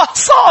عطاياه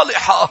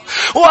صالحة،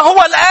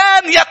 وهو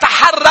الآن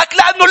يتحرك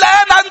لأنه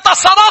الآن أنت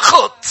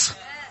صرخت.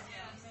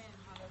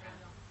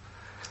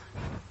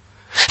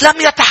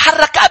 لم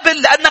يتحرك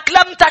قبل لأنك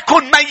لم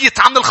تكن ميت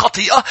عن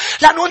الخطيئة،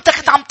 لأنه أنت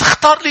كنت عم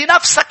تختار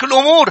لنفسك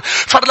الأمور.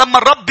 فلما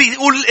الرب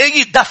يقول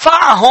إيه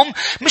دفعهم،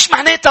 مش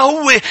معناته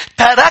هو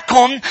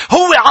تركهم،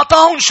 هو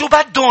عطاهم شو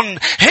بدهم.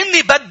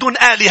 هني بدهم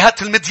آلهة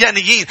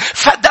المديانيين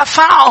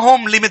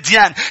فدفعهم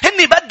لمديان.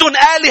 هني بدهم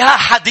آلهة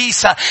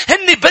حديثة.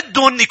 هني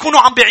بدهم يكونوا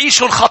عم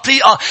بيعيشوا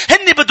الخطيئة.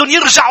 هني بدهم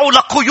يرجعوا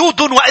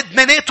لقيودهم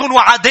وإدماناتهم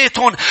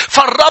وعاداتهم.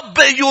 فالرب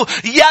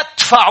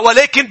يدفع،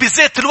 ولكن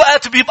بذات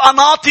الوقت بيبقى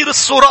ناطر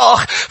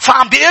الصراخ.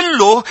 فعم بيقول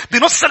له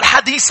بنص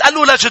الحديث، قال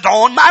له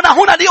لجدعون: ما أنا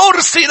هنا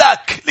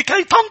لأرسلك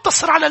لكي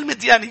تنتصر على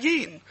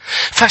المديانيين.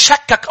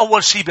 فشكك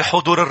أول شيء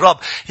بحضور الرب.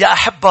 يا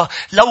أحبة،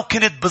 لو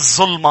كنت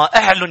بالظلمة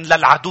اعلن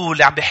للعدو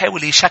اللي عم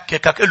بيحاول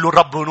يشككك، قل له: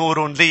 الرب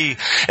نور لي.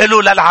 قل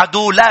له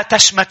للعدو: لا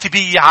تشمت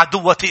بي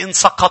عدوتي، إن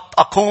سقط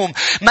أقوم.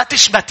 ما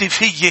تشمتي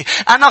فيي،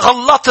 أنا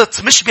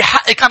غلطت مش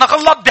بحقك، أنا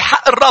غلطت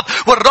بحق الرب.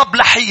 والرب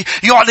لحي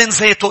يعلن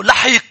ذاته،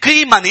 لحي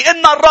يقيمني.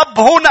 إن الرب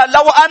هنا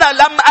لو أنا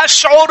لم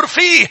أشعر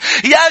فيه.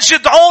 يا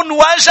جدعون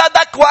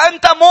وجدك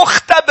وأنت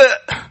مختبئ.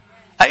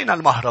 أين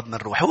المهرب من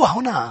روح؟ هو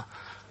هنا.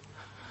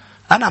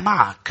 أنا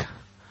معك.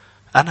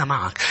 أنا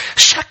معك.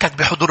 شكك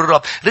بحضور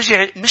الرب.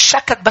 رجع مش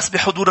شكك بس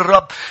بحضور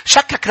الرب،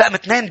 شكك رقم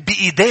 2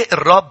 بإيداء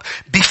الرب،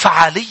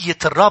 بفعالية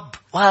الرب.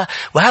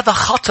 وهذا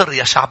خطر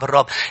يا شعب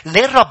الرب.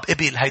 ليه الرب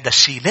قبل هيدا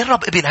الشيء؟ ليه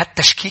الرب قبل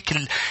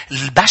هالتشكيك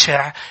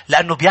البشع؟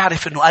 لأنه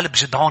بيعرف أنه قلب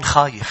جدعون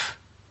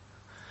خايف.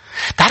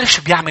 تعرف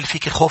شو بيعمل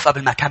فيك الخوف؟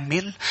 قبل ما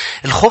أكمل،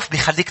 الخوف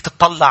بيخليك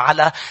تطلع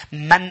على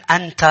من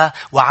أنت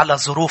وعلى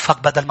ظروفك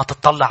بدل ما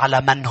تطلع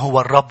على من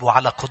هو الرب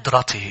وعلى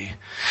قدرته.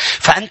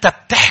 فأنت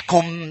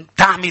بتحكم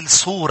تعمل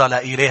صورة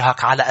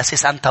لإلهك على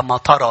أساس أنت ما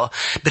ترى،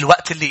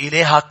 بالوقت اللي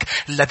إلهك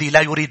الذي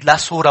لا يريد لا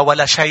صورة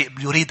ولا شيء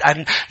يريد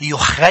أن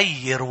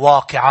يخير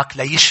واقعك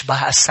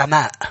ليشبه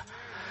السماء.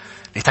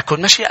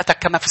 لتكن مشيئتك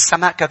كما في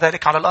السماء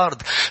كذلك على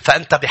الأرض.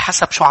 فأنت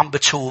بحسب شو عم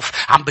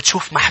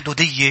بتشوف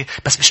محدودية،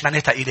 بس مش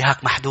معناتها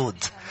إلهك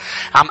محدود.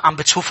 عم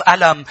بتشوف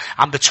ألم،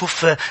 عم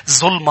بتشوف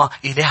ظلمة،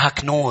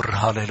 إلهك نور.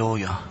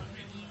 هاليلويا.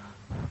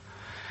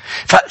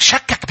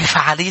 فشكك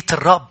بفعالية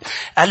الرب.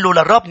 قال له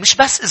للرب مش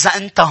بس إذا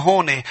أنت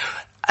هون،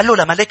 قال له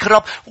لملك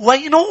الرب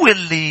وينه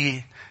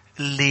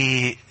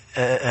اللي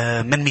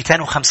من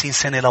 250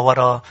 سنة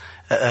لورا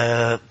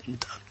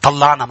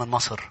طلعنا من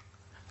مصر؟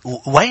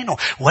 وينه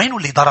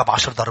اللي ضرب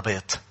 10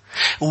 ضربات؟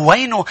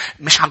 وينه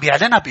مش عم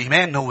بيعلنها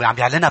بإيمان، هو عم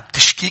بيعلنها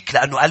بتشكيك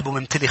لأنه قلبه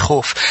ممتلي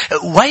خوف.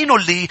 وينه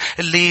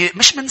اللي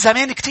مش من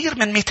زمان كتير،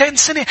 من 200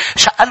 سنة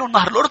شقلوا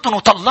نهر الأردن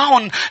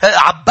وطلعون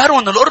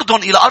عبرون الأردن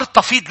إلى أرض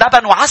تفيض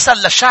لبن وعسل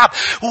للشعب.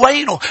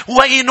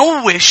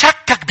 وينه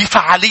شكك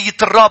بفعالية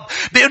الرب،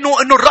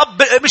 بأنه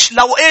الرب مش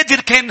لو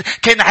قادر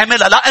كان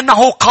عملها، لا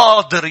إنه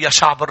قادر يا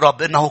شعب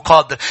الرب، إنه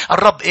قادر.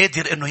 الرب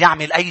قادر إنه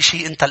يعمل أي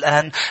شيء أنت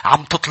الآن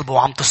عم تطلبه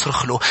وعم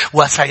تصرخ له،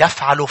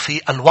 وسيفعله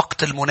في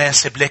الوقت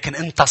المناسب. لكن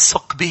أنت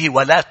ثق به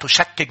ولا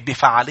تشكك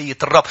بفعالية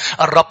الرب.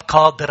 الرب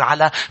قادر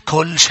على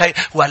كل شيء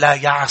ولا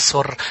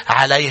يعثر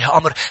عليه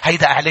أمر.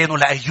 هيدا إعلانه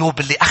لأيوب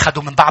اللي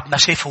أخده من بعد ما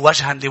شافه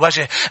وجها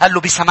لوجه. قال له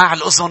بسماع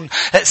الأذن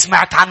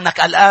سمعت عنك،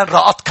 الآن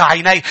رأتك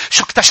عيني.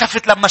 شو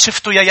اكتشفت لما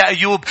شفته يا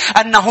أيوب؟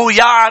 أنه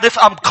يعرف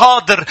أم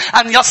قادر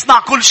أن يصنع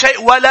كل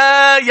شيء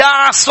ولا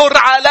يعثر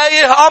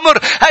عليه أمر.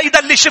 هيدا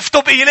اللي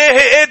شفته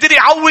بإلهي. قادر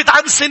يعوض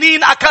عن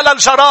سنين أكل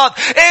الجراد،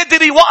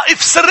 قادر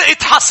يوقف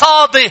سرقة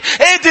حصاده،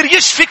 قادر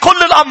يشفي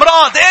كل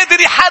الأمراض،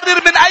 قادر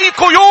يحرر من أي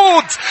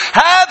قيود.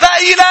 هذا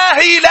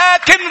إلهي.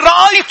 لكن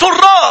رأيت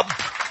الرب.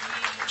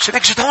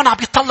 شنك جدعون عم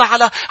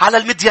بيطلع على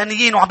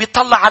المديانيين، وعم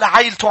بيطلع على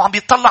عائلته، وعم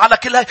بيطلع على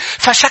كل هاي.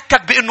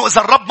 فشكك بأنه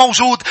إذا الرب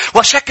موجود،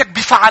 وشكك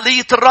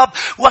بفعالية الرب،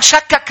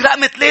 وشكك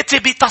رقم 3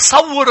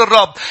 بتصور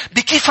الرب،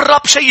 بكيف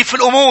الرب شايف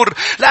الأمور.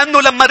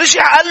 لأنه لما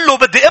رجع قال له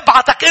بدي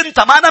ابعتك أنت،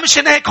 ما أنا مش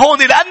هيك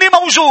هوني، لأني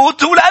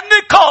موجود ولأني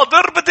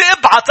قادر بدي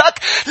ابعتك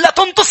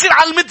لتنتصر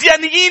على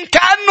المديانيين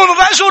كأنه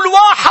الرجل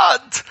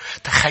واحد.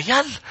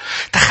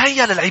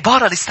 تخيل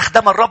العبارة اللي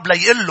استخدمها الرب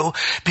ليقول له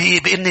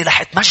بإني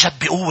رح اتمجد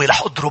بقوة،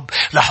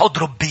 رح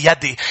أضرب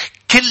بيدي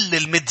كل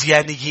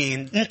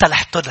المديانيين. انت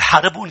رح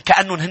تحاربهم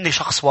كأنهم هن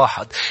شخص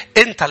واحد.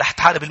 انت رح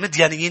تحارب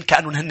المديانيين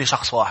كأنهم هن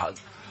شخص واحد.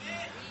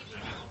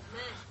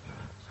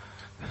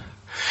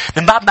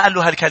 من بعد ما قال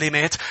له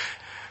هالكلمات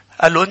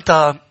قال له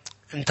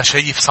انت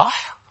شايف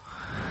صح؟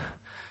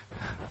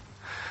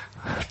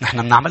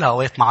 نحن بنعملها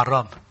اوقات مع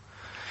الرب.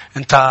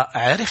 انت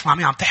عارف مع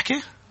مين عم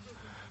تحكي؟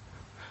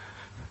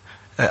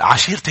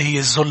 عشيرتي هي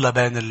الزلة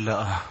بين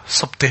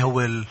صبتي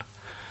هو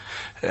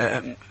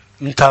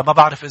انت ما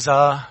بعرف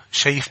اذا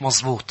شايف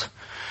مزبوط.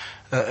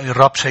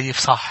 الرب شايف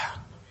صح.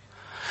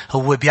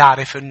 هو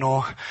بيعرف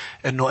انه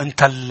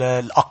انت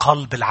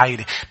الاقل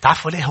بالعائلة.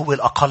 بتعرفوا ليه هو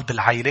الاقل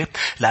بالعائلة؟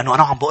 لانه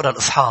انا عم بقرا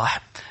الاصحاح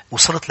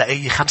وصلت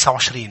لآية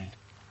 25.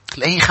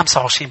 الآية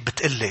 25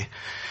 بتقلي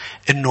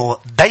انه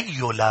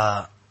بيو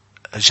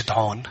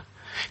لجدعون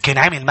كان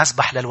عامل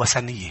مذبح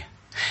للوثنية،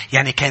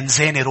 يعني كان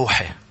زاني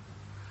روحي.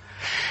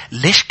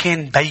 ليش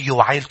كان بيو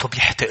وعائلته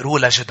بيحتقروا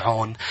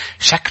لجدعون؟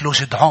 شكله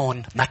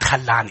جدعون ما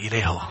تخلى عن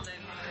إلهه.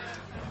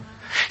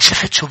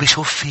 شفت شو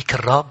بيشوف فيك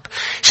الرب؟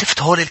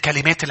 شفت هول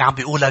الكلمات اللي عم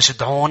بيقولها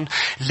جدعون؟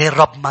 ليه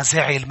الرب ما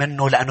زعل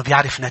منه؟ لأنه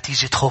بيعرف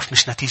نتيجة خوف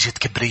مش نتيجة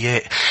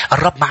كبرياء.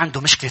 الرب ما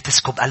عنده مشكلة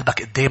تسكب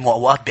قلبك قدامه،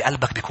 أوقات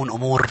بقلبك بيكون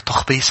أمور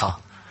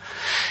تخبيصة،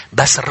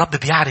 بس الرب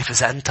بيعرف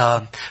إذا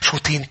أنت شو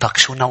طينتك،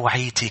 شو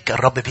نوعيتك.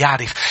 الرب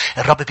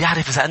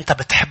بيعرف إذا أنت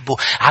بتحبه.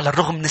 على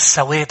الرغم من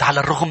السواد، على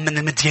الرغم من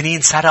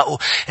المديانين سرقوا،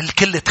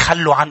 الكل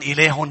تخلوا عن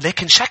إلههم،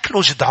 لكن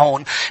شكله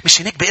جدعون.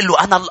 مش هيك بيقول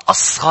له أنا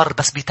الأصغر،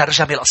 بس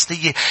بترجمة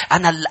الأصلية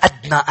أنا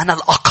الأدنى، أنا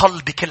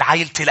الأقل بكل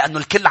عائلتي، لأنه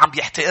الكل عم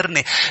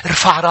بيحتقرني.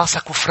 ارفع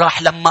راسك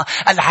وفرح لما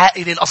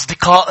العائلة،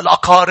 الأصدقاء،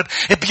 الأقارب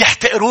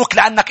بيحتقروك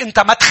لأنك أنت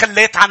ما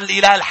تخليت عن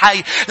الإله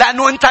الحي،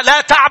 لأنه أنت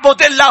لا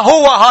تعبد إلا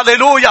هو.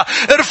 هاليلويا.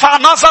 ارفع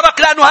نظرك،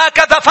 لأنه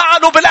هكذا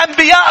فعلوا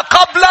بالأنبياء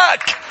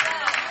قبلك.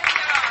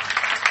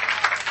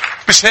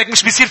 مش هيك؟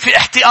 مش بيصير في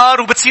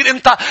احتقار وبتصير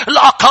انت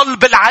الاقل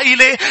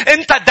بالعائله.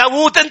 انت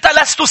داوود، انت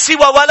لست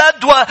سوى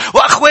ولد،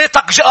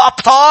 واخواتك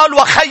ابطال،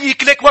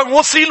 وخيك لك وين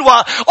وصل،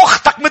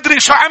 واختك مدري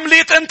شو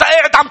عملت. انت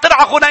قاعد عم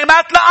ترعى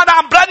غنيمات، لا انا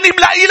عم برنم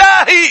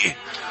لإلهي.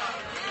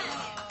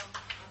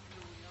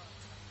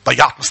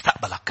 ضيعت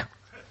مستقبلك.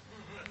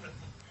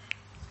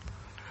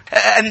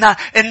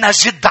 إن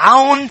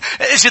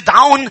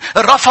جدعون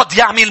رفض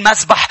يعمل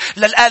مذبح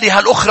للآلهة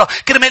الأخرى.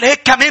 كرمال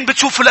هيك كمان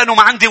بتشوفوا، لأنه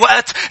ما عندي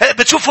وقت،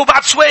 بتشوفوا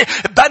بعد شوي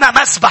بنى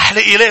مذبح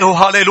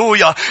لإلهه.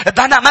 هاليلويا.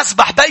 بنى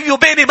مذبح. بيو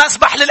بيني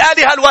مذبح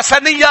للآلهة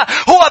الوثنية،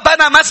 هو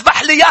بنى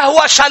مذبح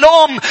ليهوى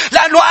شالوم.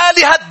 لأنه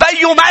آلهة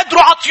بيو ما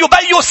قدروا عطيوا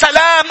بيو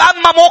سلام،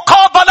 أما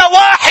مقابلة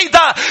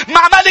واحدة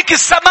مع ملك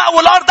السماء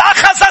والأرض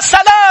أخذ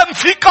السلام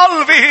في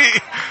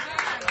قلبه.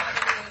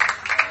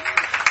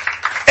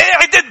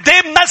 قاعد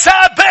قدام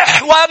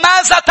مذابح،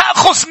 وماذا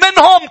تأخذ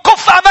منهم؟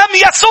 كف أمام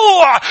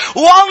يسوع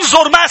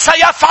وانظر ما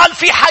سيفعل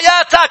في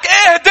حياتك.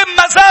 اهدم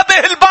مذابح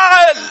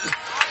البعل.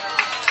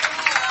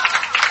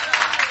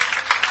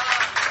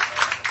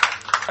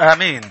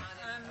 آمين.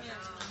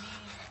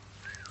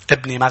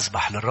 ابني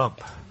مذبح للرب.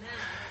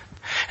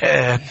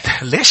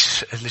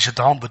 ليش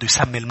الجدعون بده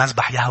يسمي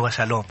المذبح يهوى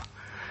شالوم؟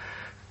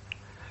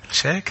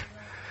 مش هيك؟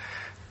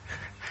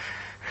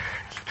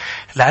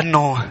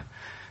 لأنه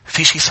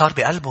في شيء صار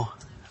بقلبه.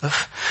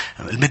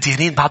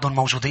 المدينين بعضهم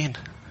موجودين.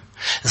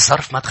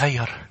 الظرف ما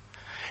تغير.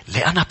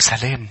 ليه أنا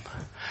بسلام؟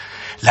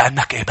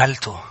 لأنك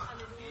قبلته.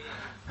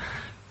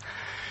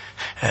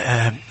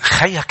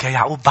 خيك يا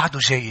يعقوب بعده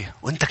جاي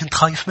وانت كنت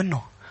خايف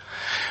منه.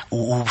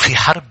 وفي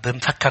حرب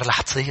مفكر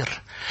رح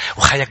تصير.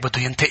 وخيك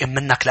بده ينتقم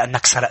منك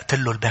لأنك سرقت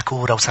له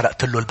الباكورة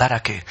وسرقت له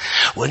البركة.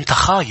 وانت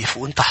خايف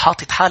وانت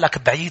حاطط حالك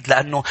بعيد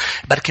لأنه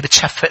بركي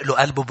بتشفق له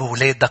قلبه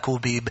بولادك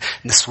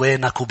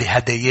وبنسوانك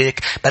وبهداياك.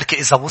 بركي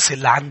إذا وصل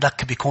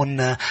لعندك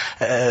بيكون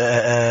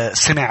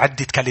سمع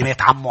عدة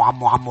كلمات عمو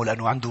عمو عمو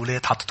لأنه عنده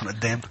ولاد حطتهم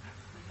قدام.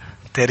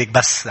 تارك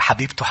بس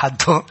حبيبته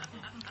حده.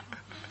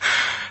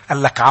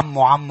 قال لك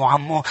عمو عمو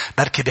عمو.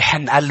 بركي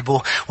بحن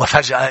قلبه.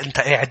 وفجأة انت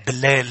قاعد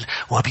بالليل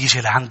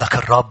وبيجي لعندك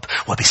الرب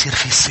وبيصير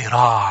في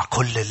صراع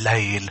كل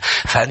الليل.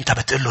 فانت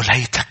بتقول له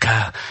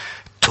ليتك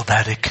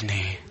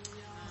تباركني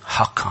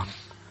حقا.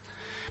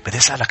 بدي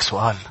اسألك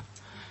سؤال.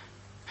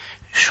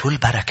 شو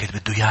البركة اللي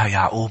بده اياها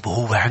يعقوب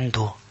وهو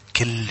عنده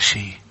كل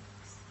شيء؟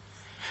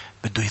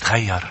 بده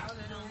يتغير.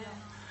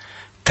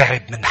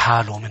 تعب من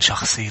حاله ومن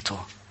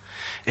شخصيته.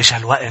 اجا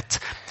الوقت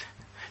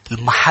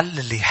المحل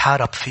اللي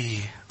يحارب فيه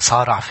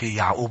صارع فيه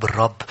يعقوب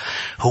الرب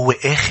هو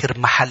آخر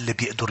محل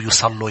بيقدر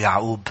يوصل له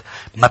يعقوب.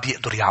 ما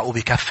بيقدر يعقوب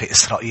يكفي.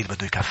 إسرائيل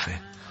بده يكفي.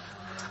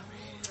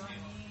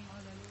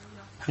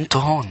 انتو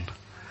هون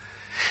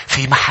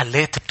في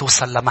محلات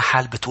بتوصل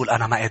لمحل بتقول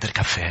أنا ما قادر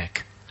كفي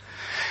هيك.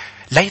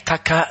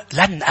 ليتك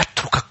لن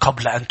أتركك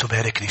قبل أن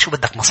تباركني. شو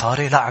بدك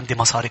مصاري؟ لا عندي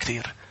مصاري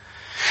كتير.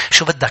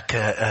 شو بدك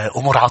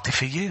أمور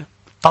عاطفية؟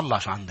 طلع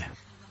شو عندي.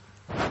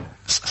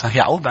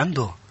 يعقوب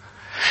عنده.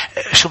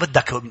 شو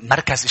بدك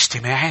مركز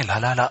اجتماعي؟ لا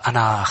لا لا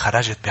أنا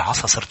خرجت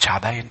بعصا صرت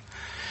شعبين.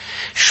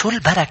 شو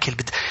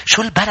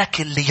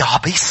البركة اللي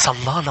يعبيس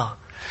صلى له؟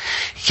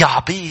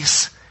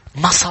 يعبيس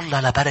ما صلى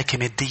لبركة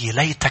مادية.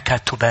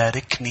 ليتك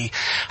تباركني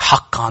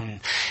حقا.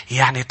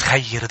 يعني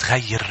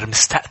تغير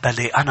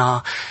مستقبلي.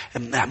 أنا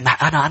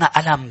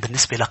ألم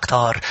بالنسبة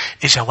لكتار.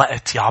 إجا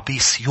وقت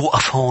يعبيس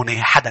يوقف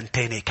هون حدا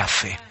تاني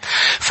يكفي.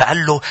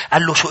 فقال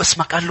له شو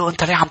اسمك؟ قال له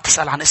أنت ليه عم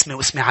تسأل عن اسمي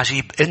واسمي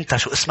عجيب؟ أنت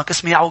شو اسمك؟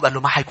 اسمي يعقوب. قال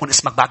له ما حيكون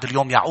اسمك بعد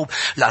اليوم يعقوب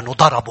لأنه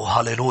ضربه.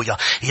 هاليلويا.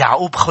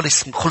 يعقوب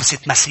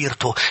خلصت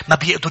مسيرته. ما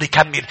بيقدر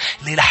يكمل.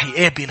 اللي رح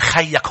يقابل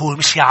خيك هو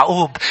مش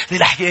يعقوب. اللي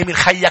رح يقابل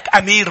خيك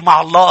أمير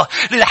مع الله.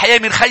 اللي رح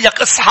يقابل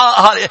خيك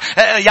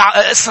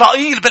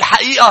إسرائيل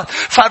بالحقيقة.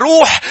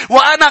 فروح.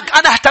 وأنا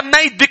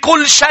اهتميت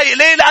بكل شيء.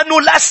 ليه؟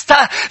 لأنه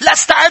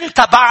لست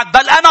أنت بعد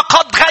بل أنا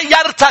قد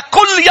غيرتك.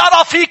 كل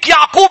يرى فيك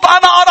يعقوب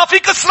أنا أرى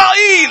فيك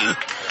إسرائيل.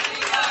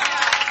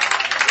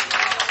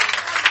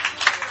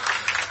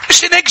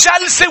 مش انك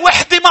جلسة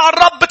وحدة مع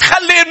الرب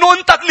تخلي انه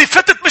انت اللي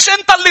فتت مش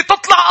انت اللي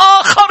تطلع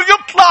اخر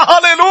يطلع.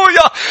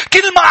 هاليلويا.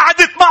 كل ما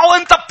قعدت معه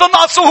انت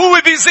بتنقص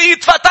وهو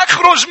بيزيد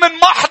فتخرج من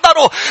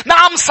محضره.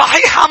 نعم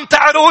صحيح عم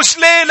تعروش.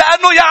 ليه؟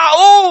 لانه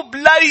يعقوب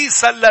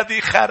ليس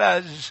الذي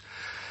خرج.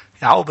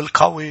 يعقوب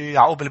القوي.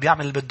 يعقوب اللي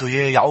بيعمل اللي بده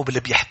اياه. يعقوب اللي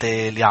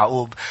بيحتال.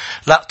 يعقوب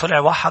لا طلع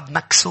واحد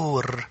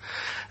مكسور.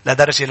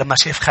 لدرجة لما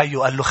شاف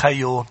خيو قال له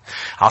خيو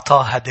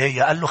عطاه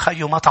هدايا. قال له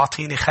خيو ما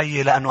تعطيني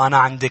خيي لأنه أنا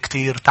عندي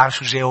كتير. تعال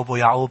شو جاوبه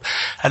يعقوب؟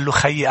 قال له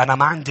خيي أنا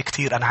ما عندي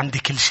كتير أنا عندي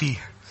كل شيء.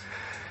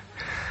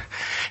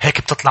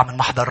 هيك بتطلع من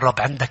محضر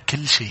الرب عندك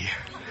كل شيء.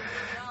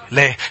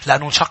 ليه؟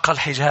 لأنه انشق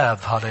الحجاب.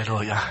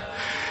 هاليلويا.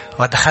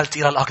 ودخلت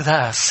إلى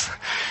الأقداس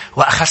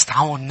وأخذت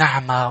عون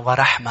نعمة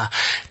ورحمة.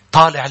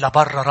 طالع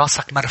لبرا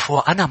راسك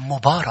مرفوع. أنا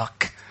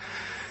مبارك.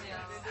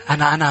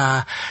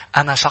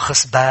 أنا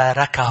شخص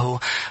باركه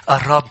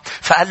الرب.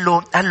 فقال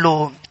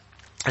له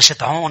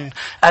شدعون.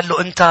 قال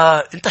له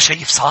أنت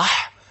شايف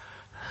صح؟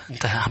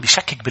 أنت عم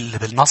يشكك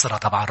بالنظرة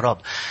تبع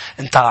الرب.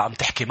 أنت عم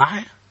تحكي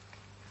معي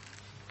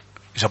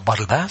جبار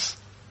البأس؟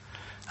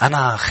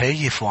 أنا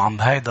خايف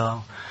وعم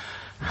هيدا.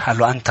 قال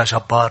له أنت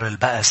جبار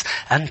البأس.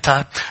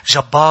 أنت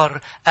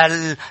جبار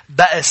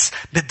البأس.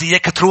 بدي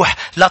إياك تروح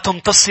لا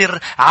تنتصر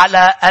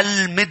على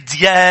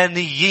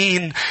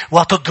المديانيين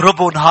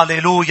وتضربهم.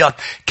 هاليلويا.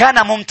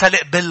 كان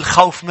ممتلئ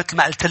بالخوف مثل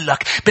ما قلت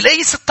لك.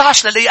 بالآية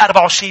 16 للآية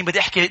 24 بدي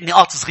أحكي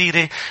نقاط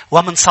صغيرة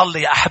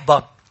ومنصلي يا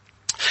أحبة.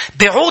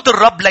 بعود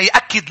الرب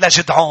ليأكد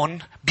لجدعون.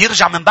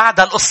 بيرجع من بعد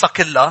القصة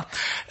كلها.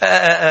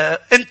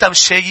 انت مش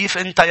شايف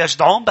انت يا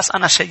جدعون بس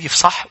انا شايف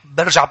صح.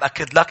 برجع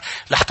بأكد لك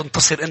رح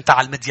تنتصر انت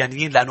على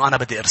المديانيين لانه انا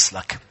بدي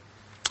ارسلك.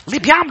 اللي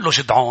بيعمله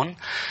جدعون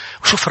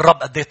وشوف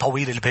الرب قد ايه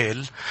طويل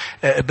البال.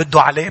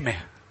 بده علامة.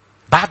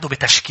 بعده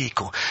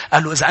بتشكيكه.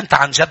 قال له اذا انت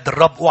عن جد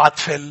الرب اوعى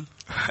تفل.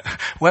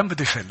 وين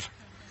بده يفل؟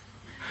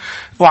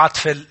 اوعى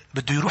تفل.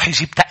 بده يروح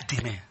يجيب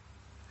تقدمة.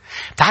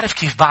 تعرف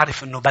كيف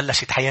بعرف انه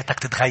بلشت حياتك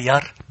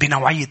تتغير؟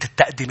 بنوعية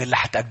التقدمة اللي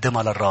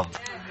حتقدمها للرب.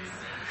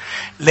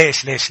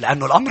 ليش؟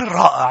 لأنه الأمر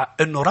الرائع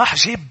إنه راح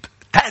جيب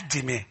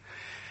تقدمة.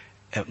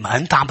 ما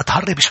أنت عم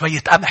بتهرب شوية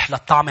قمح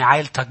للطعمة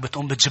عائلتك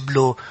بتقوم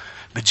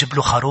بتجيب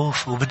له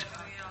خروف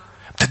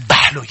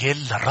بتذبح له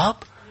يل للرب.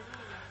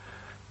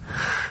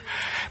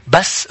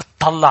 بس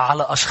اطلع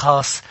على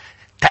أشخاص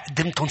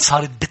تقدمتهم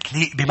صارت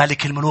بتليق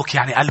بملك الملوك.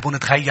 يعني قلبهم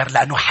تغير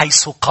لأنه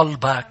حيث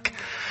قلبك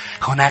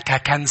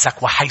هناك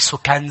كنزك، وحيث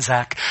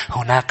كنزك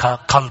هناك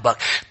قلبك.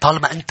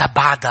 طالما أنت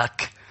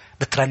بعدك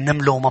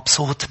بترنم له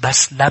مبسوط،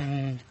 بس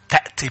لم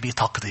تأتي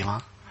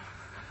بتقدمة.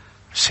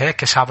 مش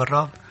هيك يا شعب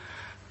الرب؟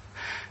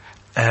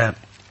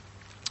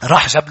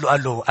 راح جاب له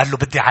قال له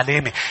بدي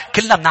علامة.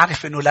 كلنا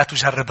بنعرف انه لا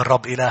تجرب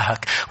الرب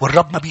إلهك،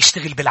 والرب ما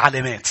بيشتغل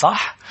بالعلامات،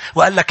 صح؟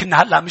 وقال لك ان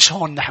هلا مش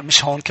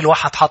هون كل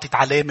واحد حاطط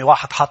علامة،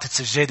 واحد حاطط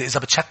سجادة، اذا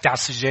بتشتي على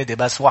السجادة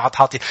بس، واحد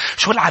حاطط.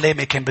 شو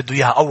العلامة كان بده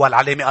اياها؟ اول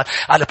علامة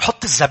قال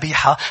بحط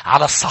الذبيحة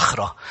على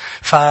الصخرة،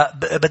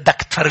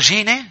 فبدك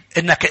تفرجيني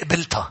انك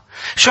قبلتها.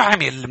 شو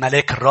عمل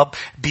ملاك الرب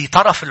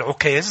بطرف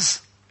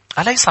العكاز؟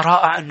 أليس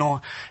رائع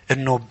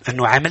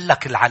إنه عامل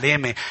لك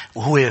العلامة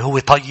وهو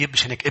طيب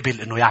مشان هيك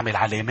قبل إنه يعمل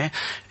علامة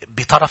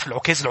بطرف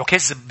العكاز.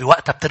 العكاز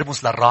بوقتها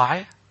بترمز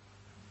للراعي.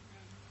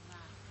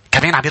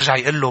 كمان عم يرجع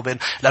يقول له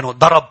لأنه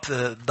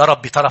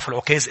ضرب بطرف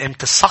العكاز،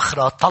 قامت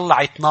الصخرة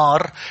طلعت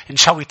نار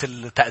انشوت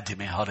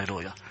التقدمة.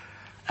 هاليلويا،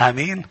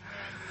 آمين.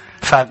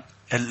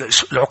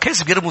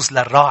 العكاز بيرمز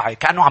للراعي،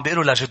 كأنه عم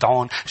بيقولوا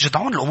لجدعون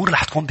الأمور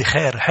رح تكون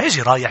بخير.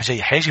 حاجي رايح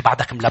جاي، حاجي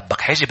بعدك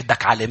ملبك، حاجي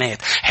بدك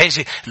علامات،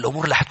 حاجي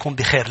الأمور رح تكون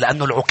بخير.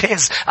 لأنه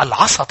العكاز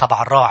العصا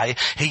تبع الراعي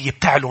هي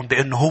بتعلن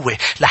بأنه هو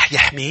رح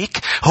يحميك،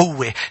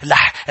 هو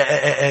رح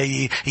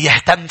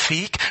يهتم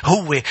فيك،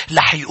 هو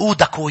رح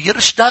يقودك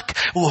ويرشدك،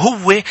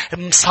 وهو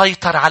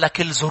مسيطر على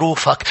كل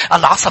ظروفك.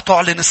 العصا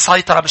تعلن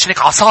السيطرة. مش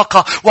هيك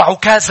عصاك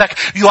وعكازك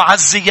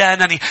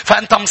يعزيانني؟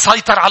 فأنت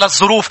مسيطر على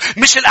الظروف،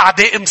 مش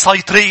الأعداء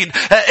مسيطرين.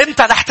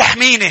 انت رح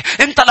تحميني،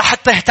 انت رح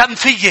تهتم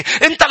فيي،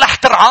 انت رح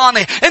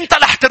ترعاني، انت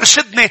رح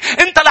ترشدني،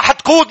 انت رح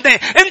تقودني،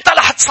 انت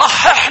رح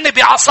تصححني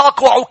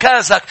بعصاك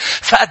وعكازك.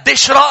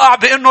 فقديش رائع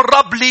بانه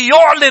الرب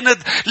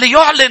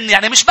ليعلن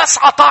يعني مش بس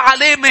عطى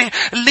علامة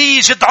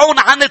لجدعون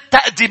عن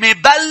التقدمة،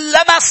 بل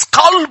لمس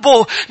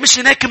قلبه. مش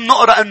هناك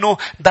بنقرأ انه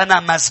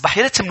بنى مذبح.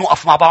 يا ريت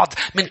بنوقف مع بعض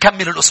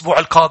منكمل الاسبوع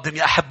القادم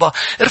يا احبة.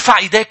 ارفع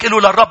ايديك قل له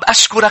للرب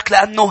اشكرك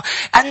لانه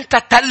انت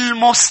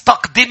تلمس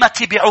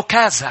تقدمتي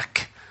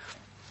بعكازك،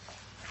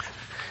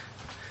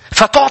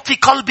 فتعطي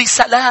قلبي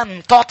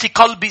سلام، تعطي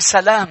قلبي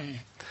سلام.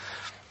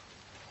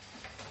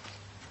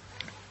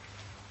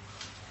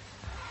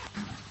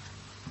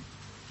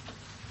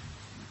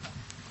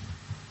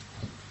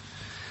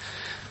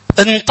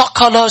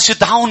 انتقل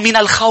جدعون من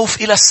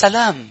الخوف إلى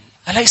السلام.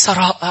 أليس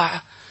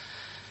رائع؟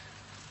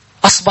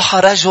 أصبح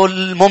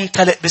رجل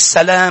ممتلئ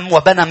بالسلام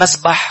وبنى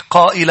مذبح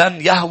قائلا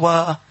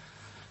يهوى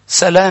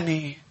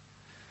سلامي.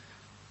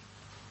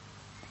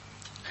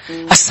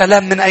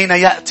 السلام من أين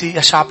يأتي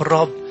يا شعب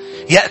الرب؟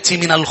 يأتي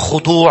من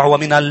الخضوع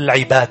ومن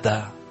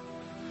العبادة.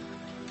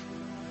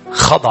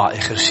 خضع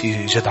آخر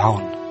شيء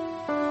جدعون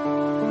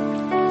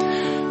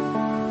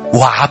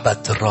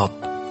وعبد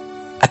الرب،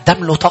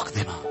 قدم له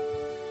تقدمة.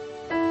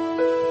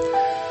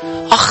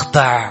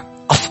 أخضع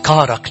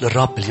أفكارك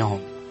للرب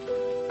اليوم،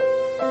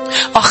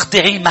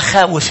 أخضعي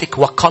مخاوفك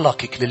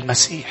وقلقك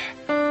للمسيح،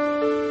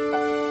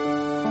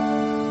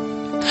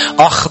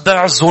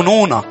 أخضع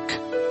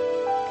ظنونك.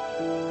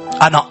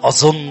 أنا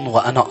أظن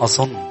وأنا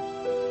أظن،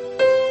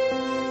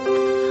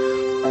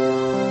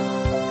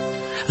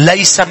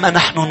 ليس ما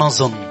نحن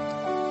نظن،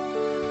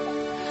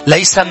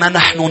 ليس ما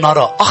نحن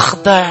نرى.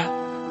 أخضع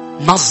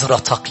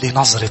نظرتك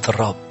لنظرة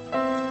الرب،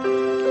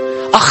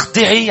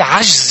 أخضعي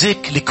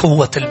عجزك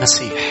لقوة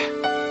المسيح،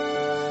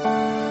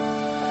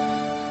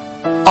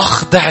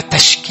 أخضع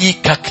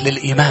تشكيكك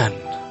للإيمان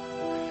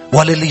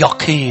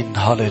ولليقين.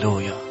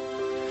 هاليلويا.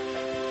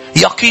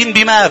 يقين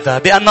بماذا؟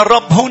 بأن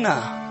الرب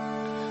هنا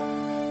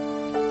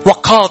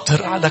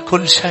وقادر على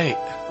كل شيء،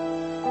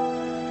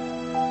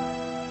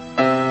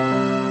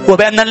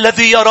 وبأن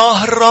الذي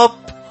يراه الرب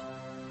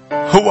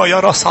هو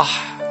يرى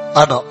صح،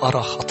 أنا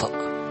أرى خطأ.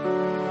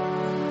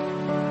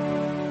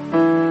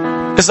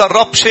 إذا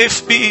الرب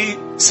شاف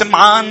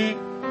بسمعان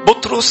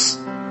بطرس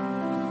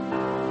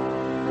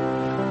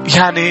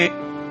يعني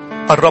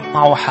الرب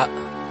معه حق.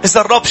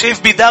 إذا الرب شاف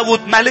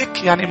بداود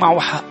ملك يعني معه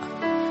حق.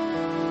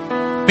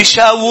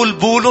 بشاول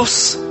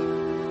بولس،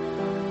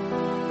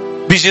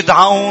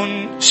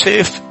 بجدعون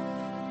شاف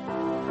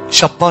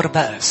جبار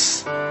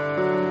بأس.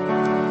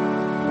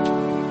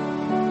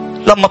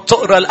 لما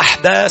بتقرأ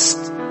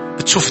الأحداث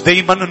بتشوف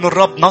دايما أن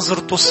الرب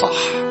نظرته صح،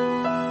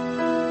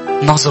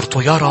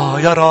 نظرته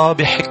يرى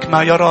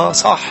بحكمة، يرى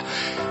صح.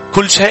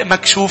 كل شيء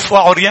مكشوف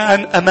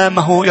وعريان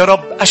أمامه. يا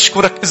رب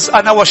أشكرك إذ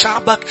أنا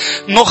وشعبك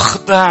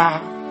نخضع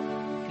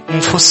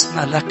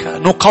أنفسنا لك،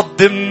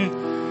 نقدم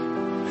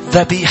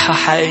ذبيحة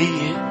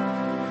حقيقية.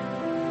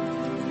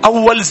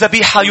 أول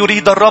ذبيحة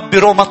يريد الرب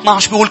بروما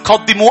 12 بيقول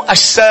قدموا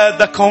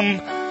أجسادكم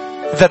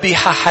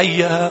ذبيحة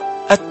حية،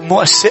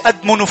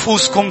 قدموا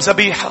نفوسكم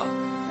ذبيحة.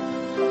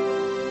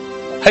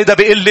 هيدا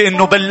بيقول لي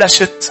إنه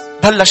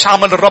بلش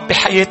عمل الرب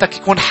بحياتك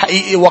يكون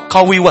حقيقي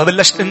وقوي،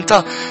 وبلشت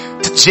أنت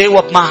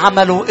تتجاوب مع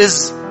عمله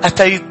إذ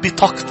أتيت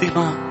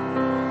بتقدمة.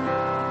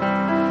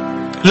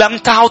 لم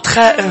تعد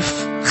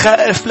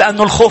خائف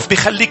لأنه الخوف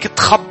بيخليك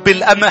تخبي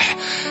القمح،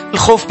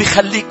 الخوف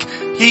بيخليك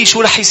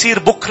شو رح يصير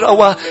بكرة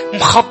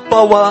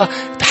ومخبى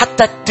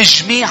حتى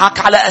تجميعك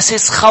على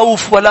أساس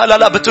خوف ولا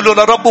لا بتقول له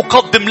لرب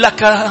أقدم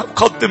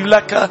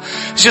لك.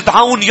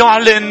 جدعون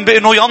يعلن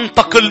بأنه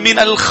ينتقل من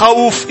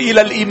الخوف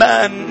إلى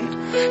الإيمان،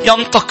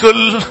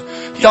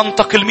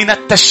 ينتقل من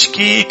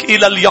التشكيك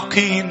إلى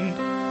اليقين.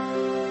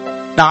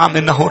 نعم،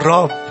 إنه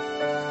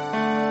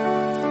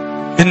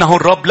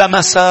الرب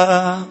لمس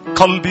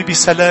قلبي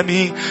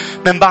بسلامي.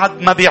 من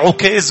بعد ما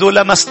بعكازه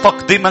لمس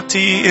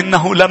تقدمتي،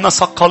 إنه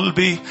لمس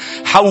قلبي،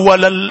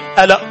 حول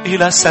القلق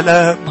إلى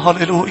سلام.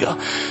 هاليلويا.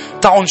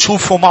 تعالوا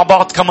نشوفوا مع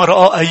بعض كما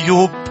رأى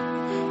أيوب.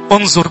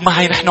 انظر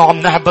معي، نحن عم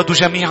نعبد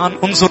جميعا.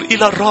 انظر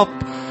إلى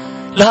الرب،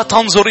 لا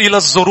تنظر إلى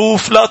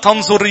الظروف، لا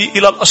تنظر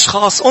إلى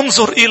الأشخاص،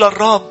 انظر إلى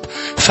الرب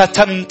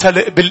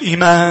فتمتلئ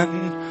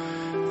بالإيمان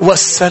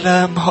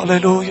والسلام.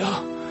 هاليلويا.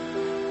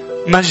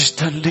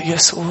 مجدا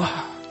ليسوع.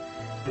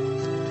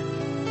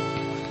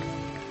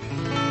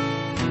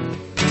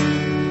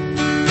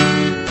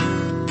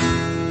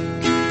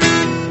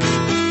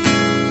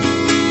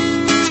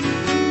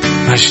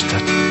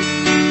 مجدا.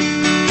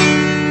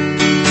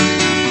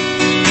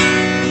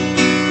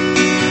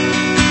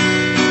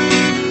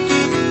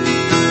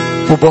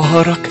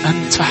 مبارك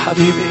أنت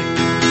حبيبي.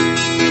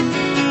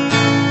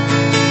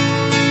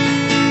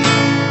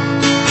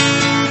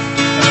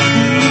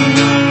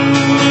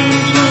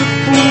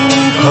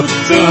 قد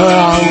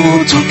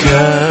دعوتك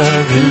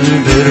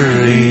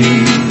بالبر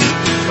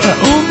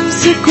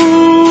فأمسك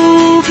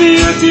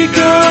بيدك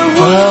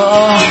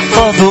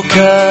وأحفظك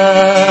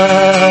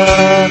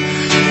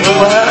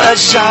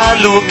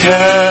وأجعلك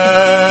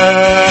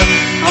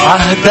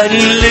عهدا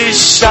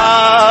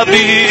للشعب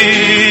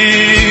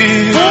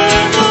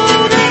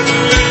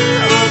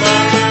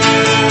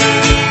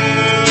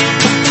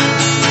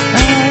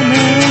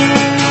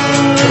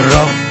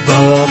رب.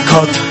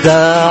 قد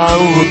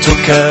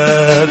دعوتك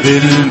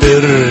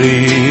بالبر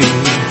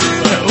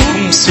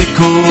فأمسك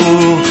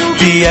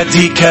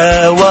بيدك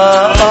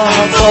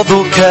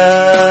وأحفظك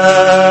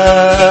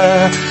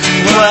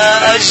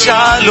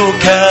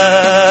وأجعلك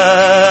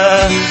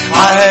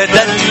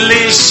عهدا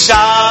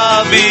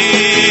للشعب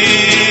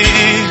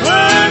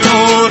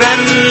نورا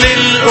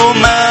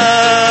للأمم.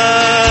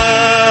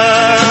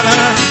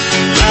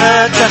 لا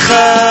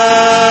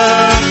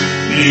تخاف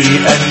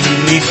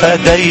لأني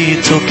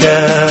فديتك.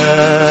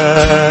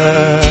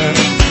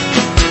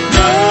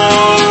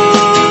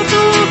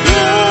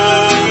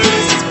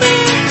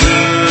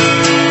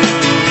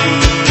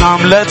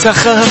 نعم، لا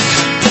تخاف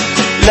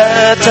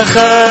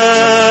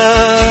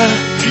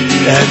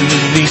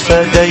لأني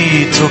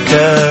فديتك.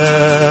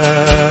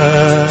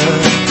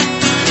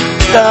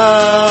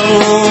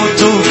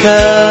 دعوتك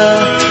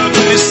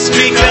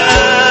باسمك،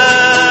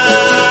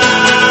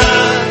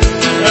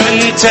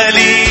 أنت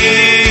لي،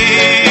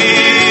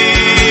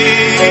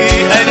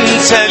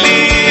 أنت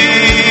لي،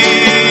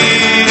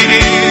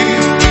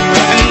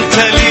 أنت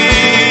لي.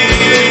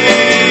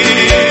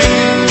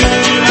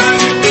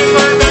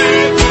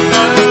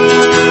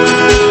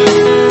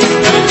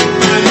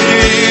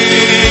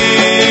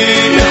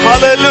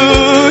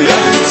 هاليلويا.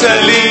 أنت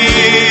لي،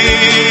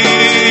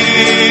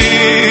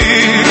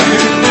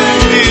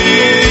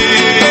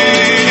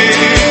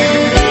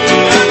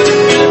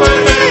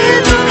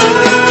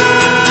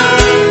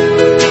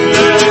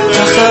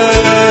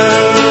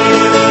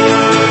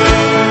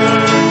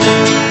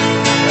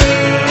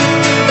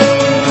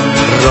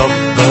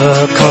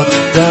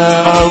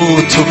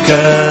 دعوتك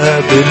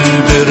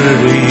بالبر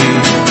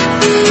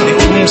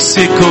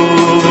أمسك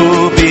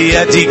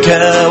بيدك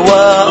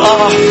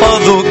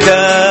وأحفظك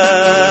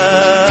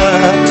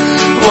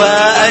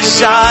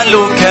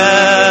وأجعلك.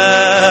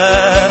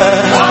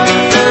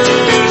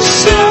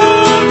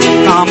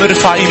 نعم،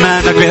 ارفع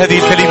إيمانك بهذه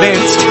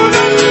الكلمات.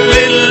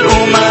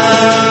 للأمم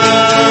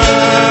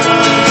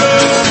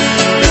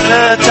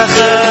لا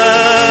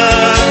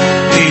تخاف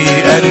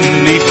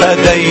لأني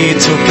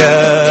فديتك.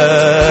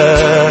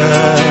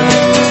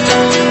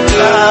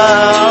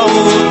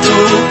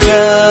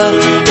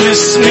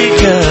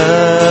 باسمك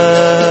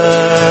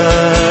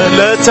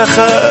لا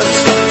تخاف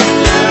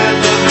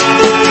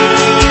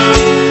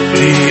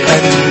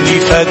لأني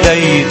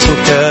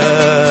فديتك.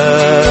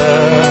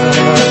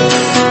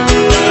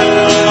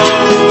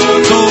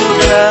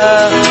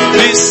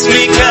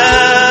 باسمك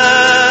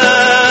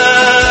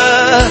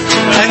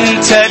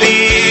أنت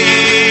لي،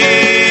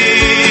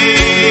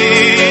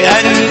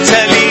 أنت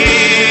لي،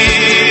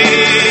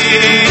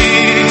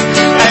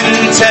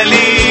 أنت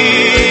لي.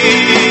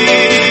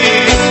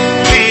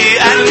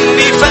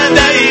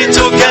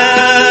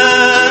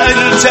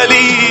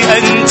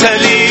 أنت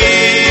لي،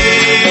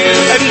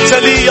 أنت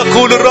لي،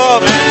 يقول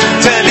الرب.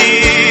 أنت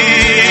لي،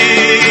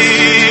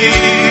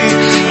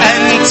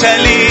 أنت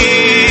لي،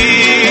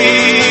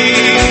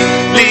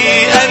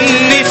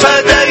 لأني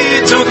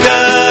فديتك.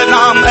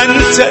 نعم،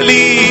 أنت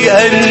لي،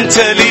 أنت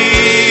لي،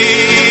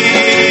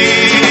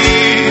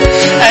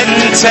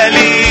 أنت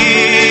لي،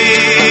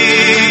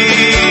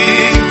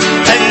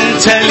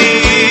 أنت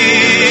لي،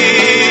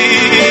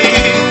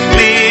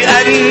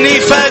 لأني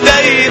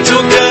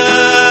فديتك.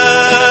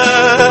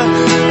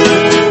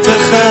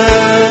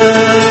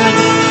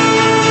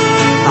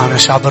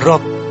 شعب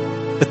الرب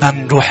بدنا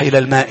نروح إلى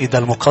المائدة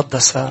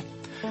المقدسة.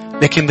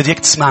 لكن بديك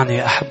تسمعني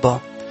يا أحبة.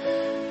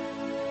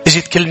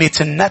 اجت كلمة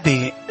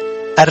النبي،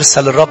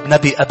 أرسل الرب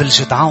نبي قبل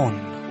جدعون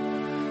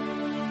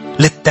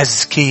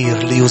للتذكير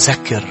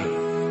ليذكر.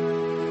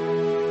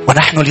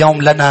 ونحن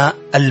اليوم لنا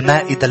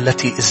المائدة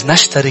التي إذ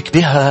نشترك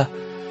بها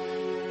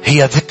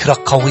هي ذكرى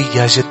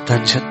قوية جدا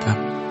جدا.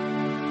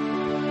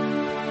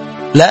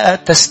 لا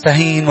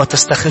تستهين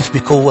وتستخف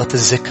بقوة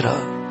الذكرى.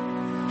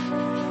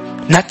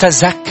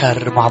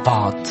 نتذكر مع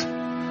بعض.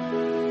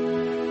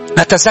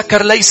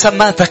 نتذكر ليس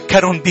ما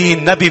ذكرهم به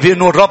النبي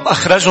بأنه الرب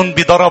أخرجهم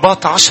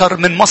بضربات 10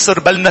 من مصر،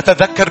 بل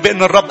نتذكر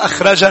بأن الرب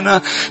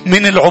أخرجنا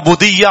من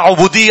العبودية،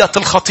 عبودية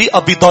الخطيئة،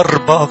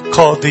 بضربة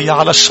قاضية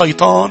على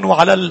الشيطان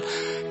وعلى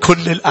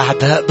كل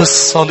الأعداء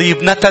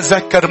بالصليب.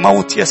 نتذكر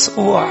موت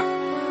يسوع،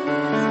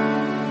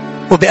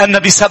 وبأن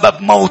بسبب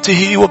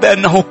موته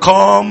وبأنه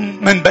قام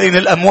من بين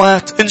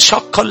الأموات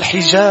انشق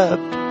الحجاب،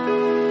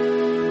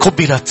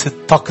 قبلت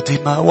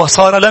التقدمة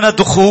وصار لنا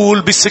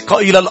دخول بثقة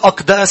إلى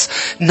الأقداس.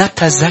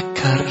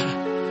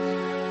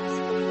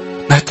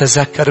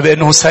 نتذكر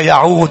بأنه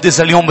سيعود.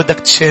 إذا اليوم بدك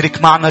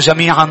تشارك معنا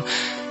جميعا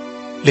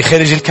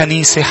لخارج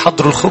الكنيسة،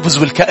 حضروا الخبز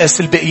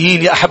والكأس.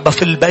 الباقيين يا أحبة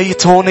في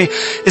البيت هون،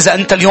 إذا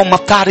أنت اليوم ما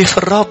بتعرف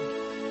الرب،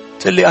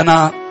 تقول لي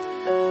أنا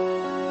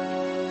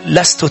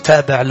لست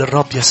تابع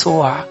للرب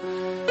يسوع،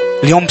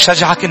 اليوم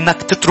بشجعك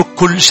انك تترك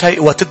كل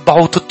شيء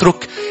وتتبعه،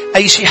 وتترك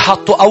اي شيء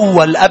حاطه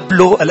اول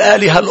قبله،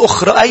 الالهه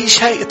الاخرى، اي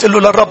شيء. تقول له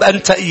للرب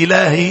انت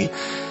الهي،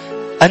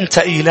 انت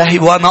الهي،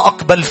 وانا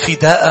اقبل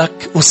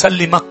فدائك،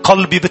 اسلمك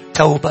قلبي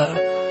بالتوبه.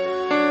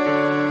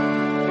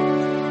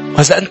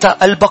 واذا انت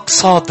قلبك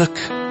صادق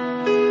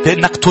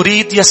بانك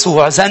تريد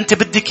يسوع، اذا انت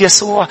بدك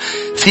يسوع،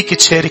 فيك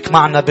تشارك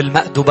معنا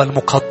بالمأدبة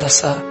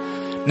المقدسة.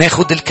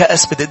 ناخد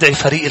الكأس. بدي ادعي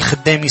فريق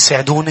الخدام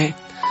يساعدوني،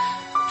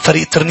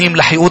 فريق ترنيم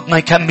رح يقودنا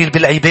يكمل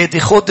بالعبادة.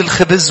 خد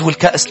الخبز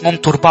والكأس،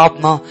 ننطر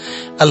بعضنا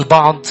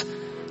البعض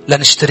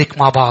لنشترك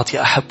مع بعض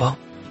يا أحبة.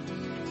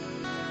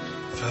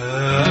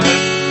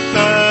 فأنت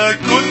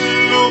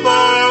كل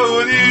ما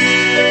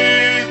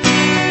أريد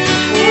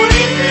أن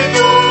أكون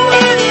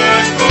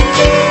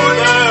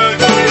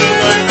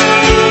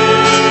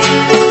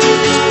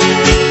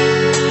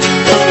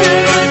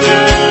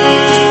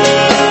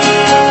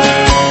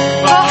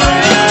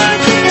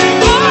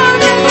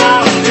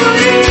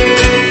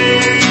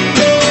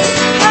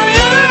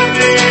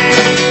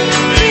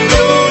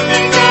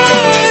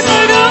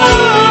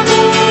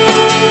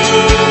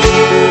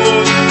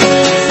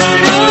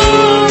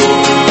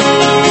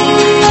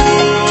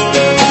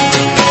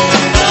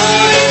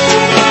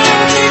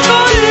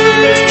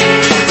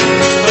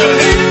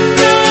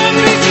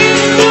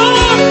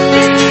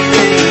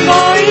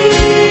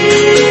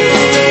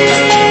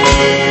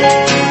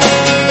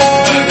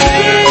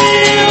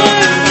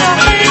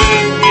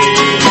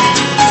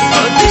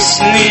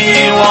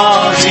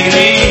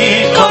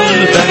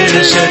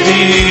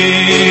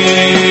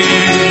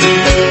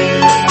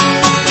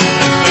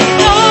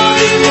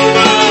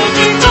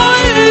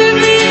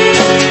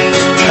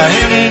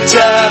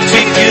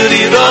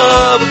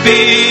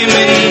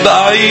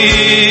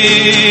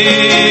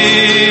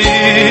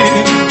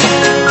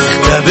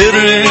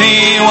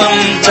اختبرني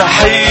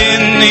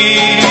وامتحني،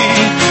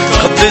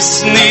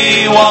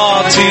 قدسني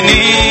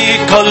واعطني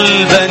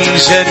قلبا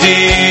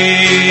جديد.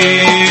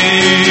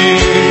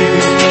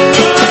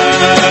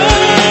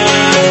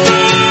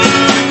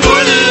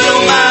 كل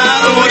ما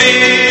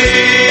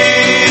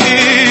أريد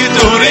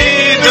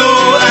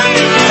أن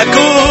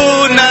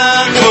أكون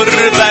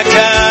قربك.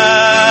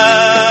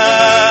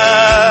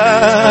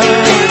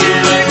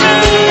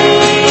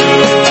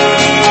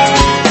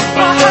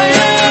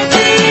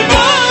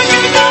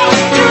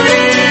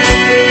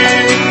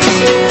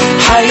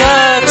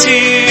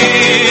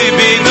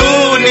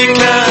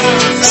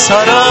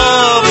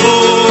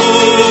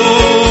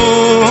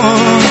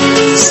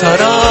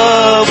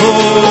 سراب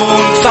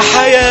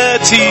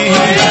فحياتي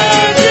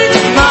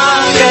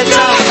معك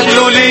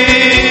تحلو لي،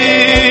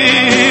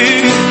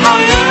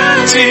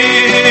 حياتي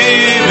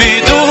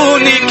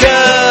بدونك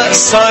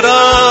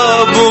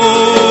سراب.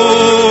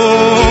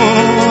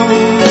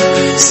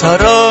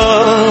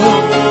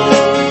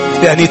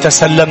 يعني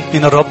تسلمت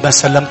من الرب ما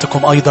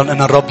سلمتكم أيضا،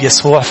 أن الرب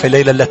يسوع في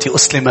الليلة التي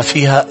أسلم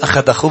فيها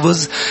أخذ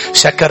خبز،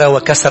 شكر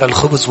وكسر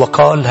الخبز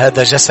وقال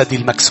هذا جسدي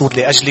المكسور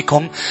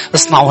لأجلكم،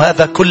 اصنعوا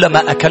هذا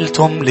كلما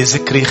أكلتم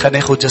لذكري.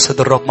 خناخد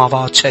جسد الرب مع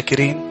بعض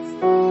شاكرين.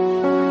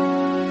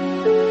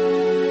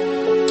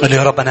 قل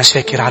يا رب أنا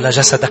شاكر على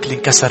جسدك اللي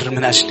انكسر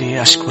من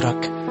أجلي.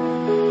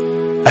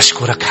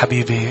 أشكرك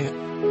حبيبي.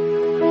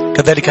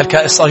 كذلك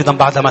الكأس أيضا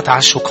بعدما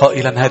تعشوا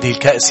قائلا هذه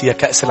الكأس هي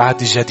كأس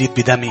العهد الجديد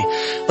بدمي،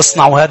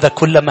 اصنعوا هذا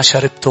كلما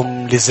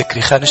شربتم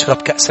لذكري. خلينا نشرب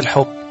كأس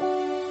الحب.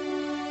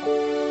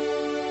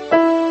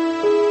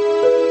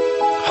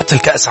 حط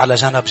الكأس على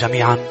جنب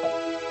جميعا.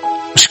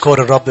 اشكر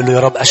الرب. له يا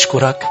رب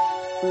أشكرك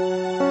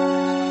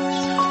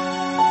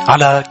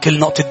على كل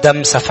نقطة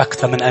دم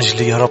سفكت من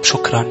أجلي يا رب.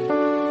 شكرا.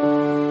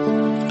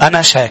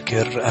 أنا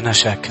شاكر.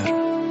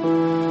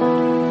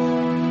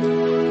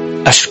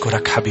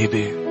 أشكرك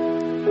حبيبي.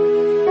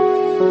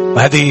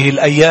 وهذه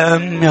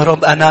الأيام يا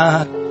رب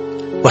أنا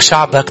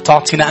وشعبك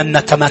تعطينا أن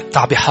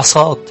نتمتع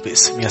بحصاد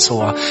باسم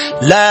يسوع.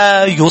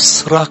 لا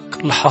يسرق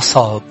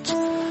الحصاد،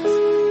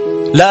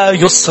 لا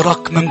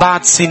يسرق. من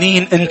بعد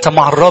سنين أنت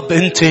مع الرب،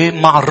 أنت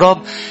مع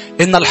الرب،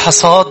 إن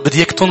الحصاد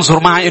بديك تنظر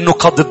معي إنه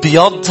قد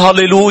بيض.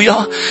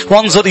 هاليلويا.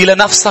 وانظر إلى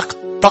نفسك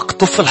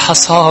تقطف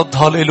الحصاد.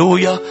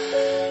 هاليلويا.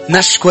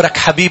 نشكرك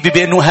حبيبي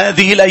بأنه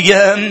هذه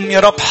الأيام يا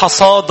رب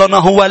حصادنا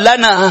هو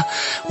لنا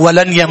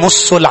ولن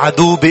يمس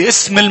العدو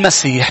باسم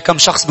المسيح. كم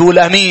شخص بيقول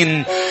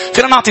أمين؟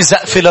 فينا نعطي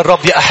زقفة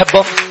للرب يا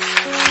أحبة.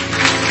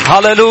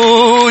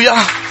 هاليلويا.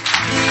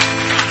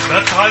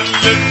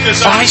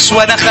 أعيش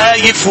وأنا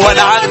خايف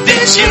وأنا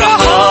عدت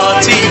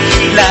جراحاتي.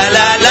 لا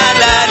لا لا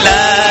لا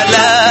لا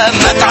لا،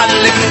 ما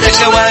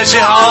تعلمتش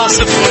أواجه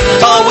عاصف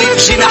طاوي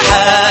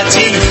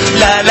بجناحاتي.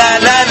 لا لا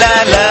لا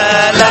لا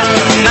لا لا،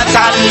 ما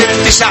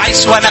تعلمتش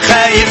أعيش وأنا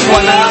خايف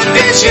وأنا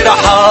عدت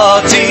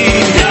جراحاتي.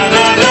 لا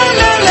لا لا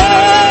لا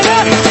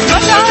لا، ما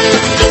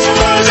تعلمتش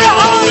أواجه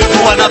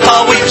عاصف وأنا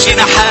طاوي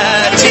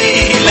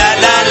بجناحاتي. لا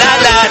لا لا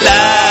لا لا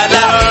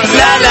لا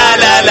لا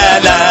لا لا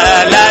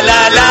لا لا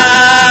لا لا.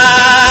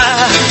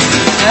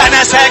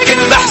 أنا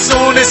ساكن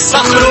بحصون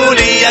الصخر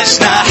ولي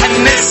جناح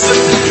النسر.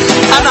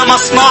 أنا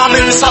مصنوع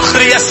من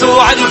صخر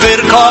يسوع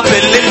الغير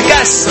قابل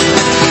للكسر.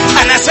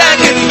 أنا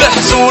ساكن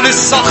بحصون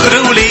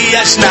الصخر ولي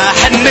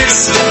جناح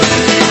النسر.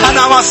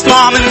 أنا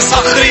مصنوع من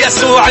صخر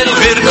يسوع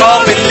الغير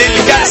قابل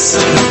للكسر.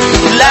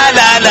 لا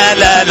لا لا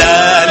لا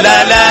لا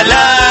لا لا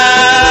لا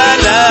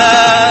لا.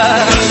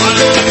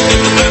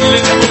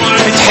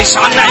 بتحش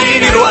عن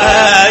عيني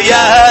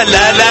رؤايا.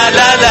 لا لا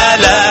لا لا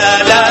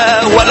لا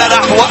لا، ولا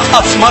رح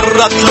وقف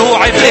مرة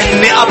طلوعي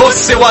بإني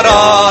أبص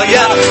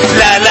ورايا.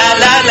 لا لا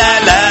لا لا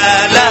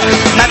لا لا،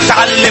 ما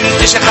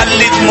تعلمتش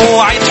أخلي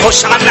دموعي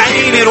تحش عن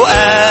عيني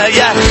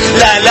رؤايا.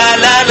 لا لا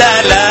لا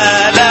لا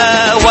لا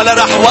لا، ولا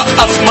رح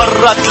وقف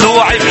مرة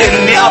طلوعي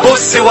بإني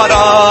أبص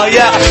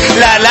ورايا.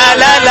 لا لا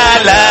لا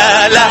لا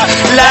لا لا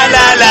لا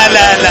لا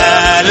لا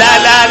لا لا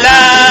لا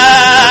لا.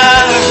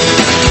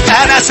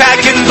 أنا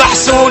ساكن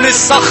بحصون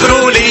الصخر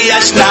ولي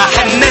جناح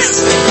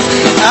النسر.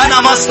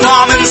 أنا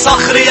مصنوع من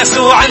صخر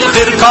يسوع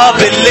الغير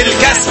قابل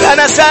للكسر.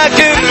 أنا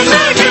ساكن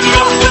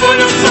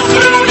بحصون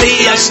الصخر ولي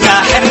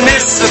جناح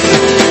النسر.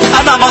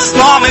 أنا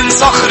مصنوع من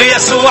صخر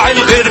يسوع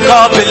الغير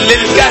قابل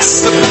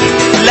للكسر.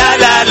 لا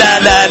لا لا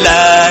لا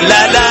لا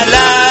لا لا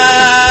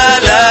لا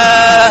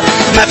لا،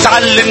 ما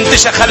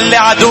تعلمتش أخلي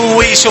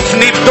عدوي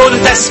يشوفني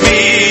بدون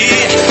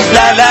تسبيح.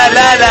 لا لا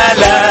لا لا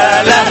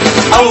لا لا،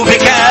 أو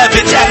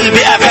بكابة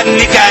قلبي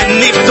أغني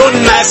كأني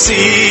بدون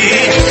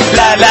مسيح.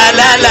 لا لا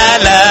لا لا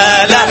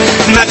لا لا،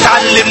 ما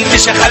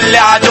تعلمتش أخلي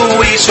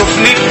عدوي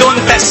يشوفني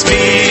بدون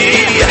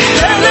تسبيح.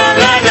 لا لا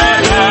لا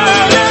لا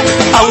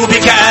لا، أو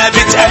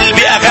بكابة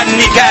قلبي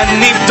أغني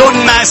كأني بدون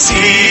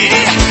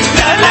مسيح.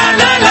 لا لا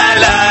لا لا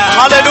لا.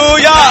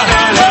 هاليلويا.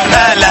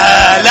 لا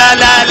لا لا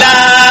لا لا.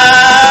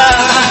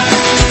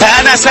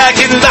 أنا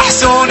ساكن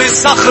بحصون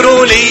الصخر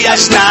ولي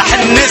جناح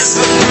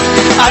النسر.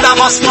 أنا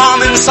مصنوع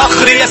من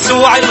صخر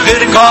يسوع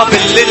الغير قابل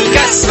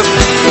للكسر.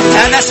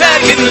 أنا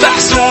ساكن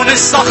بحصون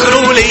الصخر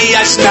ولي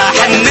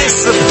جناح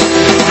النسر.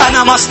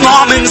 أنا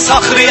مصنوع من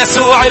صخر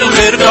يسوع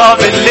الغير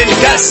قابل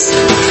للكسر.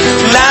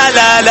 لا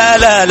لا لا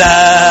لا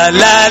لا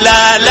لا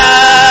لا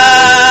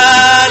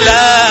لا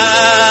لا.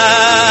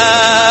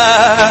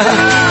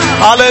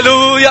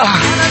 هاليلويا.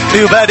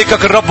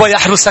 ليباركك الرب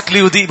ويحرسك،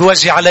 ليضيء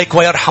بوجهه عليك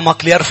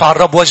ويرحمك، ليرفع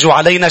الرب وجهه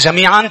علينا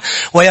جميعا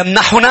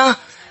ويمنحنا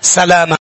سلاما.